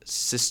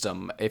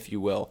system, if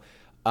you will.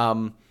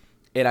 And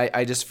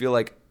I just feel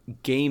like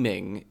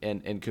gaming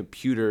and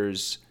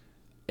computers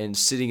and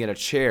sitting in a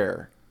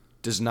chair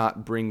does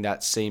not bring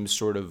that same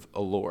sort of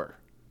allure.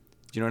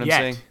 Do you know what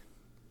I'm saying?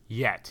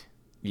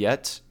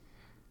 Yet?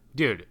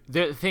 Dude,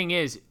 the thing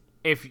is,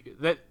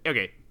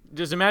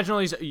 just imagine all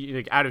these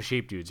like out of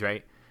shape dudes,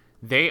 right?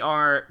 They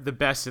are the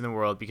best in the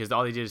world because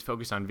all they did is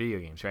focus on video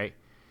games, right?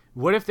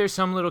 What if there's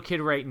some little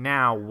kid right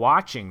now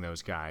watching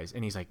those guys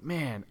and he's like,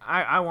 man,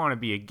 I want to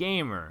be a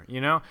gamer,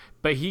 you know?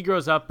 But he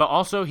grows up, but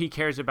also he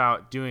cares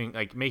about doing,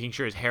 like, making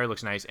sure his hair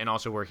looks nice and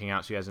also working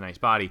out so he has a nice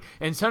body.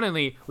 And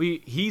suddenly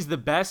he's the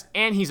best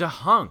and he's a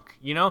hunk,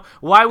 you know?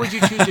 Why would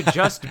you choose to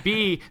just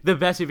be the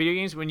best at video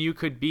games when you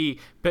could be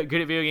good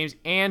at video games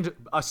and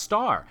a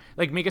star?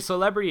 Like, make a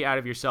celebrity out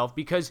of yourself,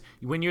 because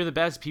when you're the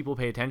best, people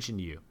pay attention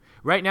to you.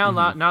 Right now,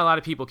 not a lot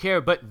of people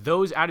care, but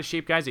those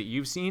out-of-shape guys that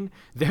you've seen,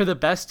 they're the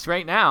best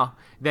right now.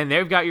 Then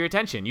they've got your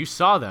attention. You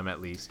saw them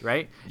at least,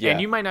 right? Yeah.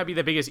 And you might not be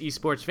the biggest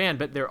esports fan,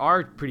 but there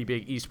are pretty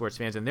big esports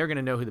fans, and they're going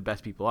to know who the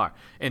best people are.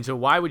 And so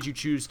why would you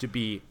choose to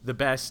be the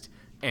best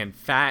and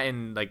fat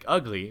and, like,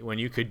 ugly when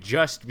you could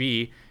just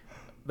be,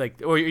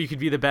 like, or you could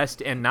be the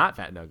best and not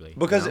fat and ugly?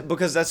 Because you know?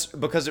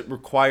 because it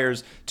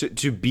requires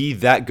to be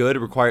that good.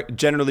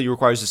 Generally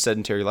requires a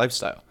sedentary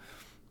lifestyle.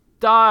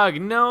 Dog,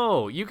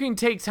 no. You can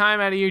take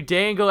time out of your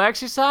day and go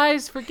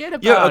exercise. Forget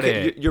about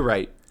it. You're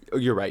right.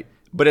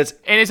 But But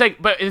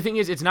the thing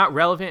is, it's not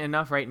relevant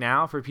enough right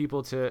now for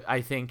people to,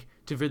 I think,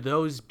 for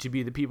those to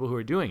be the people who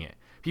are doing it.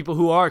 People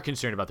who are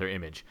concerned about their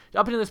image.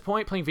 Up until this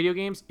point, playing video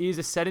games is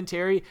a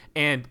sedentary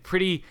and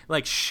pretty,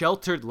 like,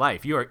 sheltered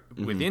life. You are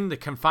within the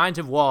confines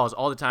of walls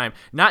all the time,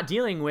 not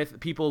dealing with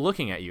people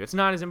looking at you. It's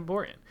not as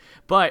important.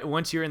 But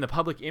once you're in the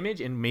public image,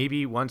 and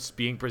maybe once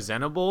being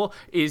presentable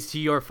is to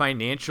your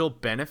financial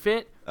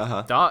benefit,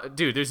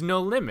 dude, there's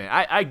no limit.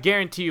 I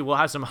guarantee you we'll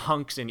have some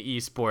hunks in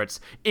esports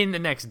in the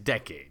next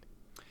decade.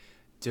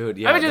 Dude,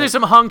 yeah. I bet you there's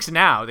some hunks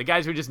now. The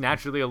guys who are just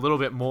naturally a little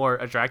bit more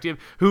attractive,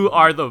 who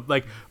are the,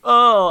 like,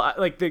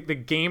 the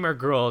gamer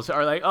girls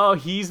are like, oh,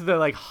 he's the,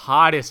 like,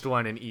 hottest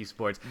one in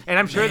esports. And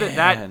I'm sure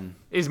that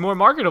is more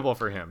marketable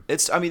for him. I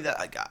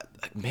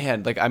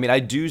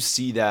do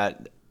see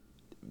that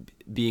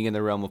being in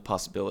the realm of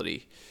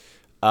possibility.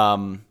 I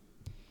don't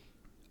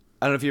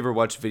know if you ever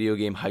watched Video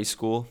Game High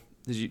School.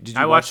 Did you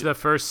I watch watched the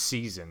first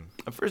season.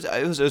 First,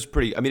 it was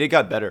pretty. I mean, it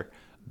got better,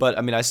 but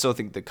I mean, I still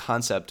think the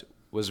concept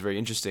was very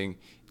interesting.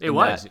 I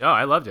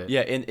loved it.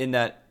 Yeah, in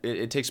that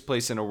it takes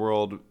place in a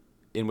world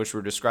in which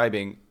we're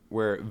describing,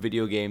 where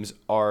video games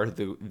are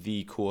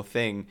the cool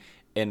thing,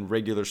 and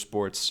regular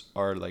sports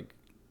are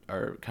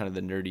kind of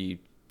the nerdy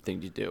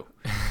thing to do.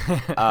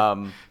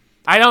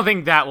 I don't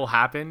think that will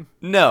happen.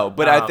 No,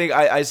 but I think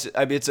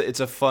I mean it's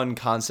a fun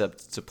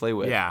concept to play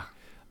with. Yeah.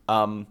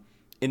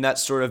 And that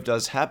sort of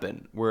does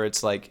happen, where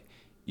it's like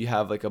you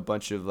have like a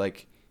bunch of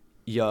like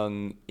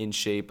young, in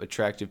shape,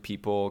 attractive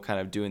people kind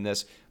of doing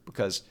this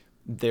because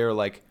they're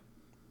like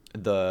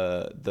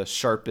the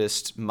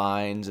sharpest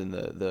minds and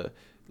the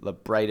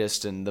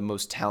brightest and the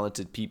most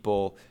talented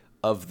people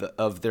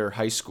of their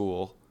high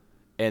school,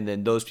 and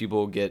then those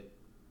people get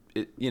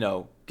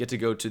to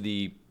go to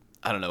the,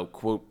 I don't know,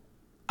 quote,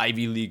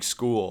 Ivy League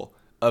school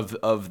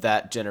of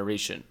that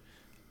generation,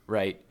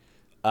 right?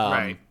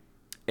 Right.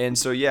 And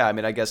so, yeah, I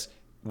mean, I guess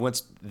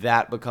once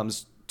that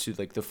becomes to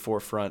like the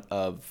forefront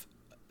of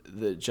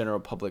the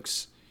general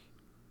public's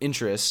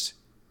interest,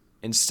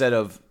 instead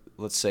of,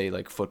 let's say,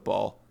 like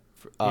football,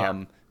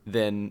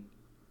 then,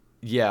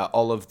 yeah,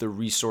 all of the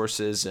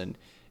resources and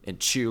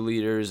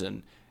cheerleaders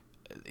and,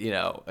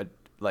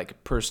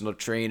 like personal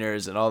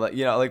trainers and all that,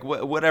 like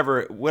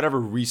whatever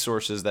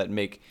resources that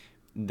make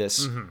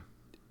this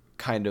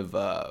kind of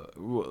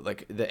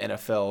like the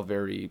NFL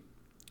very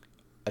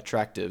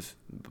attractive,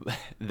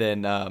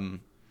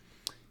 then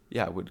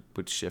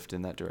would shift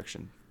in that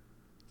direction.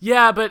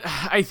 Yeah, but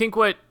I think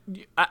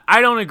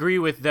I don't agree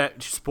with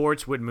that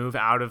sports would move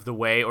out of the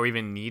way, or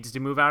even needs to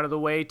move out of the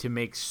way to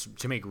make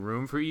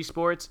room for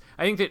esports.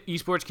 I think that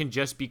esports can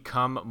just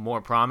become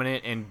more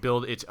prominent and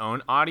build its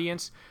own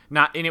audience.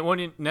 And it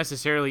wouldn't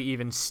necessarily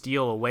even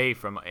steal away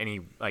from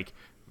any like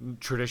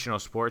traditional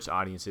sports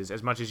audiences,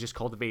 as much as just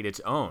cultivate its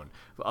own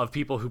of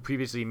people who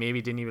previously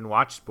maybe didn't even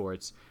watch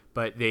sports,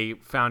 but they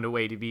found a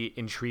way to be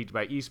intrigued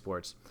by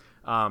esports.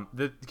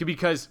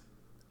 Because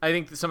I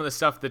think some of the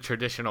stuff, the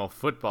traditional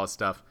football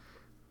stuff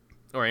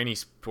or any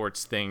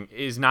sports thing,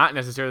 is not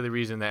necessarily the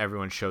reason that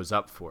everyone shows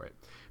up for it.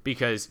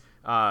 Because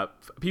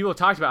people have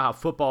talked about how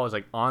football is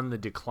like on the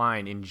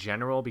decline in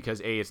general because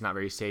A, it's not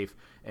very safe,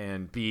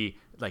 and B,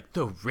 like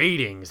the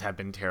ratings have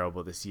been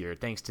terrible this year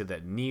thanks to the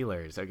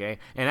kneelers, okay?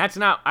 And that's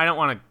not, I don't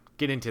want to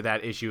get into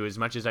that issue as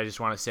much as I just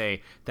want to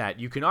say that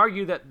you can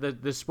argue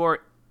that the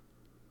sport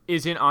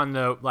isn't on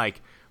the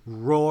like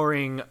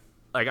roaring,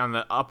 like on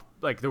the up,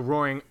 like the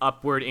roaring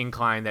upward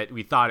incline that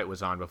we thought it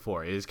was on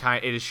before. It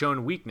has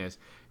shown weakness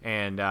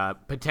and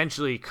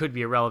potentially could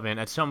be irrelevant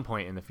at some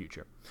point in the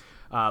future.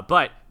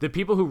 But the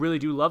people who really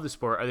do love the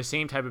sport are the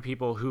same type of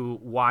people who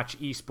watch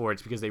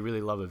esports because they really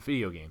love a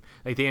video game.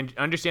 Like they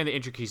understand the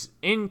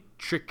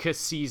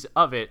intricacies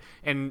of it,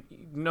 and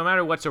no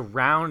matter what's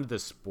around the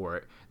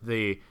sport,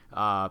 the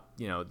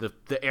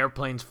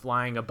airplanes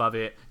flying above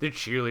it, the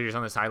cheerleaders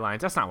on the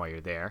sidelines. That's not why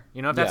you're there.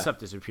 If that stuff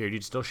disappeared,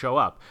 you'd still show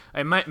up.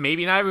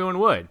 Maybe not everyone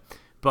would,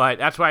 but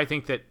that's why I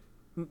think that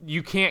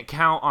you can't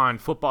count on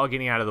football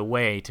getting out of the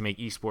way to make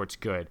esports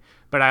good.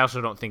 But I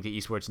also don't think that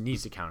esports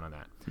needs to count on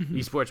that.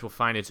 Esports will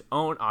find its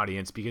own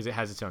audience because it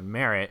has its own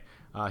merit,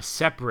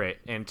 separate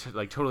and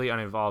totally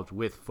uninvolved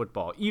with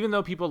football. Even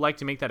though people like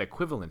to make that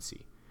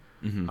equivalency,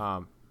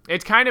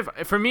 it's kind of,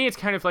 for me, it's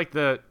kind of like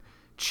the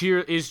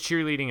is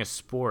cheerleading a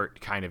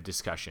sport kind of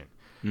discussion.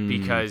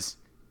 Because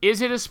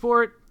is it a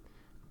sport?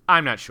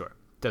 I'm not sure.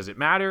 Does it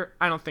matter?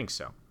 I don't think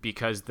so.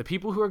 Because the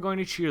people who are going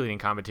to cheerleading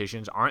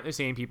competitions aren't the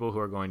same people who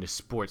are going to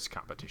sports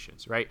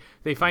competitions, right?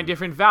 They find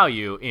different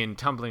value in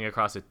tumbling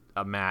across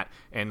a mat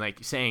and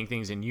saying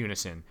things in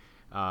unison.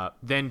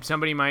 Then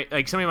somebody might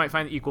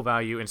find equal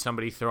value in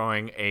somebody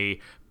throwing a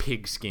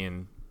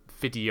pigskin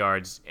 50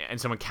 yards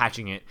and someone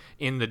catching it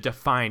in the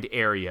defined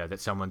area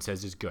that someone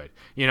says is good.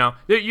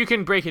 You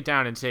can break it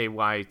down and say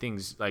why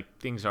things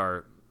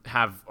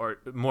have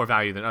more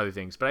value than other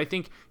things, but I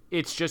think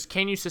it's just,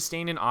 can you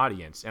sustain an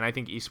audience? And I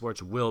think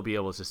esports will be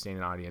able to sustain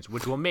an audience,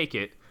 which will make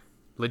it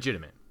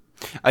legitimate.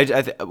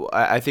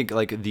 I think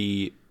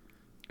the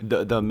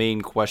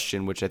main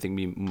question, which I think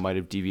we might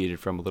have deviated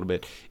from a little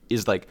bit,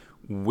 is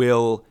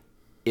will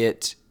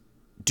it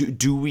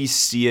do we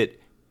see it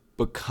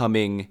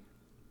becoming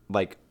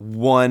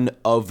one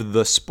of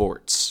the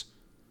sports?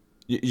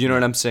 You know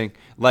what I'm saying?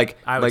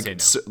 I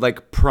would say no.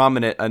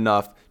 Prominent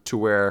enough to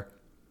where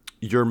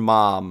your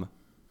mom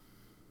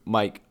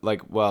might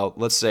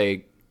let's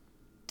say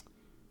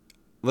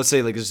this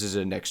is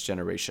a next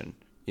generation,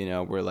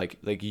 where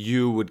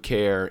you would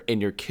care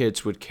and your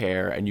kids would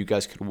care and you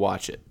guys could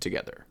watch it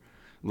together.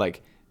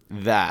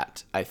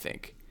 That I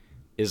think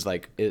is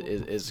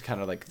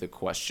kind of the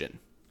question.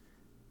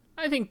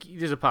 I think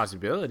there's a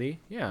possibility,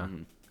 yeah.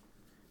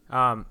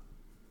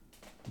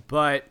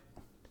 But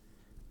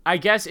I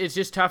guess it's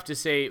just tough to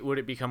say, would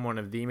it become one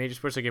of the major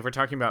sports? If we're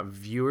talking about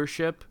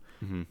viewership,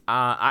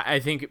 I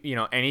think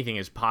anything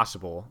is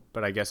possible,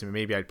 but I guess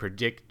maybe I'd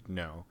predict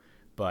no.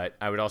 But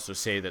I would also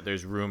say that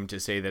there's room to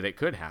say that it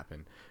could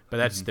happen. But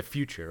that's the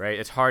future, right?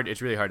 It's hard.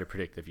 It's really hard to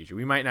predict the future.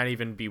 We might not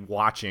even be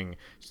watching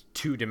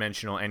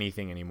two-dimensional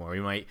anything anymore.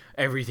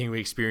 Everything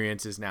we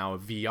experience is now a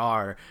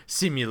VR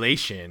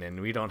simulation, and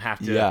we don't have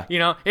to,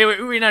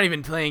 we're not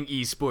even playing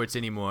esports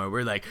anymore.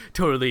 We're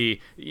totally,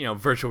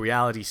 virtual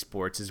reality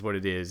sports is what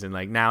it is. And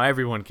now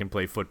everyone can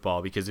play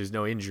football because there's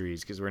no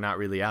injuries because we're not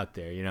really out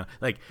there,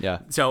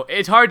 So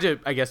it's hard to,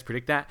 I guess,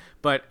 predict that.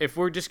 But if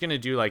we're just going to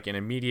do an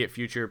immediate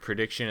future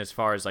prediction as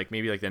far as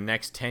maybe the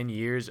next 10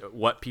 years,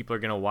 what people are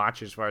going to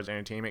watch as far as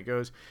entertainment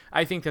goes,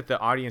 I think that the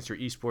audience for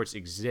esports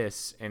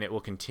exists and it will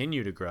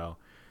continue to grow.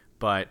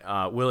 But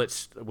will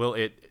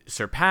it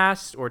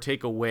surpass or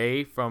take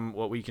away from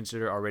what we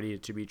consider already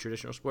to be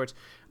traditional sports?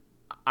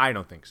 I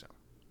don't think so.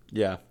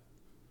 Yeah.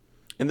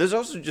 And there's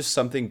also just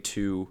something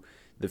to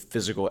the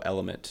physical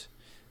element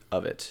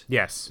of it.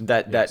 Yes.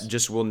 That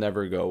just will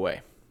never go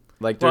away.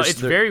 It's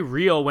very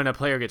real when a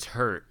player gets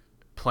hurt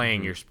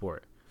playing your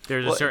sport.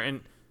 There's a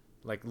certain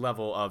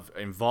level of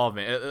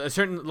involvement, a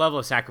certain level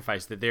of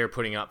sacrifice that they're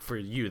putting up for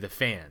you, the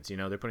fans.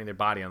 They're putting their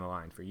body on the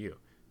line for you.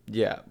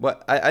 Yeah,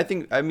 but I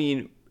think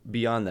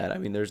beyond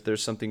that,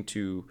 there's something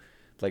to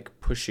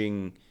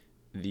pushing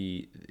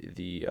the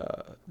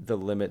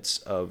limits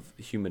of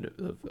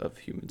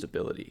humans'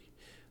 ability.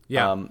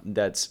 Yeah,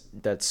 that's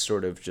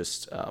sort of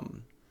just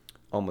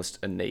almost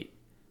innate.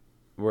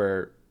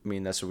 Where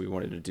that's what we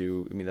wanted to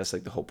do. That's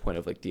the whole point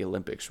of the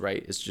Olympics,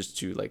 right? It's just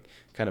to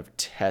kind of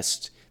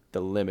test the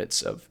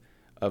limits of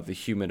the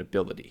human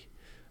ability.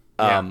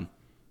 And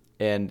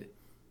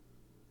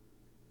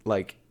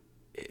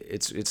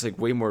it's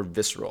way more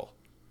visceral,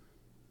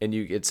 and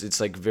it's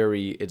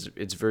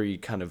very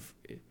kind of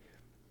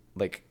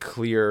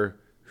clear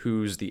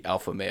who's the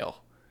alpha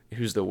male,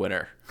 who's the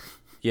winner,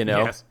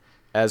 Yes.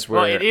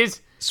 It is,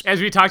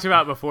 as we talked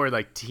about before,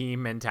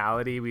 team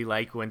mentality. We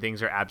like when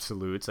things are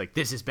absolutes,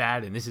 this is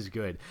bad and this is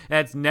good.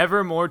 That's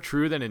never more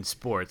true than in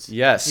sports.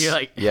 Yes.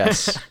 You're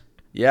yes.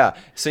 Yeah,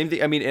 same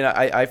thing. And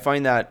I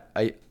find that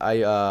I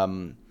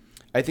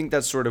think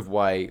that's sort of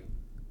why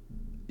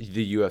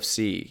the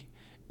UFC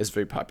is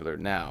very popular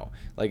now.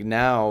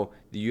 Now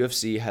the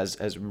UFC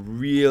has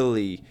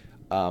really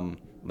come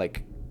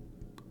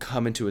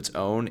into its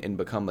own and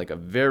become a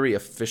very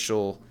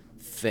official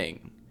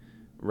thing,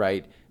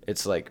 right?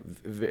 It's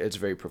it's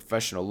very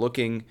professional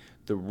looking.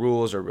 The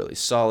rules are really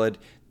solid.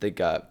 They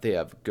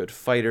have good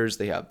fighters.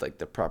 They have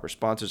the proper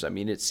sponsors.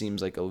 It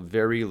seems like a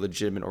very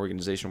legitimate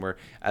organization, where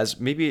as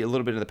maybe a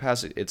little bit in the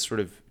past it sort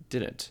of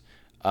didn't.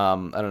 I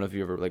don't know if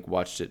you ever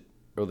watched it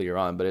earlier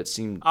on, but it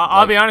seemed.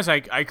 I'll be honest.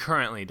 I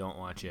currently don't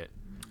watch it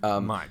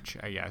much,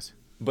 I guess.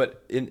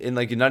 But in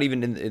not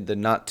even in the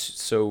not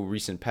so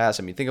recent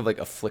past. Think of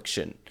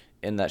Affliction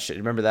and that shit.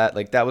 Remember that?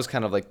 Like that was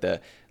kind of like the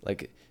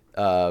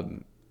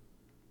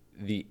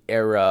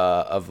era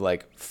of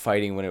like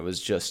fighting when it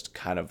was just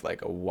kind of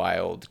like a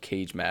wild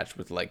cage match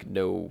with like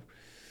no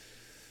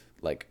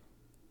like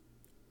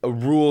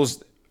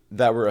rules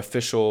that were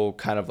official,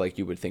 kind of like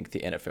you would think the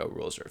NFL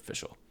rules are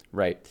official,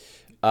 right?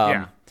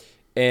 Yeah.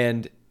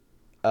 And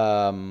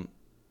the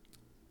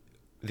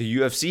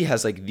UFC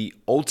has like the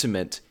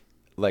ultimate,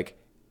 like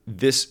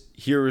this,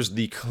 here is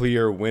the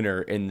clear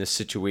winner in this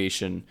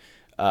situation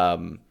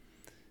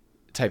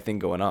type thing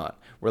going on,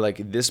 where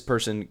like this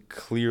person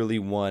clearly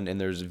won and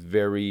there's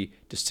very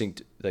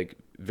distinct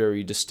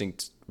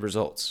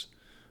results.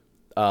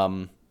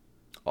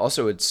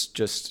 Also, it's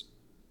just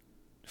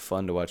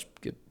fun to watch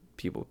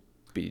people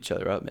beat each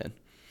other up, man.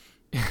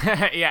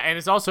 Yeah, and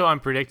it's also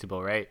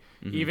unpredictable, right?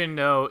 Even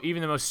the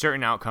most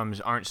certain outcomes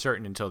aren't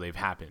certain until they've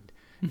happened.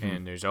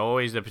 And there's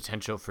always the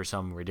potential for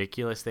some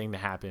ridiculous thing to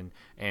happen.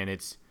 And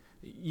it's,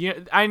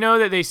 I know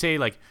that they say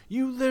like,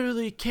 you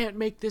literally can't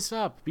make this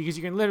up, because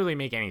you can literally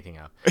make anything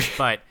up.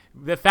 But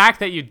the fact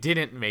that you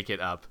didn't make it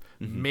up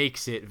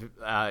makes it,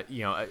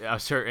 a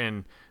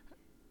certain,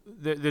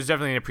 there's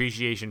definitely an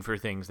appreciation for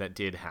things that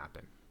did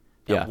happen,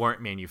 that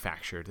weren't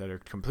manufactured, that are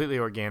completely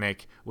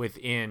organic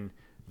within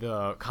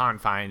the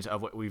confines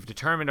of what we've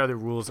determined are the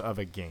rules of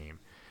a game.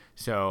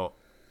 So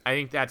I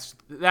think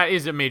that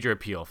is a major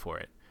appeal for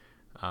it.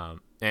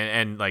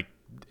 And like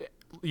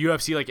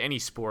UFC, like any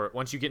sport,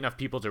 once you get enough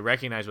people to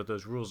recognize what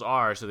those rules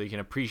are so they can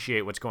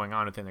appreciate what's going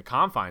on within the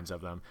confines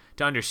of them,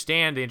 to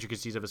understand the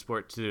intricacies of a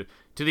sport to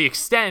the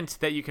extent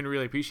that you can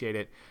really appreciate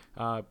it,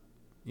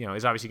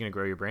 is obviously going to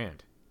grow your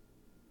brand.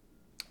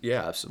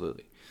 Yeah,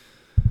 absolutely.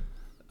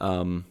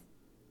 I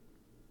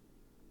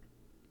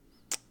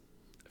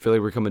feel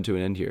like we're coming to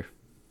an end here.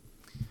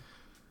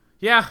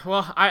 Yeah,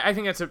 well, I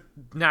think that's a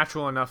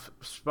natural enough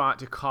spot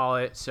to call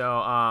it.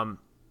 So,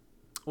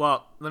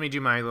 well, let me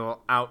do my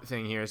little out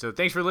thing here. So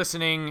thanks for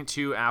listening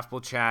to Affable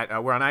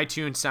Chat. We're on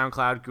iTunes,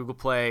 SoundCloud, Google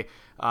Play.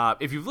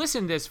 If you've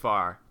listened this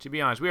far, to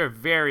be honest, we are a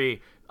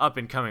very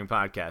up-and-coming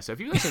podcast. So if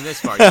you've listened this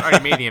far, you've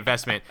already made the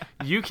investment.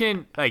 You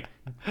can,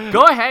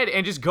 go ahead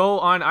and just go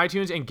on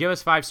iTunes and give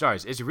us 5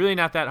 stars. It's really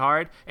not that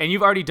hard. And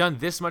you've already done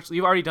this much.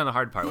 You've already done the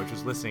hard part, which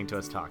was listening to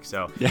us talk.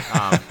 So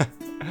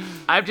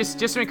I've just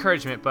some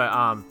encouragement, but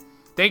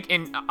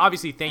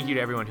obviously thank you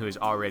to everyone who has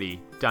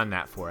already done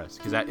that for us,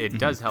 because it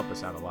does help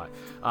us out a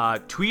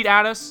lot. Tweet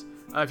at us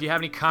if you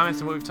have any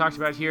comments on what we've talked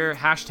about here.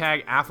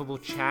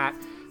 #AffableChat.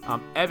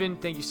 Evan,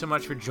 thank you so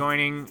much for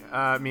joining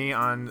me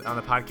on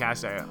the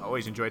podcast. I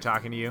always enjoy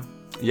talking to you.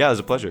 Yeah, it was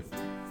a pleasure.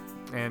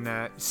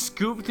 And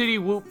scoop-titty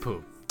whoop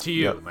poop to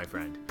you, my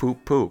friend.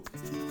 Poop.